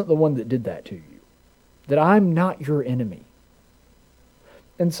I wasn't the one that did that to you. That I'm not your enemy.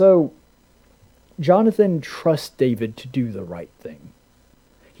 And so Jonathan trusts David to do the right thing.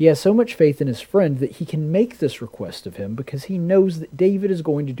 He has so much faith in his friend that he can make this request of him because he knows that David is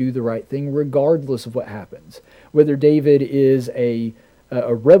going to do the right thing regardless of what happens. Whether David is a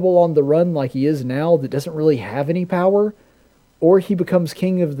rebel on the run like he is now that doesn't really have any power, or he becomes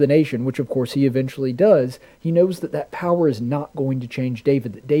king of the nation, which of course he eventually does, he knows that that power is not going to change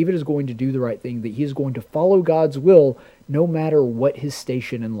David, that David is going to do the right thing, that he is going to follow God's will no matter what his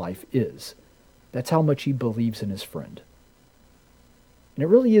station in life is. That's how much he believes in his friend. And it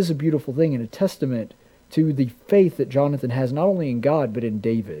really is a beautiful thing and a testament to the faith that Jonathan has not only in God, but in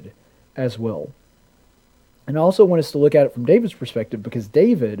David as well. And I also want us to look at it from David's perspective, because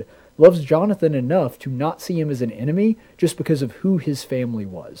David loves Jonathan enough to not see him as an enemy just because of who his family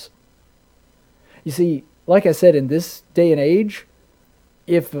was. You see, like I said, in this day and age,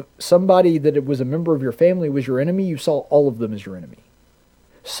 if somebody that was a member of your family was your enemy, you saw all of them as your enemy.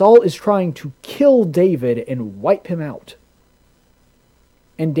 Saul is trying to kill David and wipe him out.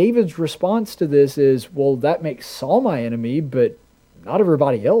 And David's response to this is, well, that makes Saul my enemy, but not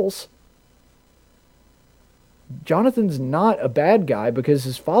everybody else. Jonathan's not a bad guy because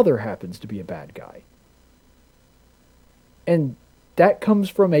his father happens to be a bad guy. And that comes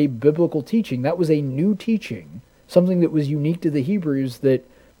from a biblical teaching. That was a new teaching, something that was unique to the Hebrews, that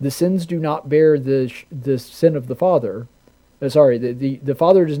the sins do not bear the sin of the father. The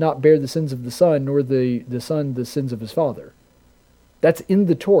father does not bear the sins of the son, nor the son the sins of his father. That's in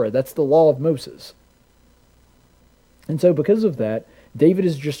the Torah. That's the law of Moses. And so because of that, David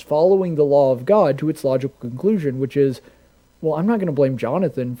is just following the law of God to its logical conclusion, which is, well, I'm not going to blame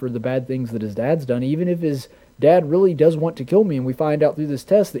Jonathan for the bad things that his dad's done, even if his dad really does want to kill me and we find out through this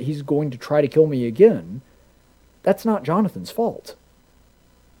test that he's going to try to kill me again. That's not Jonathan's fault.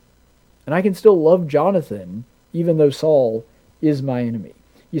 And I can still love Jonathan even though Saul is my enemy.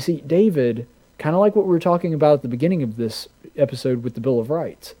 You see, David, kind of like what we were talking about at the beginning of this episode with the Bill of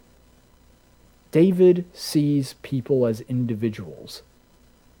Rights, David sees people as individuals.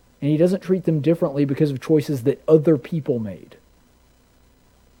 And he doesn't treat them differently because of choices that other people made.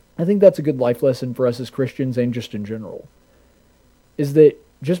 I think that's a good life lesson for us as Christians and just in general. Is that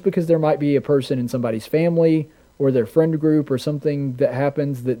just because there might be a person in somebody's family or their friend group or something that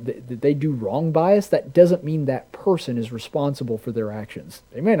happens that they do wrong by us, that doesn't mean that person is responsible for their actions.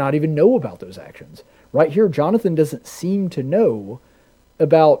 They may not even know about those actions. Right here, Jonathan doesn't seem to know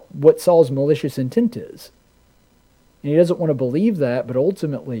about what Saul's malicious intent is. And he doesn't want to believe that, but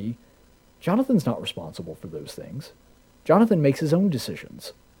ultimately, Jonathan's not responsible for those things. Jonathan makes his own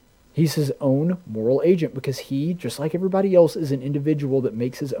decisions. He's his own moral agent because he, just like everybody else, is an individual that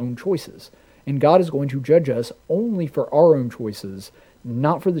makes his own choices. And God is going to judge us only for our own choices,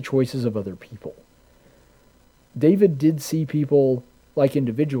 not for the choices of other people. David did see people like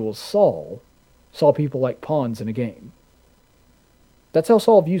individuals. Saul saw people like pawns in a game. That's how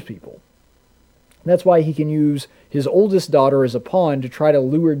Saul views people. That's why he can use his oldest daughter as a pawn to try to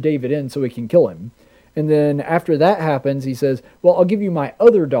lure David in so he can kill him. And then after that happens, he says, well, I'll give you my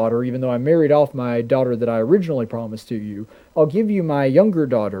other daughter, even though I married off my daughter that I originally promised to you. I'll give you my younger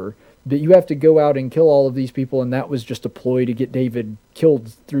daughter, but you have to go out and kill all of these people, and that was just a ploy to get David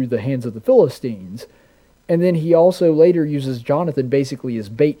killed through the hands of the Philistines. And then he also later uses Jonathan basically as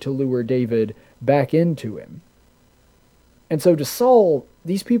bait to lure David back into him. And so to Saul,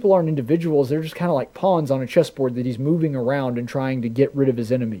 these people aren't individuals. They're just kind of like pawns on a chessboard that he's moving around and trying to get rid of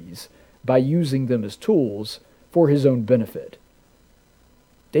his enemies by using them as tools for his own benefit.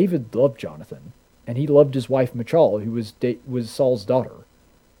 David loved Jonathan, and he loved his wife Michal, who was Saul's daughter.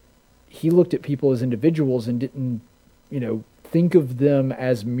 He looked at people as individuals and didn't, think of them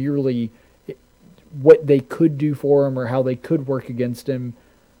as merely what they could do for him or how they could work against him.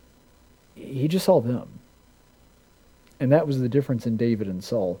 He just saw them. And that was the difference in David and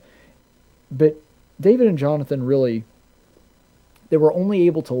Saul. But David and Jonathan really, they were only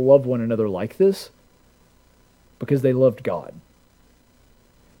able to love one another like this because they loved God.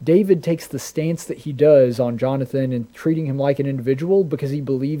 David takes the stance that he does on Jonathan and treating him like an individual because he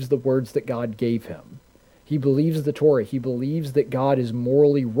believes the words that God gave him. He believes the Torah. He believes that God is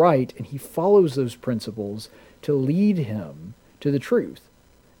morally right, and he follows those principles to lead him to the truth.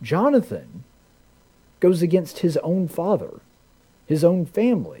 Jonathan goes against his own father, his own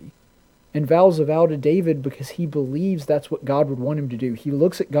family, and vows a vow to David because he believes that's what God would want him to do. He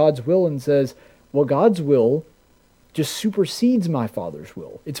looks at God's will and says, well, God's will just supersedes my father's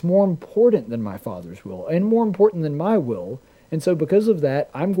will. It's more important than my father's will and more important than my will. And so because of that,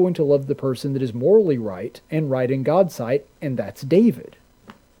 I'm going to love the person that is morally right and right in God's sight, and that's David.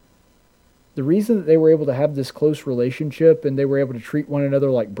 The reason that they were able to have this close relationship and they were able to treat one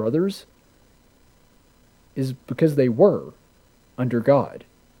another like brothers is because they were under God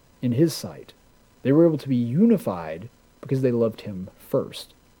in his sight. They were able to be unified because they loved him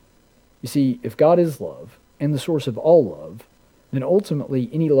first. You see, if God is love and the source of all love, then ultimately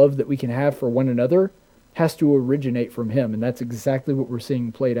any love that we can have for one another has to originate from him. And that's exactly what we're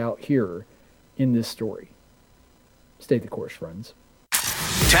seeing played out here in this story. Stay the course, friends.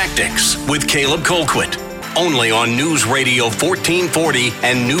 Tactics with Caleb Colquitt. Only on News Radio 1440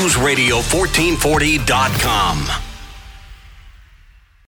 and NewsRadio1440.com.